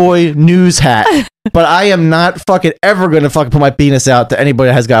Paperboy news hat. But I am not fucking ever gonna fucking put my penis out to anybody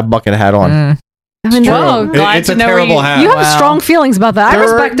that has got a bucket hat on. I mean, Whoa, it's a terrible hat. You have strong feelings about that. I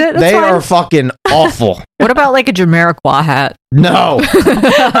respect it. That's They fine. are fucking awful. What about like a Jamiroquai hat? No.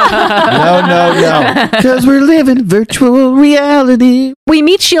 No. Because we're living virtual reality. We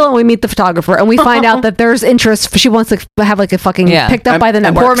meet Sheila and we meet the photographer, and we find out that there's interest. She wants to have like a fucking picked up by the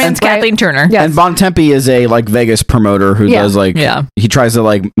network. Poor man's Kathleen Turner. Yes. And Bon Tempe is a like Vegas promoter who does like he tries to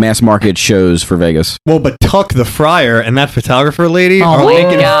like mass market shows for Vegas. Well, but Tuck the Friar and that photographer lady are my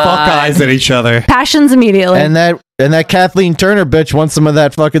making God. fuck eyes at each other. Passions immediately. And that Kathleen Turner bitch wants some of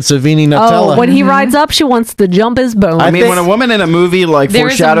that fucking Savini Nutella. Oh, when he rides up, she wants to jump his bone. I mean, when a woman in a movie like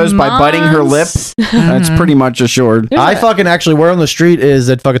There's foreshadows by biting her lip, months. that's pretty much assured. I fucking actually, word on the street is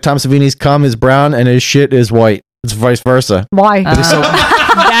that fucking Tom Savini's cum is brown and his shit is white. It's vice versa. Why? That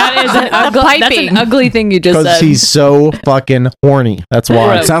is that's an ugly thing you just Because said. he's so fucking horny. That's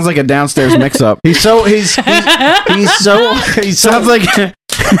why. It sounds like a downstairs mix-up. He's so sounds like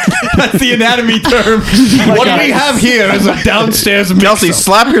That's the anatomy term. What do we have here is a downstairs Kelsey, mix-up.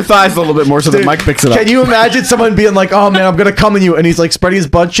 slap your thighs a little bit more so the mic picks it up. Can you imagine someone being like, "Oh man, I'm gonna cum in you," and he's like spreading his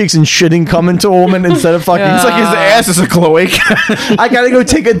butt cheeks and shitting cum into a woman instead of fucking. It's like his ass is a cloaca. I gotta go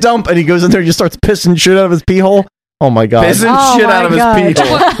take a dump, and he goes in there and just starts pissing shit out of his pee hole. Oh my god! Pissing shit out of his pee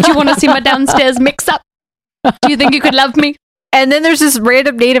hole. Do you want to see my downstairs mix up? Do you think you could love me? And then there's this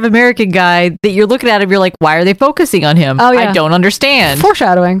random Native American guy that you're looking at him, you're like, why are they focusing on him? Oh, yeah. I don't understand.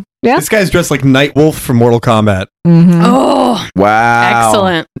 Foreshadowing. Yeah. This guy's dressed like Nightwolf from Mortal Kombat. Oh, Wow.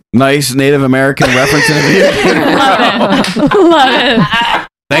 excellent. Nice Native American reference in a video. Love it.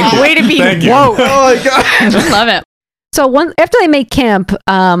 Thank you. Way to be Thank you. woke. Oh my god! Love it. So after they make camp,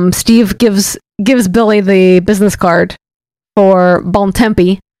 Steve gives Billy the business card for Bon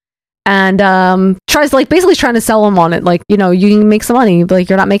Tempe, and tries to basically trying to sell him on it. Like, you know, you can make some money. Like,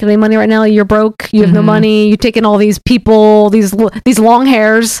 you're not making any money right now. You're broke. You have no money. You're taking all these people, these long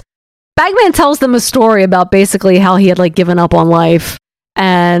hairs. Bagman tells them a story about basically how he had given up on life,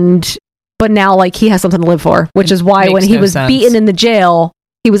 but now he has something to live for, which is why Makes when he no was sense. beaten in the jail,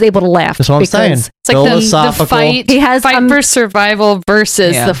 he was able to laugh. That's what I'm saying. because It's like the Philosophical. fight. He has fight for survival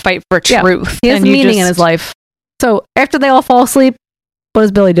versus Yeah. the fight for Yeah. truth. He has And you meaning in just- his life. So after they all fall asleep, what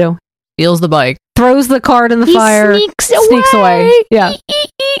does Billy do? Steals the bike. Throws the card in the He fire. sneaks away. Yeah.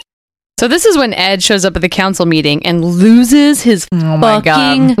 So this is when Ed shows up at the council meeting and loses his Oh my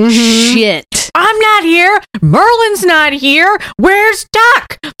fucking God. shit. I'm not here. Merlin's not here. Where's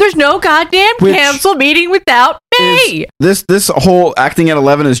Duck? There's no goddamn Which council meeting without me. This whole acting at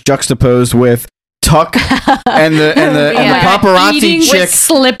 11 is juxtaposed with Tuck and the paparazzi Eating chick with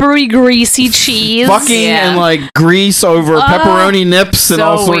slippery, greasy cheese. fucking and grease over pepperoni nips and so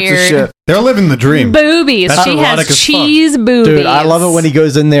all sorts weird. of shit. They're living the dream. Boobies. That's She erotic has as fuck. cheese boobies. Dude, I love it when he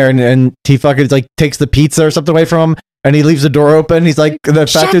goes in there and he fucking takes the pizza or something away from him. And he leaves the door open. He's like, the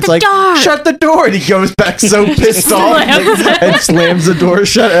fact it's like, shut the door. And he goes back so pissed off and slams the door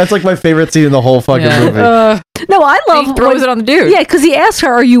shut. That's my favorite scene in the whole fucking movie. No, I love He throws it on the dude. Yeah, because he asked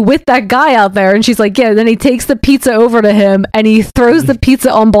her, "Are you with that guy out there?" And she's like, "Yeah." Then he takes the pizza over to him and he throws the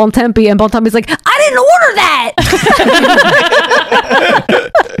pizza on Bon Tempe, and Bon Tempe's like, "I didn't order that."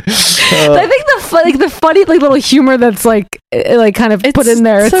 I think the funny little humor that's kind of put in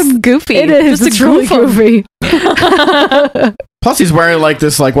there. so It's goofy. It is. Just It's a really goof 'em. goofy. Plus, he's wearing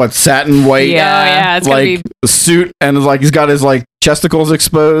this satin white Yeah, it's gonna be- suit, and he's got his chesticles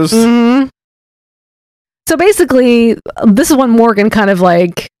exposed. Mhm. So basically, this is when Morgan kind of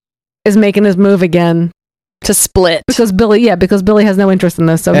is making his move again to split because Billy has no interest in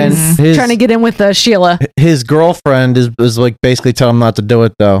this, so And he's trying to get in with Sheila. His girlfriend is basically telling him not to do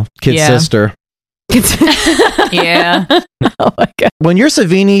it though. Kid Yeah. sister. Yeah. Oh my god. When you're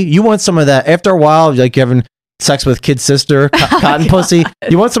Savini, you want some of that. After a while, you're having sex with kid sister, cotton pussy.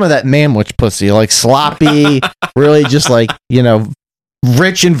 You want some of that manwich pussy, sloppy, really just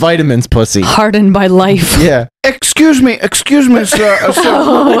rich in vitamins pussy. Hardened by life. Yeah. Excuse me, sir.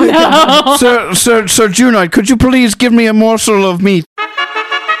 Oh, no. Sir Junite, could you please give me a morsel of meat?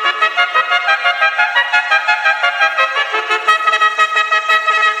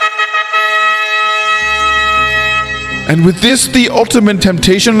 And with this, the ultimate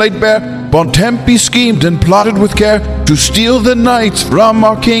temptation laid bare, Bon Tempe schemed and plotted with care to steal the knights from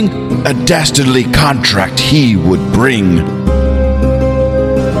our king, a dastardly contract he would bring.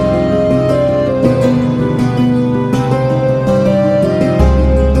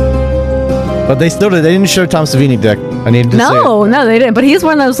 But they still did. They didn't show Tom Savini dick. I needed to see it. No, they didn't. But he's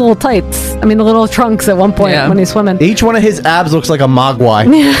wearing those little tights. I mean, the little trunks at one point when he's swimming. Each one of his abs looks like a mogwai.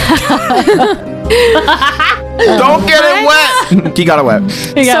 Don't get it wet. He got it wet.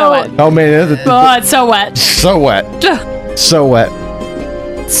 He got it wet. Oh man, Oh, it's so wet. so wet, so wet.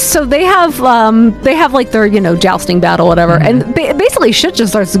 So they have like their jousting battle, whatever, and basically shit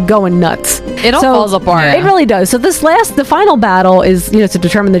just starts going nuts. It all falls apart. It really does. So the final battle is to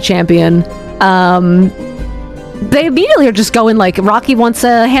determine the champion. They immediately are just going like Rocky wants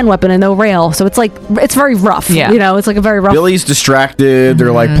a hand weapon and no rail, so it's like it's very rough. Yeah. It's like a very rough. Billy's distracted.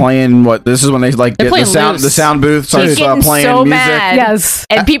 They're like playing this is when they like They're get playing the sound booth starts He's getting playing so music. mad. Yes.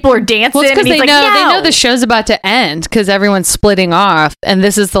 And people are dancing. Well, it's because and he's they like, know the show's about to end because everyone's splitting off, and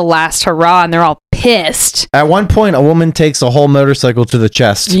this is the last hurrah, and they're all pissed. At one point, a woman takes a whole motorcycle to the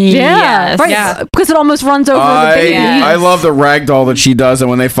chest. Yeah, right. Yeah. Because it almost runs over the baby. I love the ragdoll that she does, and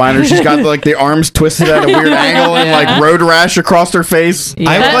when they find her, she's got like the arms twisted at a weird angle and like road rash across her face.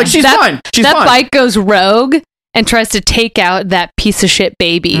 I like she's fine. She's that fine. bike goes rogue and tries to take out that piece of shit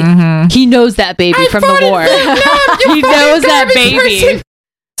baby. He knows that baby from the war. He knows that baby.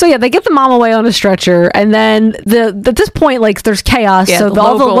 So yeah, they get the mom away on a stretcher, and then at this point, like there's chaos. Yeah, so the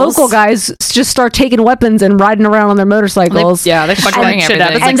all the locals. local guys just start taking weapons and riding around on their motorcycles. They're fucking shit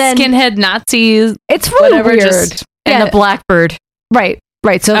up. It's like skinhead Nazis. It's really whatever, weird. just- and the Blackbird. Right.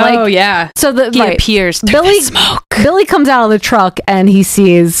 So Oh, like, yeah. So He appears through the smoke. Billy comes out of the truck and he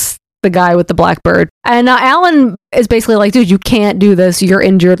sees the guy with the Blackbird, and Alan is basically like, "Dude, you can't do this. You're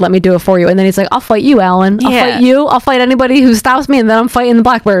injured. Let me do it for you." And then he's like, "I'll fight you, Alan. I'll Yeah. fight you. I'll fight anybody who stops me, and then I'm fighting the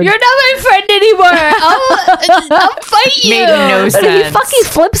Blackbird." You're not my friend anymore. I'll fight you. Made no And sense. he fucking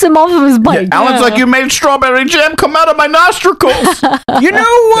flips him off of his bike. Alan's like, you made strawberry jam come out of my nostrils. You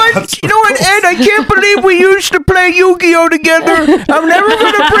know what? You know what, Ed? I can't believe we used to play Yu-Gi-Oh together. I'm never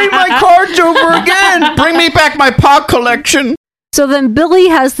gonna bring my cards over again. Bring me back my Pog collection. So then Billy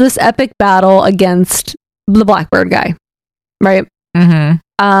has this epic battle against the Blackbird guy, right? Mm-hmm.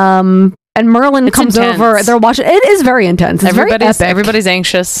 And Merlin It's comes intense. over. They're watching. It is very intense. It's very epic. Everybody's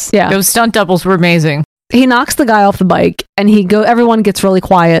anxious. Yeah. Those stunt doubles were amazing. He knocks the guy off the bike, and everyone gets really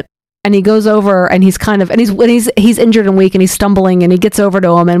quiet, and he goes over, and he's he's injured and weak, and he's stumbling, and he gets over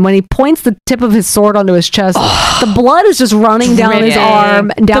to him, and when he points the tip of his sword onto his chest, the blood is just running down his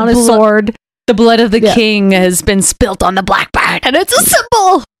arm and down his sword. The blood of the king has been spilt on the Blackbird, and it's a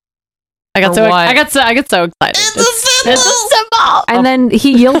symbol. I got so excited. It's a symbol. And then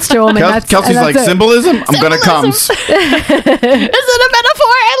he yields to him, and Kelsey's and like, that's it. symbolism? I'm gonna come. Is it a metaphor?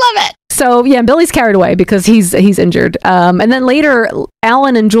 I love it. So yeah, Billy's carried away because he's injured. And then later,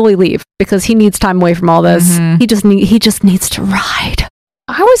 Alan and Julie leave because he needs time away from all this. He just needs to ride.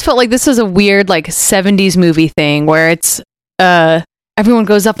 I always felt like this was a weird like 70s movie thing where it's everyone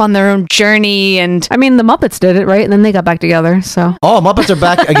goes up on their own journey, and I mean the Muppets did it, right? And then they got back together. So Muppets are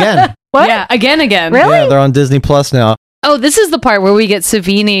back again. What? Yeah, again. Really? Yeah, they're on Disney Plus now. Oh, this is the part where we get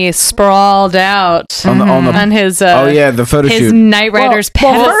Savini sprawled out on his the photo his shoot. Knight Rider's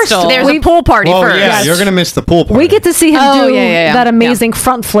pedestal. There's a pool party Oh first. yeah, you're gonna miss the pool party. we get to see him Oh, do yeah. that amazing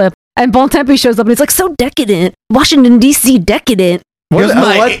front flip. And Bon Tempe shows up and he's like, "So decadent, Washington D.C. decadent." Here's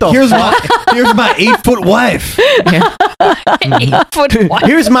my 8-foot wife.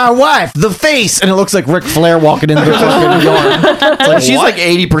 Here's my wife, the face, and it looks like Ric Flair walking in the fucking yard. It's like, She's like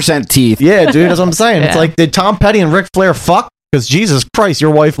 80% teeth. yeah, dude, that's what I'm saying. It's Yeah. like, did Tom Petty and Ric Flair fuck? Because Jesus Christ,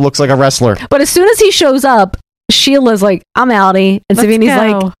 your wife looks like a wrestler. But as soon as he shows up, Sheila's like, "I'm outie," and Let's Savini's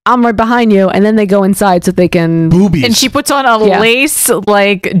go. like, "I'm right behind you." And then they go inside so they can Boobies. And she puts on a Yeah. lace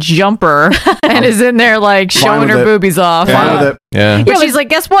like jumper and is in there like showing with her it. boobies off. Fine with it. Yeah. But she's like,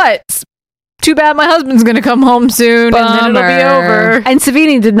 guess what? It's too bad my husband's gonna come home soon and then it'll be Bummer. over. And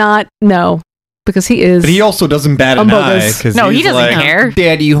Savini did not know because he is. But he also doesn't bat an eye Bogus. because No, he doesn't care.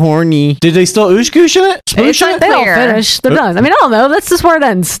 Daddy horny. Did they still oosh goosh in it? Sploosh in it? They all clear. finish. They're done. I mean, I don't know. That's just where it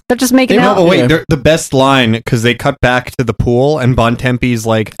ends. They're just making No, out. but wait, Yeah. they're the best line because they cut back to the pool and Bon Tempe's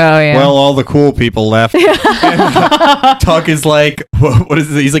like, Oh, yeah. well, all the cool people left. And Tuck is like, what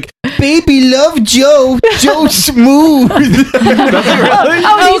is it? He's like, baby, love Joe. Joe smooth.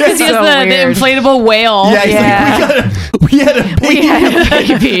 Oh, because he has so the weird. inflatable whale. Yeah, he's like, we had a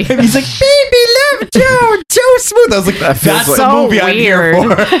baby. And he's like, baby, love Joe. Joe smooth. I was like, that's feels the like- movie I'm here for.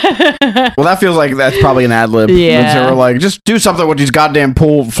 Well, that feels like that's probably an ad lib. Yeah. So we're like, just do something with these goddamn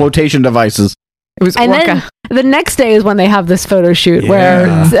pool flotation devices. It was And then the next day is when they have this photo shoot where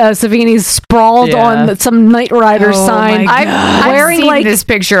Savini's sprawled Yeah. on some Knight Rider Oh sign. my God. I've wearing seen like this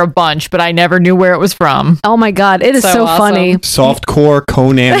picture a bunch, but I never knew where it was from. Oh my God, it is so awesome. funny. Softcore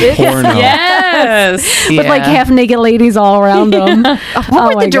Conan porno. Yes. Yes. With like Yeah. half naked ladies all around him. What Oh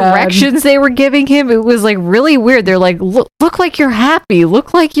were my the God. directions they were giving him? It was like really weird. They're like, look like you're happy.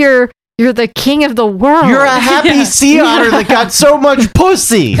 Look like you're the king of the world. You're a happy sea otter that got so much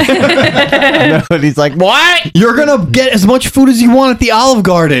pussy. And he's like, what? You're gonna get as much food as you want at the Olive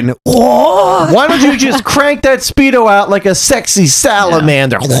Garden. What? Why don't you just crank that Speedo out like a sexy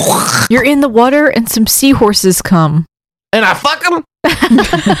salamander? You're in the water and some seahorses come. And I fuck them?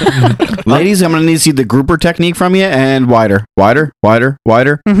 Ladies, I'm gonna need to see the grouper technique from you, and wider. All right, good.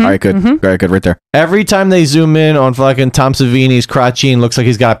 All right, good, right there. Every time they zoom in on fucking Tom Savini's crotchine, looks like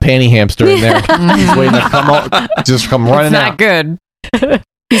he's got a panty hamster in there. He's waiting to come out, just come running It's not out. good.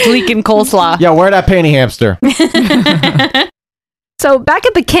 He's leaking coleslaw. Yeah, where that panty hamster? So back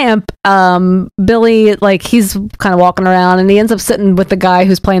at the camp, Billy, like, he's kind of walking around and he ends up sitting with the guy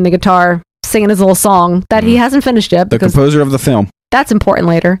who's playing the guitar, singing his little song that he hasn't finished yet The because composer of the film. that's important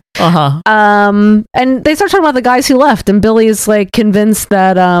later. Uh-huh. And they start talking about the guys who left, and Billy's like convinced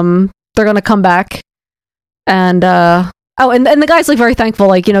that they're gonna come back. And and the guy's like very thankful,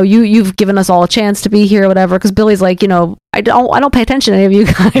 like, you know, you've given us all a chance to be here or whatever, because Billy's like, you know, I don't pay attention to any of you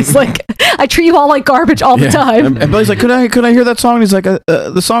guys. Like, I treat you all like garbage all the time. And Billy's like, could I hear that song? And he's like,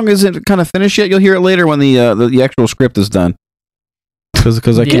 the song isn't kind of finished yet. You'll hear it later when the actual script is done.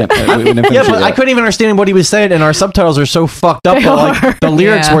 Because I can't. We didn't finish Yeah, it but yet. I couldn't even understand what he was saying, and our subtitles are so fucked up. They That, like, are. the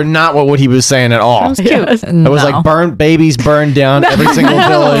lyrics Yeah. were not what he was saying at all. That was cute. Yes. It was like babies burn down every single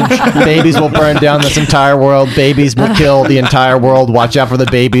village. Babies will burn down this entire world. Babies will kill the entire world. Watch out for the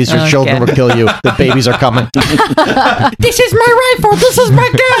babies. Your children will kill you. The babies are coming. This is my rifle. This is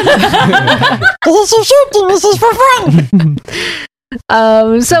my gun. This is shooting. This is for fun.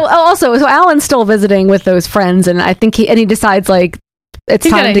 So Alan's still visiting with those friends, and I think he decides like it's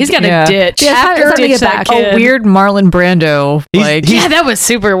He's time gotta- to he's gotta yeah. ditch. Yeah, it's time to Ditch get that back. kid. A weird Marlon Brando. Yeah, that was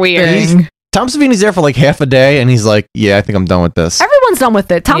super weird. thing. Tom Savini's there for like half a day, and he's like, "Yeah, I think I'm done with this." Everyone's done with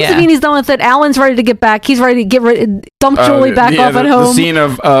it. Tom Yeah. Savini's done with it. Alan's ready to get back. He's ready to dump Julie back off at The home. scene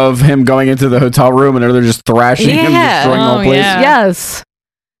of him going into the hotel room and they're just thrashing him, Yeah. destroying the whole place. Yes.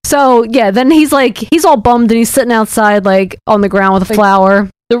 So yeah, then he's all bummed and he's sitting outside like on the ground with a flower.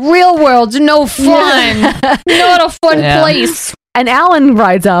 The real world's no fun. Not a fun Yeah. place. And Alan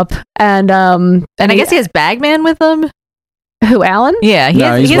rides up and I guess he has Bagman with him. Who, Alan? Yeah, he No,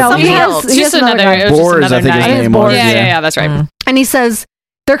 has, he's he has with- something he else. he has another guy. it was just Boris, another I think his night. name was. Yeah, that's right. And he says,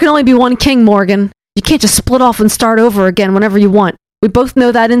 "There can only be one king, Morgan. You can't just split off and start over again whenever you want. We both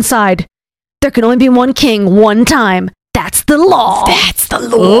know that inside. There can only be one king, one time. That's the law. That's the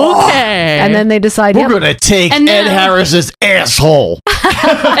law." Okay. And then they decide, We're yep. gonna take And Ed now- Harris's asshole.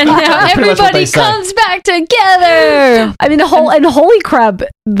 And now pretty much what everybody they say. comes back together. I mean, holy crap,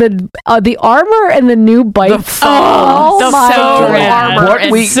 the armor and the new bikes. Oh my so God. rad. What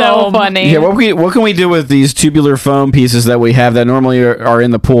It's we- so funny. Yeah, what can we do with these tubular foam pieces that we have that normally are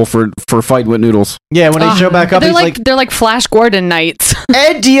in the pool for fight with noodles? Yeah, when they show back up, They're he's like, they're like Flash Gordon nights.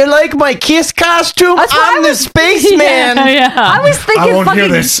 Ed, do you like my Kiss costume? That's what I'm I the was- spaceman. Yeah. I was thinking I won't fucking hear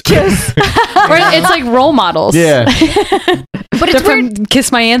this. Kiss. Or it's like role models. Yeah. But They're it's weird from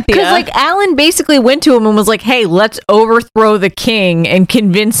Kiss My Anthea. because like Alan basically went to him and was like, "Hey, let's overthrow the king and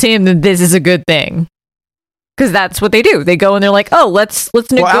convince him that this is a good thing." Because that's what they do. They go and they're like, "Oh, let's Well,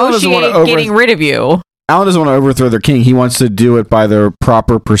 Alan doesn't wanna negotiate getting rid of you." Alan doesn't want to overthrow their king. He wants to do it by the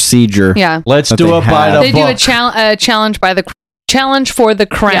proper procedure. Yeah. Let's that do they it by have. the They do a book. challenge by the challenge for the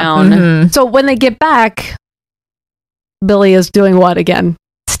crown. Mhm. So when they get back, Billy is doing what again?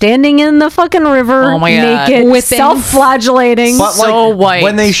 Standing in the fucking river, Oh my God. naked, Whipping. self-flagellating. But So like, white.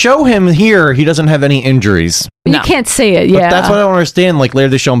 when they show him here, he doesn't have any injuries. You No. can't say it. But Yeah, that's what I don't understand. Like later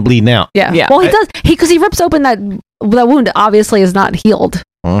they show him bleeding out. Yeah. Yeah. Well, he I- does. Because he rips open that wound. Obviously, is not healed.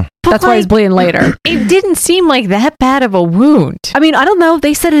 Huh. That's why he's bleeding later. It didn't seem like that bad of a wound. I mean, I don't know.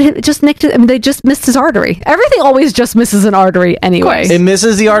 They said it just nicked it. I mean, they just missed his artery. Everything always just misses an artery anyway. It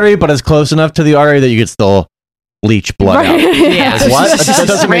misses the artery, but it's close enough to the artery that you could still leach blood out. Yeah. Like, what? That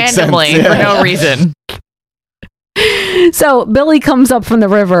doesn't make sense. Randomly Yeah. for no reason. So Billy comes up from the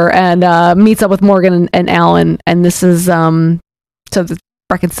river and meets up with Morgan and Alan, and this is so the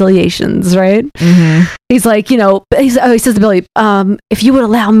reconciliations, right? Mm-hmm. He's like, you know, he says to Billy, if you would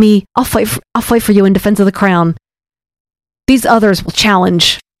allow me, I'll fight for you in defense of the crown. These others will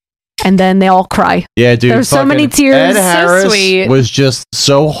challenge, and then they all cry. Yeah, dude. There's so fucking many tears. Ed So Harris sweet. was just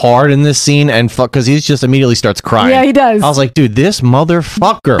so hard in this scene, and because he just immediately starts crying. Yeah, he does. I was like, dude, this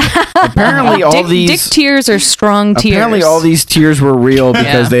motherfucker. Apparently, all Dick these tears are strong tears. apparently all these tears were real because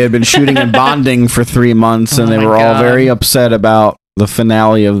Yeah. they had been shooting and bonding for 3 months, and they were all God. very upset about The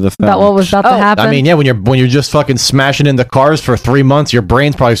finale of the film. About what was about to happen. I mean, yeah, when you're just fucking smashing into cars for 3 months, your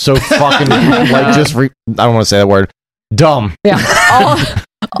brain's probably so fucking like just I don't want to say that word. Dumb. Yeah.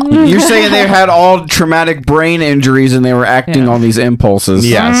 You're saying they had all traumatic brain injuries and they were acting on these impulses.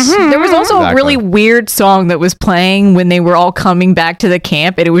 Yes. There was also a Exactly. really weird song that was playing when they were all coming back to the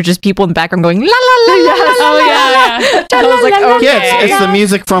camp, and it was just people in the background going la la la la la la. Oh, yeah. And I was like, okay. Yeah, it's the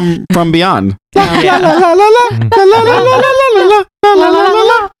music from Beyond.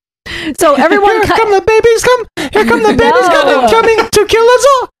 So everyone Here come the babies, here come the babies coming to kill us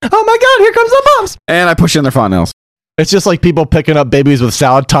all. Oh my god, here comes the bombs. And I push in their fontanelles. It's just like people picking up babies with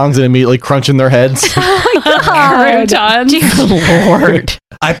salad tongs and immediately crunching their heads. Croutons. Lord.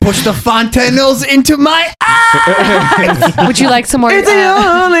 I pushed the fontanelles into my eyes. Would you like some more It's the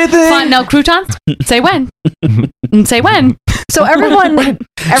only thing. Fontanelle croutons? Say when. Say when. So everyone like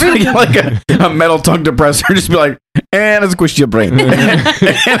a metal tongue depressor, just be like, and I squish your brain. And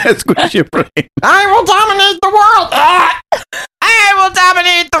I squish your brain. I will dominate the world. I will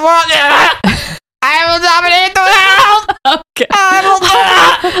dominate the world. I will dominate the world. Okay.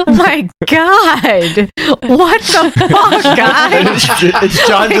 Oh my god. What the fuck, guys? It's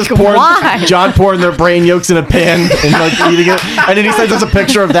John Like, just pouring why? John pouring their brain yolks in a pan and like eating it, and then he sends us a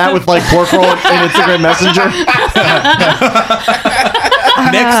picture of that with like pork roll and Instagram Messenger.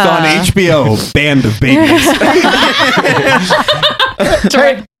 Next on HBO, Band of Babies.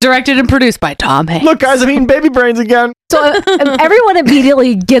 Directed and produced by Tom Hanks. Look, guys, I'm eating baby brains again. So everyone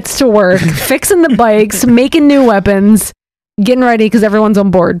immediately gets to work, fixing the bikes, making new weapons, getting ready because everyone's on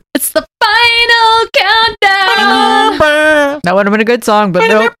board. It's the final countdown. That would have been a good song, but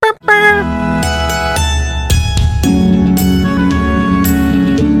nope.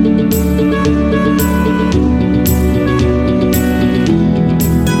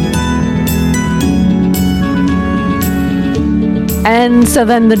 And so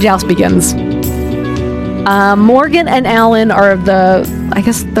then the joust begins. Morgan and Alan are I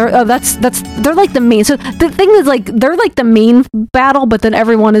guess they're like the main. So the thing is, like, they're like the main battle, but then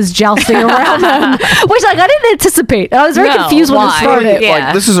everyone is jousting around them, which like I didn't anticipate. I was very confused when it started.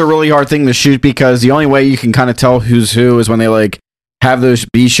 Like, this is a really hard thing to shoot because the only way you can kind of tell who's who is when they like have those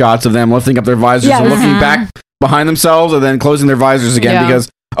B shots of them lifting up their visors and looking back behind themselves and then closing their visors again because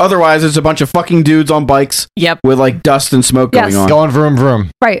otherwise it's a bunch of fucking dudes on bikes with like dust and smoke going on. Going vroom vroom.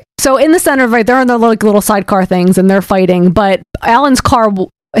 Right. So in the center, right, they're in their like little sidecar things and they're fighting, but Alan's car,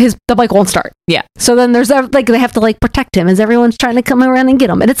 the bike won't start. Yeah. So then there's like they have to like protect him as everyone's trying to come around and get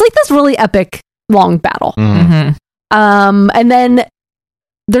him, and it's like this really epic long battle. Mm-hmm. And then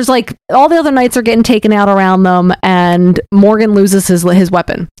there's like all the other knights are getting taken out around them, and Morgan loses his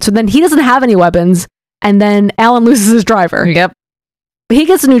weapon. So then he doesn't have any weapons, and then Alan loses his driver. Yep. He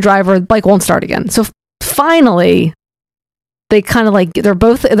gets a new driver. The bike won't start again. So finally, they kind of like they're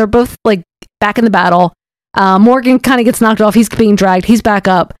both like back in the battle. Morgan kind of gets knocked off. He's being dragged. He's back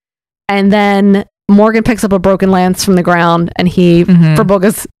up, and then Morgan picks up a broken lance from the ground, and he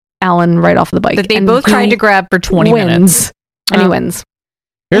forbogas Alan right off the bike. That they and both tried to grab for 20 minutes. And he wins.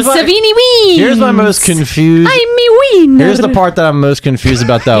 Here's my most confused. I'm me ween. Here's the part that I'm most confused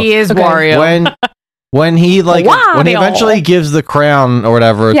about, though. He is Wario. When he like Wario. when he eventually gives the crown or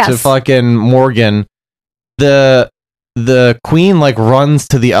whatever to Yes. fucking Morgan, the queen like runs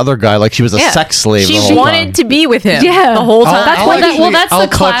to the other guy like she was a sex slave. She the whole wanted time. to be with him Yeah. the whole time. That's I'll the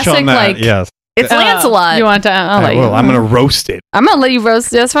touch on classic that, like. yes. It's Lancelot. You want to? I'll let you. Well, I'm gonna roast it. I'm gonna let you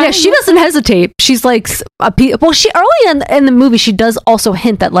roast. That's fine. Yeah, she doesn't hesitate. She's like, she early in the movie, she does also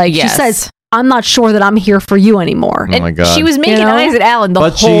hint that like Yes. she says, "I'm not sure that I'm here for you anymore." Oh my god! She was making You know? eyes at Alan the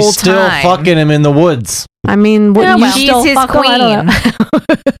but whole she's still time. fucking him in the woods. I mean, wouldn't you She's still his fuck him? I don't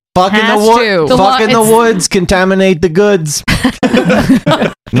know. Fuck in Has the to. woods. The Fuck in the it's- woods. Contaminate the goods.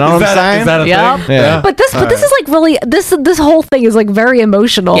 Know what I'm saying? Is that a Yep. thing? Yeah. But this is like really this whole thing is like very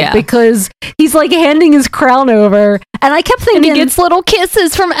emotional Yeah. because he's like handing his crown over, and I kept And thinking, he gets little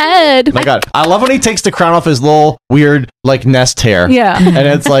kisses from Ed. Oh my god, I love when he takes the crown off his little weird like nest hair. Yeah. And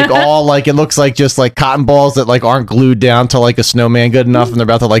it's like all like it looks like just like cotton balls that like aren't glued down to like a snowman good enough and they're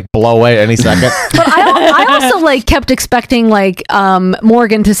about to like blow away at any second. but I also like kept expecting like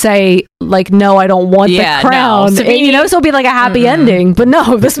Morgan to say like, no, I don't want Yeah, the crown. no. And, you know, so it'd be like a happy ending. But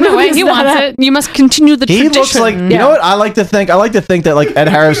no, this No, movie wait, is he not wants a- it. You must continue the He tradition. looks like you know what I like to think that like Ed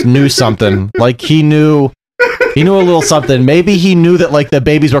Harris knew something. Like he knew a little something. Maybe he knew that like the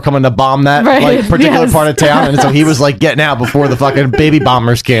babies were coming to bomb that Right, like particular yes. part of town, and so he was like getting out before the fucking baby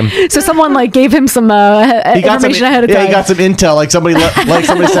bombers came. So someone like gave him some He got some, information ahead of time. he got some intel. Like somebody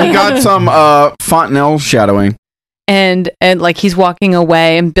said, He got some fontanelle shadowing. and like he's walking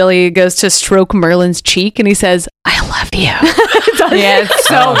away, and Billy goes to stroke Merlin's cheek, and he says, "I love you." Yeah, it's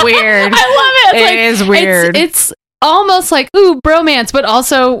so weird. I love it. It is weird. It's almost like bromance, but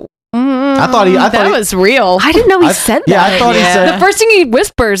also. I thought that was real. I didn't know he said that. Yeah, I thought he said. The first thing he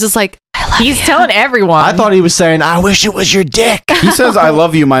whispers is like, He's telling everyone. I thought he was saying, "I wish it was your dick." He says, "I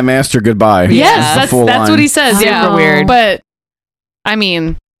love you, my master. Goodbye." Yes, Full that's line. what he says. Super Yeah, weird. But I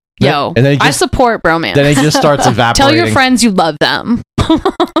mean, And then he I just- support bromance. then he just starts Tell your evaporating. friends you love them.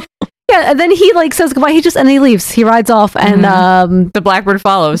 Yeah, and then he like says goodbye. He leaves. He rides off, and the Blackbird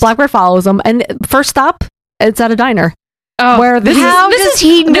follows. Blackbird follows him, and first stop, it's at a diner. Oh, where this is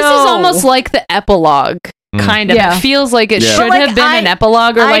almost like the epilogue. Kind of. Yeah. It feels like it Yeah. should But, like, have been an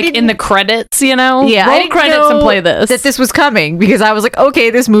epilogue or I like in didn't- the credits, you know? Yeah, I Roll didn't credits know and play this. that this was coming because I was like, okay,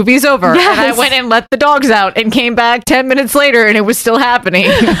 this movie's over. Yes. And I went and let the dogs out and came back 10 minutes later and it was still happening.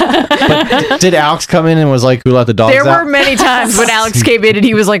 Did Alex come in and was like, "Who let the dogs There out?" were many times when Alex came in and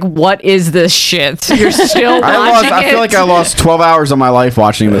he was like, what is this shit? You're still watching I feel it? like I lost 12 hours of my life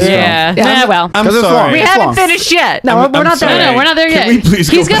watching this Yeah. film. Yeah, well. I'm 'Cause it's sorry. long. We It's haven't long. finished yet. No, we're not sorry. there. No, we're not there yet. Can we please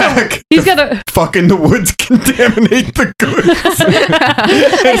He's go gotta- back? He's got to. Fucking the woods contaminate the goods. Is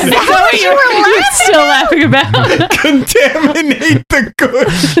that what you were laughing Still laughing about. Contaminate the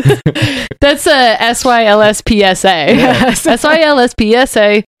goods. That's a SYLSPSA.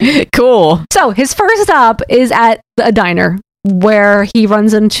 SYLSPSA. Cool. So his first stop is at a diner where he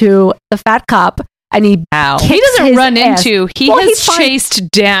runs into the fat cop, and he He kicks doesn't his run ass. into. He Well, has finds-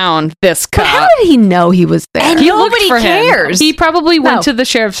 chased down this But how cop. did he know he was there? And He looked nobody for him. cares. He probably went No. to the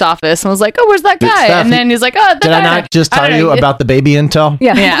sheriff's office and was like, "Oh, where's that guy?" Steph, And then he's like, "Oh, the Did I diner." not just I tell don't you know. about the baby intel?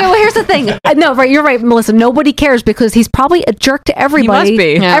 Yeah. Yeah. Okay, well, here's the thing. No, right. You're right, Melissa. Nobody cares because he's probably a jerk to everybody. He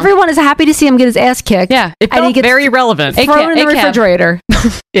must be. Yeah. Everyone is happy to see him get his ass kicked. Yeah. It And he felt gets very relevant. thrown in the A-cab. refrigerator.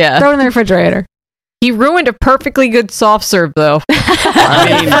 Yeah. Thrown in the refrigerator. He ruined a perfectly good soft serve, though.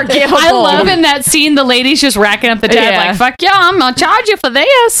 I mean, Forgivable. I love in that scene the lady's just racking up the tab Yeah. like, "Fuck yeah, I'm gonna charge you for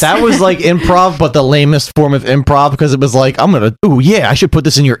this." that was like improv, but the lamest form of improv because it was like, "I'm gonna, I should put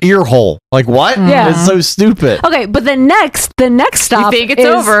this in your ear hole." Like what? Yeah. It's so stupid. Okay, but the next stop think it's is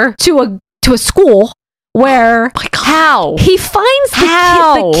over? to a school where How? he finds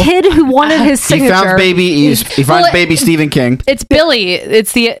How? the kid who wanted his He signature. found baby. He finds Well, baby Stephen King. It's Billy.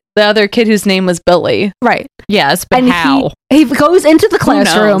 It's the other kid whose name was Billy. Right. Yes, but And how? he goes into the knows?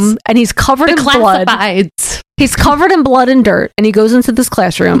 classroom and he's covered The in blood. classifieds. He's covered in blood and dirt, and he goes into this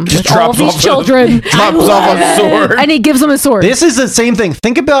classroom with all of drops these off a- children. drops off a sword. And he gives them a sword. This is the same thing.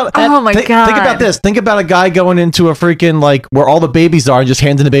 Think about Oh my Think God. about this. Think about a guy going into a freaking like where all the babies are and just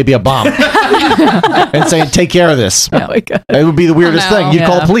handing the baby a bomb and saying, "Take care of this." Oh my God. It would be the weirdest know. thing. You'd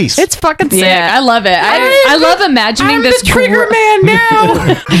call Yeah. police. It's fucking sick. Yeah. I love it. I love imagining I'm this the trigger man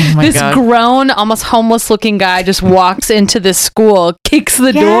now. Oh my this God. grown, almost homeless looking guy just walks into this school, kicks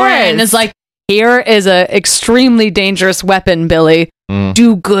the door in, and is like, "Here is a extremely dangerous weapon, Billy.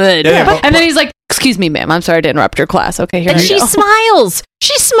 Do good." Yeah, but- and then he's like, "Excuse me, ma'am. I'm sorry to interrupt your class. Okay, here And you she go." smiles.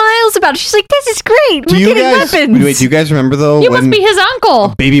 She smiles about it. She's like, this is great. Do We're you getting guys? weapons. Wait, do you guys remember though You when must be his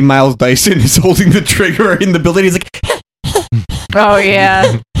uncle. baby Miles Dyson is holding the trigger in the building? He's like, Oh,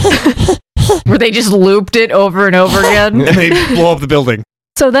 yeah. Where they just looped it over and over again. and they blow up the building.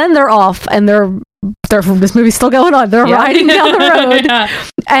 So then they're off, and they're this movie's still going on. They're Yeah. riding down the road, Yeah.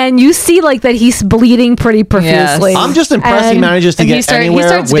 and you see like that he's bleeding pretty profusely. I'm just impressed he And- manages to and he get starts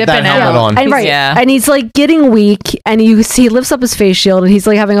anywhere with that dipping helmet out. on. And right, Yeah. and he's like getting weak, and you see he lifts up his face shield, and he's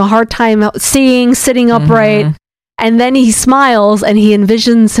like having a hard time seeing, sitting upright. And then he smiles, and he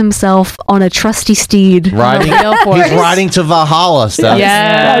envisions himself on a trusty steed, Riding, He's he's riding to Valhalla. Stuff.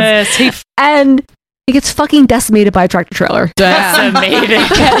 Yes. He and he gets fucking decimated by a tractor trailer. Decimated.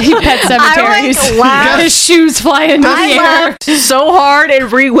 he pet cemeteries. I, like, laughed. His shoes fly into the I air. laughed so hard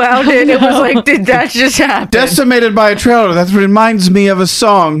and rewound it. It was like, did that just happen? Decimated by a trailer. That reminds me of a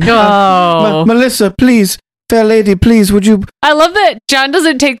song. Oh. Melissa, please, fair lady, please, would you? I love that John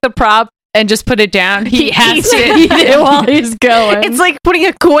doesn't take the prop and just put it down. He He has eats to it. eat it while he's going. It's like putting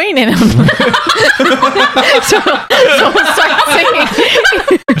a coin in him. so start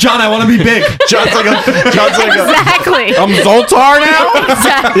singing. John, I want to be big. John's like a Exactly. I'm Zoltar now.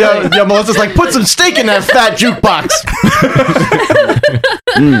 Exactly. yeah, Melissa's like, put some steak in that fat jukebox.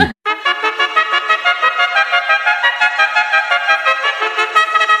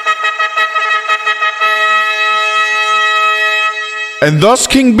 And thus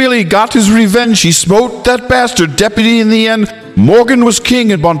King Billy got his revenge. He smote that bastard deputy in the end. Morgan was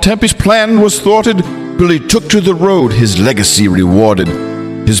king and Bontempi's plan was thwarted. Billy took to the road, his legacy rewarded.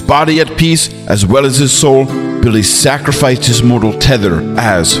 His body at peace, as well as his soul, Billy sacrificed his mortal tether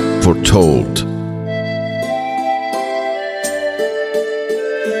as foretold.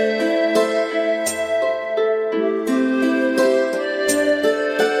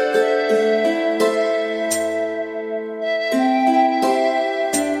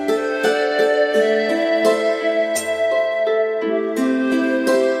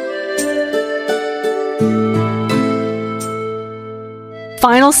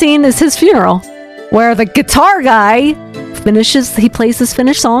 final scene is his funeral, where the guitar guy plays his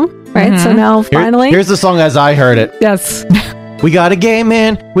finished song, right? So now finally, here's the song as I heard it. Yes. We got a gay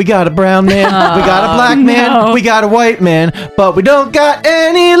man, we got a brown man, we got a black man, we got a white man, but we don't got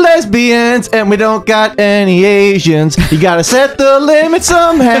any lesbians and we don't got any Asians. You gotta set the limit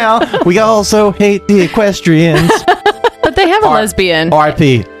somehow. We also hate the equestrians. But they have a lesbian.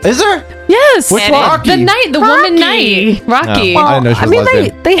 R.I.P. Is there? Yes. Which one? The woman knight. Rocky. No, I didn't know she was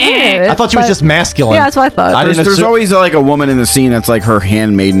lesbian. They hate it. I thought she was but- just masculine. Yeah, that's what I thought. There's always like a woman in the scene that's like her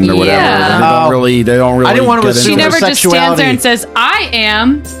handmaiden or whatever. Yeah. They don't really. I didn't want to get assume into She her never just stands there and says, "I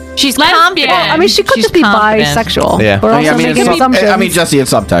am." She's lesbian. confident. Well, I mean, she could She's just be confident. bisexual. Yeah. We're also making assumptions. Jesse,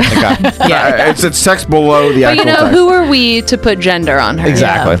 it's subtext. Yeah. It's sex below the But actual you know, text. who are we to put gender on her?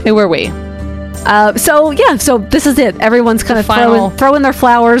 Exactly. Who are we? So this is it. Everyone's kind of throwing their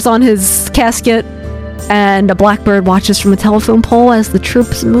flowers on his casket, and a blackbird watches from a telephone pole as the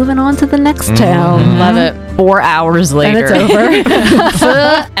troops moving on to the next town. Love it. 4 hours later. And it's over.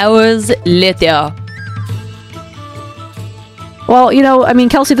 4 hours later. Well, I mean,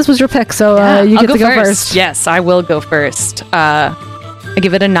 Kelsey, this was your pick, so you I'll get to go first. Yes, I will go first. I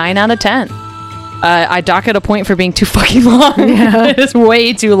give it a 9 out of 10. I dock it a point for being too fucking long. Yeah. It is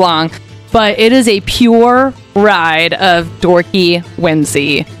way too long. But it is a pure ride of dorky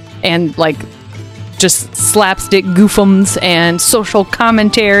whimsy and like just slapstick goofums and social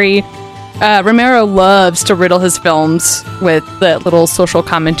commentary. Romero loves to riddle his films with the little social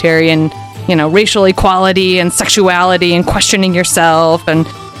commentary and, racial equality and sexuality and questioning yourself. And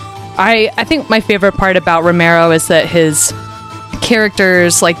I think my favorite part about Romero is that his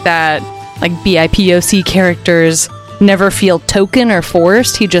characters like that, like BIPOC characters, never feel token or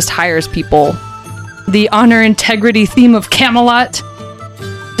forced. He just hires people. The honor integrity theme of Camelot.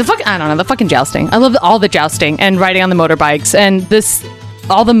 The fucking jousting. I love all the jousting and riding on the motorbikes, and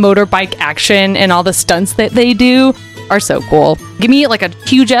all the motorbike action and all the stunts that they do are so cool. Give me like a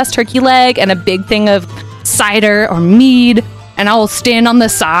huge ass turkey leg and a big thing of cider or mead, and I will stand on the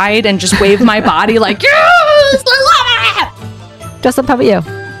side and just wave my body like, yes, I love it. Jessup, how about you?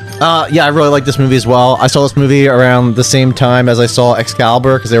 Yeah, I really like this movie as well. I saw this movie around the same time as I saw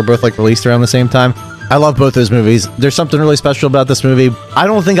Excalibur because they were both like released around the same time. I love both those movies. There's something really special about this movie. I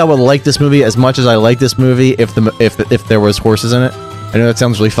don't think I would like this movie as much as I like this movie if there was horses in it. I know that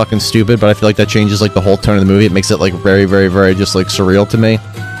sounds really fucking stupid, but I feel like that changes like the whole tone of the movie. It makes it like very, very, very just like surreal to me.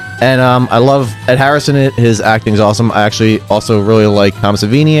 And I love Ed Harris in it. His acting's awesome. I actually also really like Tom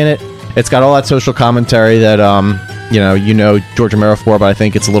Savini in it. It's got all that social commentary that George Romero for, but I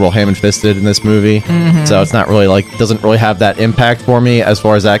think it's a little ham-fisted in this movie. Mhm. So it's not really doesn't really have that impact for me as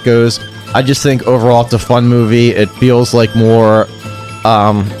far as that goes. I just think overall it's a fun movie. It feels like more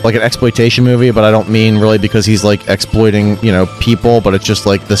like an exploitation movie, but I don't mean really because he's like exploiting, people, but it's just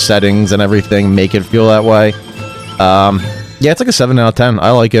like the settings and everything make it feel that way. Yeah, it's like a 7 out of 10.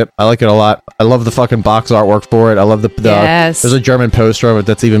 I like it. I like it a lot. I love the fucking box artwork for it. I love the Yes. there's a German poster of it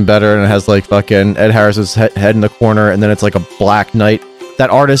that's even better, and it has like fucking Ed Harris's head in the corner, and then it's like a Black Knight. That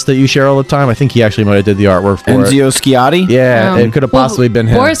artist that you share all the time, I think he actually might have did the artwork for Enzio Schiotti? Yeah, it could have possibly been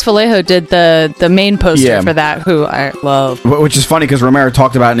him. Boris Vallejo did the main poster Yeah. for that, who I love. Which is funny because Romero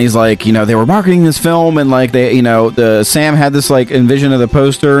talked about it, and he's like, they were marketing this film, and like Sam had this like envision of the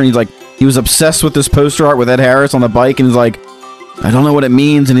poster, and he's like, he was obsessed with this poster art with Ed Harris on the bike, and he's like, I don't know what it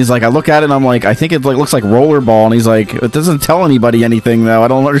means, and he's like, I look at it and I'm like, I think it like looks like rollerball, and he's like, it doesn't tell anybody anything though. I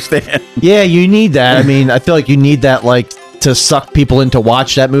don't understand. Yeah, you need that. I mean, I feel like you need that to suck people in to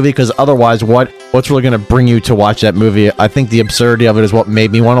watch that movie, because otherwise what's really going to bring you to watch that movie? I think the absurdity of it is what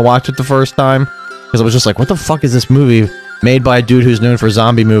made me want to watch it the first time, because I was just like, what the fuck is this movie made by a dude who's known for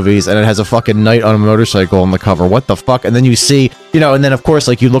zombie movies, and it has a fucking knight on a motorcycle on the cover? What the fuck? And then you see, and then of course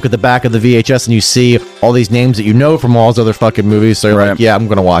like you look at the back of the VHS and you see all these names that you know from all his other fucking movies, so you're like, yeah, I'm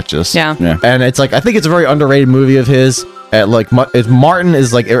gonna watch this. Yeah. And it's like, I think it's a very underrated movie of his. Martin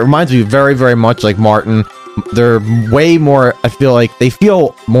is like, it reminds me very, very much like Martin. They're way more, I feel like they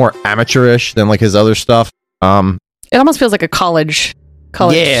feel more amateurish than like his other stuff. It almost feels like a college.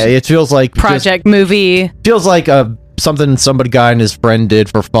 Yeah, it feels like project movie. Feels like something somebody guy and his friend did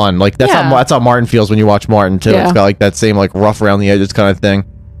for fun. Like that's how Martin feels when you watch Martin too. Yeah. It's got like that same like rough around the edges kind of thing.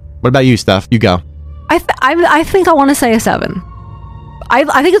 What about you, Steph? You go. I think I want to say a 7.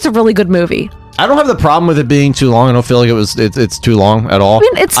 I think it's a really good movie. I don't have the problem with it being too long. I don't feel like it's too long at all.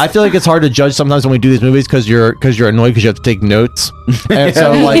 I feel like it's hard to judge sometimes when we do these movies because you're annoyed because you have to take notes. And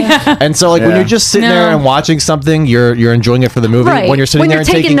so when you're just sitting there and watching something, you're enjoying it for the movie. Right. When you're sitting there and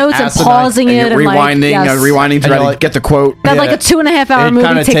taking notes and asinine- pausing it and rewinding to try to get the quote. That like a 2.5-hour it movie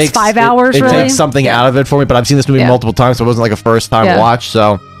kinda takes 5 hours. It really takes something out of it for me, but I've seen this movie multiple times, so it wasn't like a first time watch.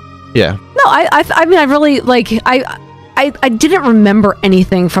 So, yeah. No, I mean, I really like I didn't remember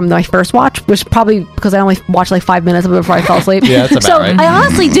anything from my first watch, which probably because I only watched like 5 minutes of it before I fell asleep. Yeah, that's about so right. I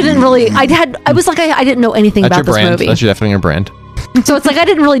honestly didn't really. I was like I didn't know anything That's about your this brand. movie. That's definitely your brand. So it's like I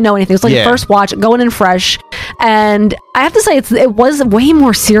didn't really know anything. It was like Yeah. the first watch, going in fresh, and I have to say it was way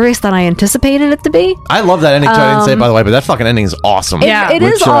more serious than I anticipated it to be. I love that ending too. I didn't say it, by the way, but that fucking ending is awesome. It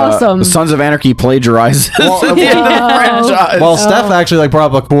is awesome. The Sons of Anarchy plagiarizes the franchise. Well, Steph actually like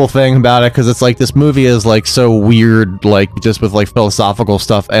brought up a cool thing about it because it's like this movie is like so weird, like just with like philosophical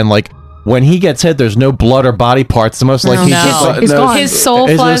stuff, and like when he gets hit, there's no blood or body parts. It's almost like he's just like, His soul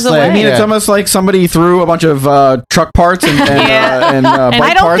it's flies just like- away. I mean, it's almost like somebody threw a bunch of truck parts and And bike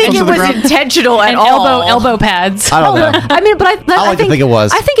I don't parts think it onto the was ground. intentional at And all. elbow pads. I don't know. I mean, but I I like to think it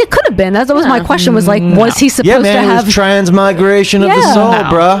was. I think it could have been. That was my question. Was like, was he supposed Yeah, to man, it have was transmigration of the soul,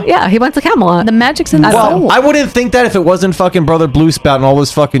 bruh. Yeah, he went to Camelot. The magic's in the Well, soul. I wouldn't think that if it wasn't fucking Brother Blue Spout and all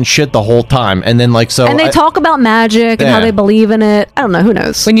this fucking shit the whole time, and then like so. and they I- talk about magic and how Yeah. they believe in it. I don't know. Who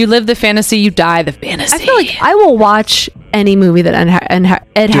knows? When you live the fantasy, you die the fantasy. I feel like I will watch any movie that Ed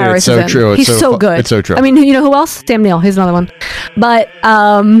Dude, Harris it's so is in. true. It's He's so so fu- good. it's so true. I mean, you know who else? Sam Neill. He's another one. But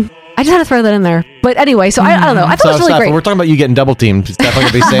I just had to throw that in there. But anyway, so I don't know. I thought it was really Steph, great. We're talking about you getting double teamed. It's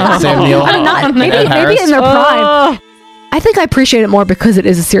definitely gonna be Sam Neill. I mean, not, and maybe Ed Harris. in their prime. I think I appreciate it more because it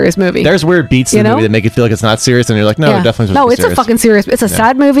is a serious movie. There's weird beats in You the know? movie that make it feel like it's not serious, and you're like, no, Yeah. it definitely. No, supposed it's to be a fucking serious. It's a Yeah.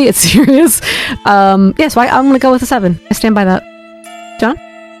 sad movie. It's serious. Yeah, so I'm gonna go with a 7. I stand by that. John?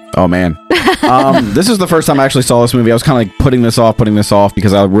 Oh man, this is the first time I actually saw this movie. I was kind of like putting this off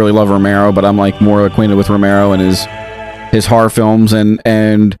because I really love Romero, but I'm like more acquainted with Romero and his horror films,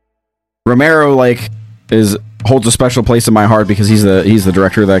 and Romero like holds a special place in my heart because he's the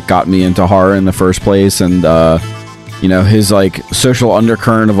director that got me into horror in the first place, and you know, his like social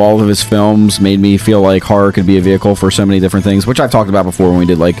undercurrent of all of his films made me feel like horror could be a vehicle for so many different things, which I've talked about before when we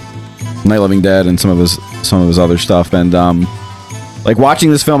did like Night of the Living Dead and some of his other stuff, and like watching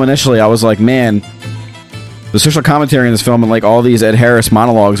this film initially, I was like, man, the social commentary in this film and like all these Ed Harris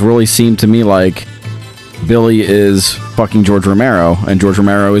monologues really seemed to me like Billy is fucking George Romero and George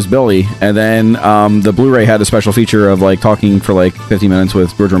Romero is Billy. And then the Blu-ray had a special feature of like talking for like 50 minutes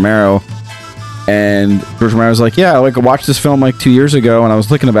with George Romero. And George Romero was like, yeah, like I watched this film like 2 years ago and I was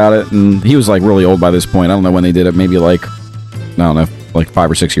thinking about it, and he was like really old by this point. I don't know when they did it, maybe like, I don't know, like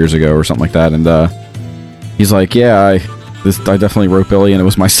 5 or 6 years ago or something like that. And he's like, yeah, I definitely wrote Billy, and it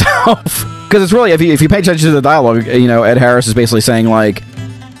was myself. Because it's really, if you pay attention to the dialogue, you know, Ed Harris is basically saying like,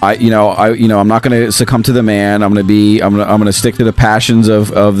 I'm not going to succumb to the man. I'm going to stick to the passions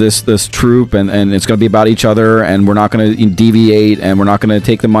of this troupe, and it's going to be about each other, and we're not going to deviate, and we're not going to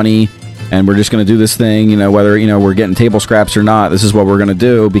take the money, and we're just going to do this thing, you know, whether, you know, we're getting table scraps or not. This is what we're going to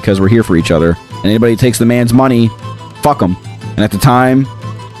do because we're here for each other. And anybody who takes the man's money, fuck them. And at the time,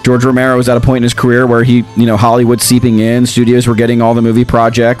 George Romero was at a point in his career where Hollywood seeping in, studios were getting all the movie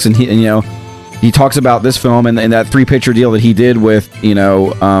projects, and he talks about this film and that 3-picture deal that he did with,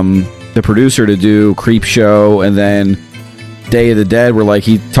 the producer to do Creep Show and then Day of the Dead, where like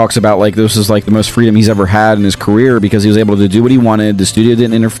he talks about like this is like the most freedom he's ever had in his career because he was able to do what he wanted. The studio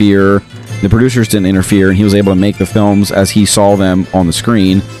didn't interfere, the producers didn't interfere, and he was able to make the films as he saw them on the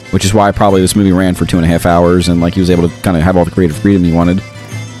screen, which is why probably this movie ran for 2.5 hours, and like he was able to kind of have all the creative freedom he wanted.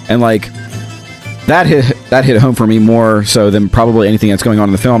 And like that hit home for me more so than probably anything that's going on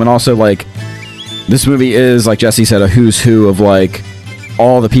in the film. And also like this movie is, like Jesse said, a who's who of like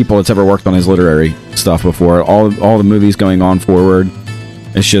all the people that's ever worked on his literary stuff before. All the movies going on forward.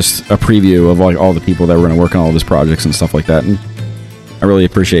 It's just a preview of like all the people that were going to work on all of his projects and stuff like that. And I really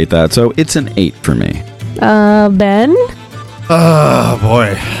appreciate that. So it's an 8 for me. Ben? Oh boy!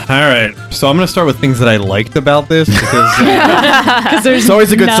 All right, so I'm gonna start with things that I liked about this because there's it's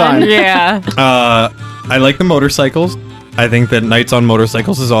always a good sign. Yeah. I like the motorcycles. I think that Knights on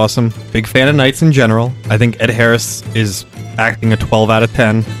Motorcycles is awesome. Big fan of Knights in general. I think Ed Harris is acting a 12 out of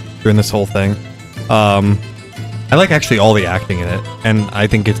 10 during this whole thing. I like actually all the acting in it, and I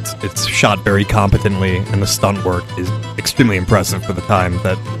think it's shot very competently, and the stunt work is extremely impressive for the time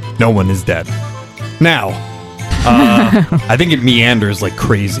that no one is dead. Now, I think it meanders like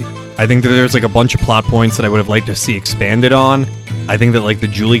crazy. I think that there's like a bunch of plot points that I would have liked to see expanded on. I think that like the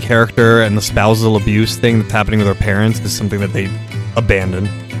Julie character and the spousal abuse thing that's happening with her parents is something that they abandoned.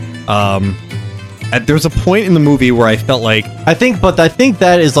 There's a point in the movie where I felt like I think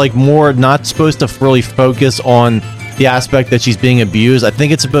that is like more not supposed to really focus on the aspect that she's being abused. I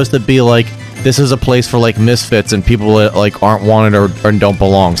think it's supposed to be like this is a place for like misfits and people that like aren't wanted or don't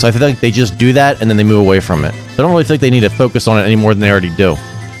belong. So I feel like they just do that and then they move away from it. So I don't really think they need to focus on it any more than they already do.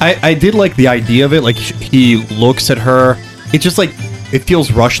 I did like the idea of it. Like he looks at her. It's just like it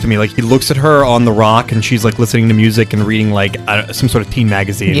feels rushed to me. Like he looks at her on the rock and she's like listening to music and reading like some sort of teen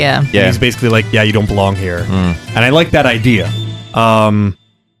magazine. Yeah. And he's basically like, yeah, you don't belong here. And I like that idea.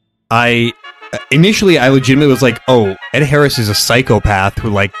 Initially, I legitimately was like, oh, Ed Harris is a psychopath who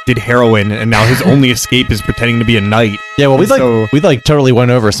like did heroin and now his only escape is pretending to be a knight. Yeah, well, we totally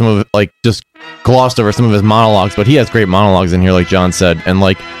went over some of it, like just glossed over some of his monologues, but he has great monologues in here, like John said, and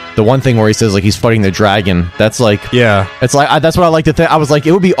like the one thing where he says like he's fighting the dragon, that's like, yeah, it's like that's what I like to think. I was like,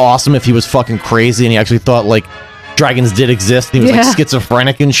 it would be awesome if he was fucking crazy and he actually thought like dragons did exist. And he was like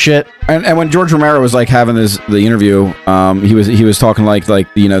schizophrenic and shit. And when George Romero was like having the interview, he was talking like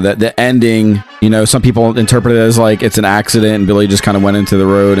you know that the ending. You know, some people interpret it as like it's an accident and Billy just kind of went into the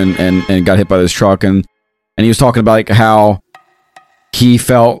road and got hit by this truck and he was talking about like how he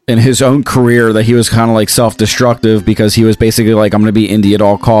felt in his own career that he was kind of like self-destructive because he was basically like, I'm going to be indie at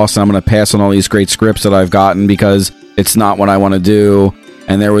all costs and I'm going to pass on all these great scripts that I've gotten because it's not what I want to do.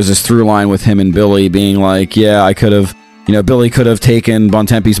 And there was this through line with him and Billy being like, yeah, I could have, you know, Billy could have taken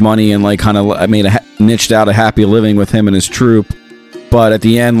Bontempi's money and like kind of niched out a happy living with him and his troupe. But at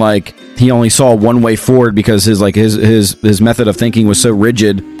the end, like he only saw one way forward because his method of thinking was so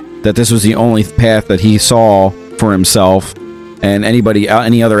rigid that this was the only path that he saw for himself. And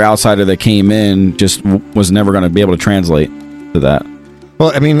any other outsider that came in just was never going to be able to translate to that.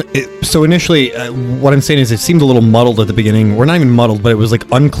 Well, I mean, so initially, what I'm saying is it seemed a little muddled at the beginning. We're not even muddled, but it was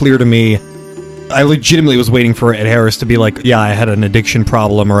like unclear to me. I legitimately was waiting for Ed Harris to be like, yeah, I had an addiction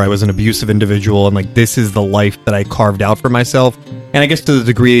problem or I was an abusive individual and like this is the life that I carved out for myself. And I guess to the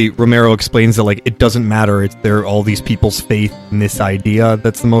degree Romero explains that like it doesn't matter, it's all these people's faith in this idea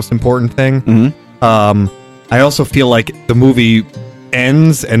that's the most important thing. Mm-hmm. I also feel like the movie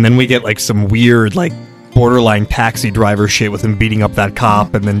ends and then we get like some weird like borderline taxi driver shit with him beating up that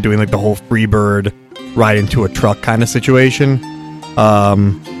cop and then doing like the whole Freebird ride into a truck kind of situation.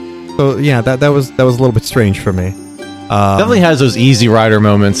 So yeah, that was a little bit strange for me. Definitely has those Easy Rider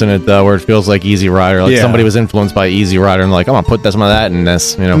moments in it though, where it feels like Easy Rider, like somebody was influenced by Easy Rider and like, I'm gonna put some of that in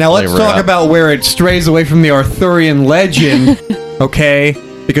this. You know. Now let's talk about where it strays away from the Arthurian legend, okay?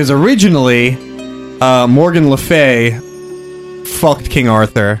 Because originally, Morgan Le Fay fucked King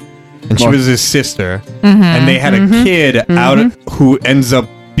Arthur, and she was his sister, and they had a kid out who ends up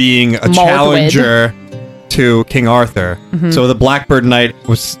being a challenger to King Arthur. So the Blackbird Knight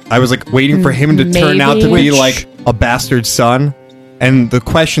I was like waiting for him to turn out to be like a bastard son. And the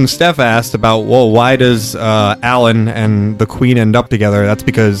question Steph asked about, well, why does Alan and the Queen end up together? That's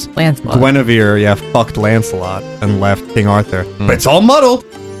because Guinevere, fucked Lancelot and left King Arthur. But it's all muddled.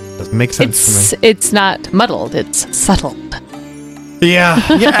 Doesn't make sense to me. It's not muddled. It's subtle. Yeah.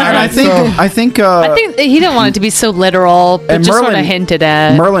 And I think he didn't want it to be so literal, but and just Merlin, sort of hinted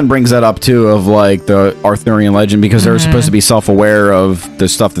at. Merlin brings that up too, of like the Arthurian legend, because they're supposed to be self-aware of the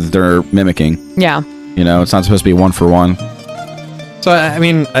stuff that they're mimicking. Yeah. You know, it's not supposed to be one for one. So I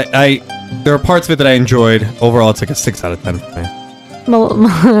mean, I there are parts of it that I enjoyed. Overall, it's like a 6 out of 10 for me.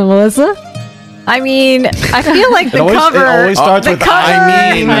 Melissa? I mean, I feel like the cover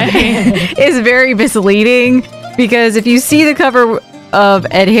is very misleading, because if you see the cover of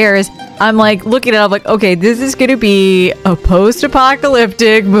Ed Harris, I'm like looking at it, I'm like, okay, this is going to be a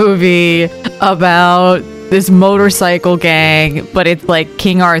post-apocalyptic movie about this motorcycle gang, but it's like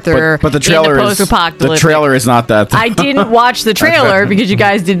King Arthur. But the trailer in the the trailer is not that. I didn't watch the trailer because you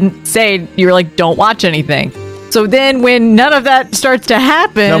guys didn't say, you were like, don't watch anything. So then when none of that starts to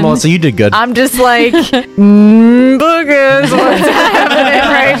happen... No, Melissa, you did good. I'm just like, boogers, what's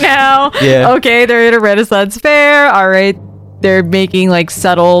happening right now? Yeah. Okay, they're at a Renaissance fair. All right, they're making like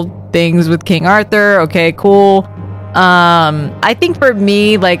subtle things with King Arthur. Okay, cool. I think for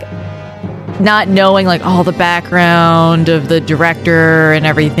me, like, not knowing like all the background of the director and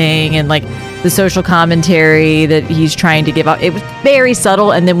everything, and like the social commentary that he's trying to give out, it was very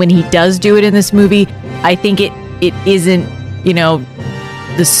subtle. And then when he does do it in this movie, I think it isn't, you know,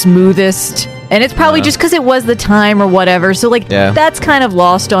 the smoothest, and it's probably just because it was the time or whatever. So like that's kind of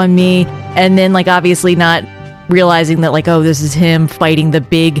lost on me. And then like obviously not realizing that like, oh, this is him fighting the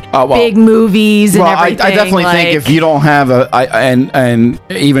big movies and everything. I definitely think if you don't have and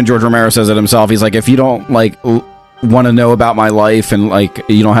even George Romero says it himself, he's like, if you don't like want to know about my life and like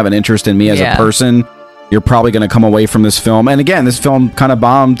you don't have an interest in me as a person, you're probably going to come away from this film. And again, this film kind of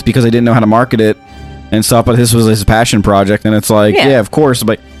bombed because they didn't know how to market it. and stuff, but this was his passion project, and it's like, yeah, of course,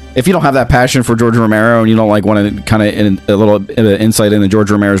 but if you don't have that passion for George Romero and you don't like want to kind of a little insight into George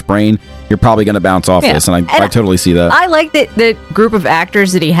Romero's brain, you're probably going to bounce off this, and I totally see that. I like that the group of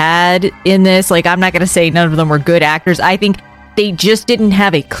actors that he had in this. Like, I'm not going to say none of them were good actors. I think they just didn't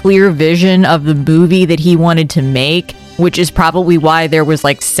have a clear vision of the movie that he wanted to make, which is probably why there was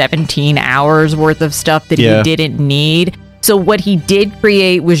like 17 hours worth of stuff that he didn't need. So what he did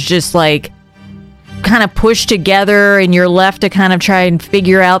create was just like kind of pushed together, and you're left to kind of try and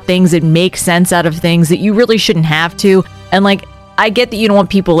figure out things that make sense out of things that you really shouldn't have to. And like, I get that you don't want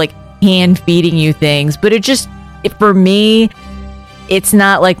people like hand feeding you things, but for me, it's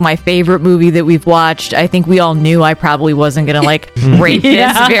not like my favorite movie that we've watched. I think we all knew I probably wasn't going to like rate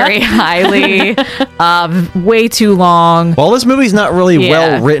this very highly. Way too long. Well, this movie's not really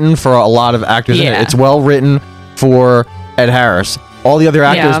well written for a lot of actors in it. It's well written for Ed Harris. All the other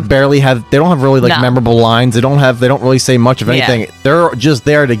actors barely have. They don't have really like memorable lines. They don't really say much of anything. They're just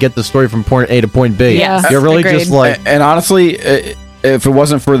there to get the story from point A to point B. You're really just like. And honestly, if it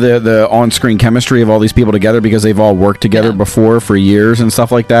wasn't for the on-screen chemistry of all these people together, because they've all worked together before for years and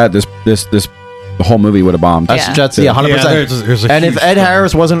stuff like that, this the whole movie would have bombed. That's 100%. There's a and if Ed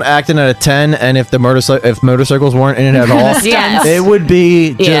Harris wasn't acting at a 10, and if the motorcycles weren't in it at all, it would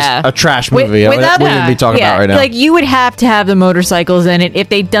be just a trash movie. Without we wouldn't be talking about right now. Like, you would have to have the motorcycles in it. If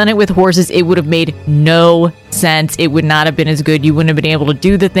they'd done it with horses, it would have made no sense. It would not have been as good. You wouldn't have been able to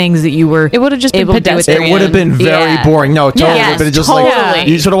do the things that you were. It would have just been able to do with pedestrian. It would have been very boring. No, totally. Yes, but it just totally. like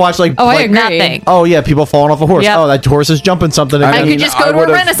you should have watched like I like agree. Nothing. Oh yeah, people falling off a horse. Yep. Oh, that horse is jumping something. I could just go to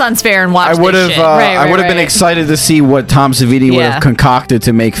a Renaissance fair and watch I would this have. shit. I would have been excited to see what Tom Savini would have concocted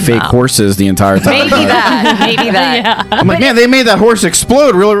to make fake horses the entire time. Maybe that. I'm like, man, they made that horse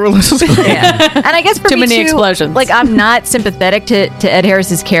explode really. And I guess for Too me many explosions. Like, I'm not sympathetic to Ed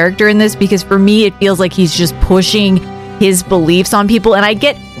Harris's character in this, because for me it feels like he's just pushing his beliefs on people, and I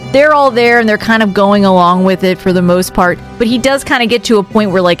get they're all there and they're kind of going along with it for the most part, but he does kind of get to a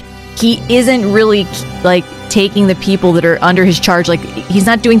point where like he isn't really like taking the people that are under his charge, like he's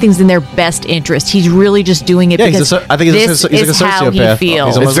not doing things in their best interest. He's really just doing it because I think this he's is a how he sociopath.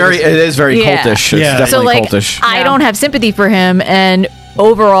 feels. It is very cultish. It's definitely so like cultish. I don't have sympathy for him, and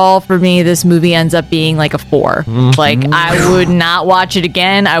overall for me this movie ends up being like a 4. Like, I would not watch it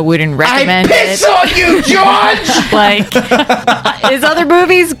again. I wouldn't recommend piss it. on you, George! Like, his other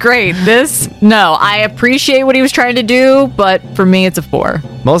movies, great. This, no. I appreciate what he was trying to do, but for me it's a 4.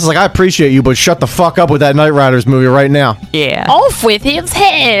 Melissa's like, I appreciate you, but shut the fuck up with that Knight Riders movie right now. Yeah. Off with his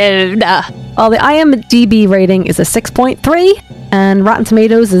head. Well, the IMDb rating is a 6.3, and Rotten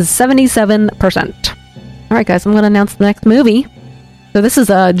Tomatoes is 77%. All right, guys, I'm going to announce the next movie. So this is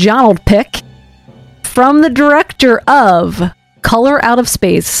a Jonald pick from the director of Color Out of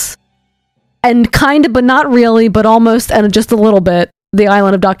Space, and kind of, but not really, but almost, and just a little bit, The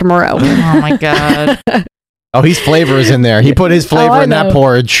Island of Dr. Moreau. Oh my god. Oh, his flavor is in there. He put his flavor I in that know.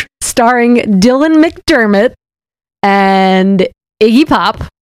 porridge. Starring Dylan McDermott and Iggy Pop.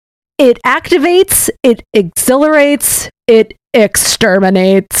 It activates, it exhilarates, it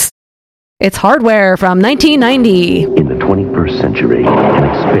exterminates. It's Hardware from 1990. In the 21st century, an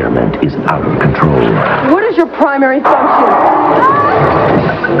experiment is out of control. What is your primary function?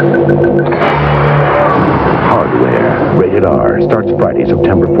 Hardware, rated R, starts Friday,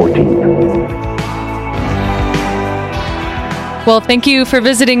 September 14th. Well, thank you for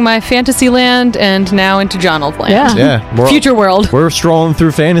visiting my Fantasyland and now into Jonald Land. Yeah. Future world. We're strolling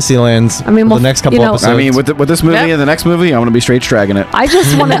through Fantasylands. I mean, the next couple episodes. I mean, with this movie and the next movie, I'm going to be straight stragging it. I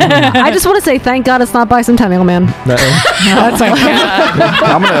just want to say thank God it's not Bicentennial Man. That's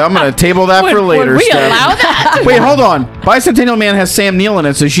I'm gonna table that for later. Would we Steph. allow that? Wait, hold on. Bicentennial Man has Sam Neill in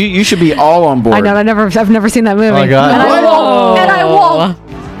it, so you should be all on board. I know. I've never seen that movie. Oh my God. And I won't. And I won't.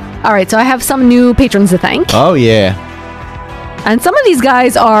 All right, so I have some new patrons to thank. Oh, yeah. And some of these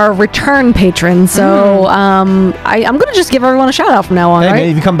guys are return patrons, so I'm going to just give everyone a shout out from now on, Hey, right? man,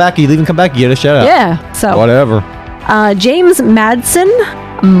 if you come back, you leave and come back, you get a shout out. Yeah, so. Whatever. James Madsen,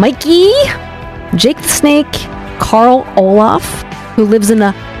 Mikey, Jake the Snake, Carl Olaf, who lives in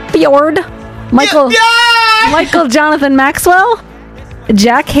the fjord, Michael Jonathan Maxwell,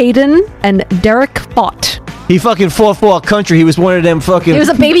 Jack Hayden, and Derek Fott. He fucking fought for our country. He was one of them fucking... He was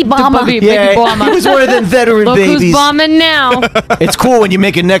a baby bomber. Baby Yeah, bomber. he was one of them veteran Look babies. who's bombing now. It's cool when you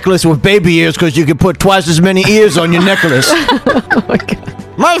make a necklace with baby ears because you can put twice as many ears on your necklace.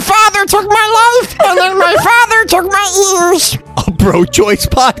 My father took my life, and then my father took my ears. A pro-choice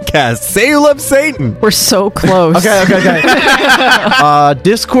podcast. Say you love Satan. We're so close. Okay.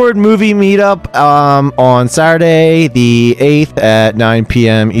 Discord movie meetup on Saturday, the 8th at 9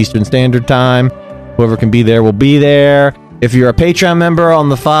 p.m. Eastern Standard Time. Whoever can be there will be there. If you're a Patreon member on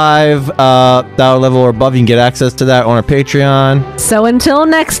the $5 level or above, you can get access to that on our Patreon. So until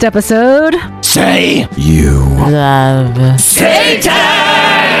next episode, say you love Satan!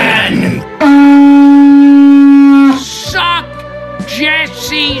 Suck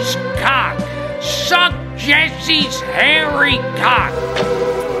Jesse's cock. Suck Jesse's hairy cock.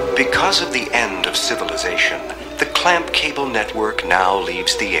 Because of the end of civilization, the Clamp Cable Network now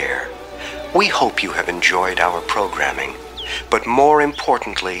leaves the air. We hope you have enjoyed our programming, but more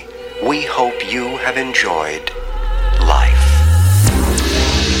importantly, we hope you have enjoyed life.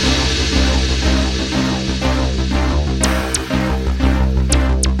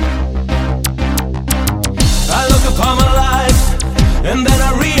 I look upon my life, and then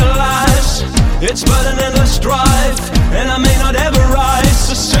I realize it's but an endless strife, and I may not ever rise,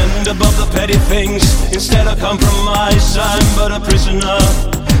 ascend above the petty things. Instead of compromise, I'm but a prisoner,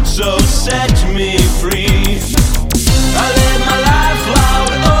 so set me free. I live my life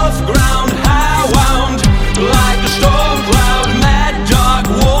loud, off ground, high wound, like a storm cloud, mad dog,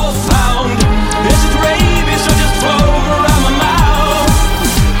 wolfhound. Is it rabies or just foam around my mouth?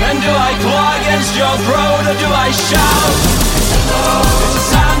 And do I claw against your throat or do I shout? It's the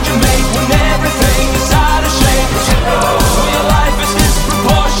sound you make when everything is out of shape. So your life is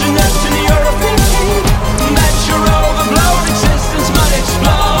disproportionate to your opinion. That your overblown existence might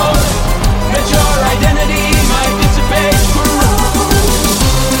explode. That your identity might dissipate,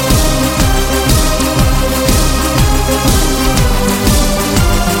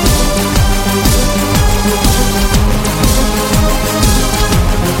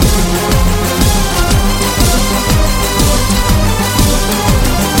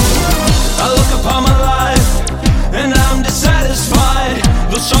 I look upon my life and I'm dissatisfied.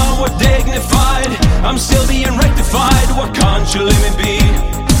 Though somewhat dignified, I'm still being rectified. What can't you let me be?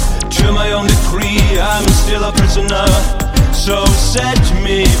 To my own decree, I'm still a prisoner, so set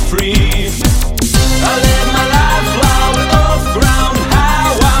me free. I live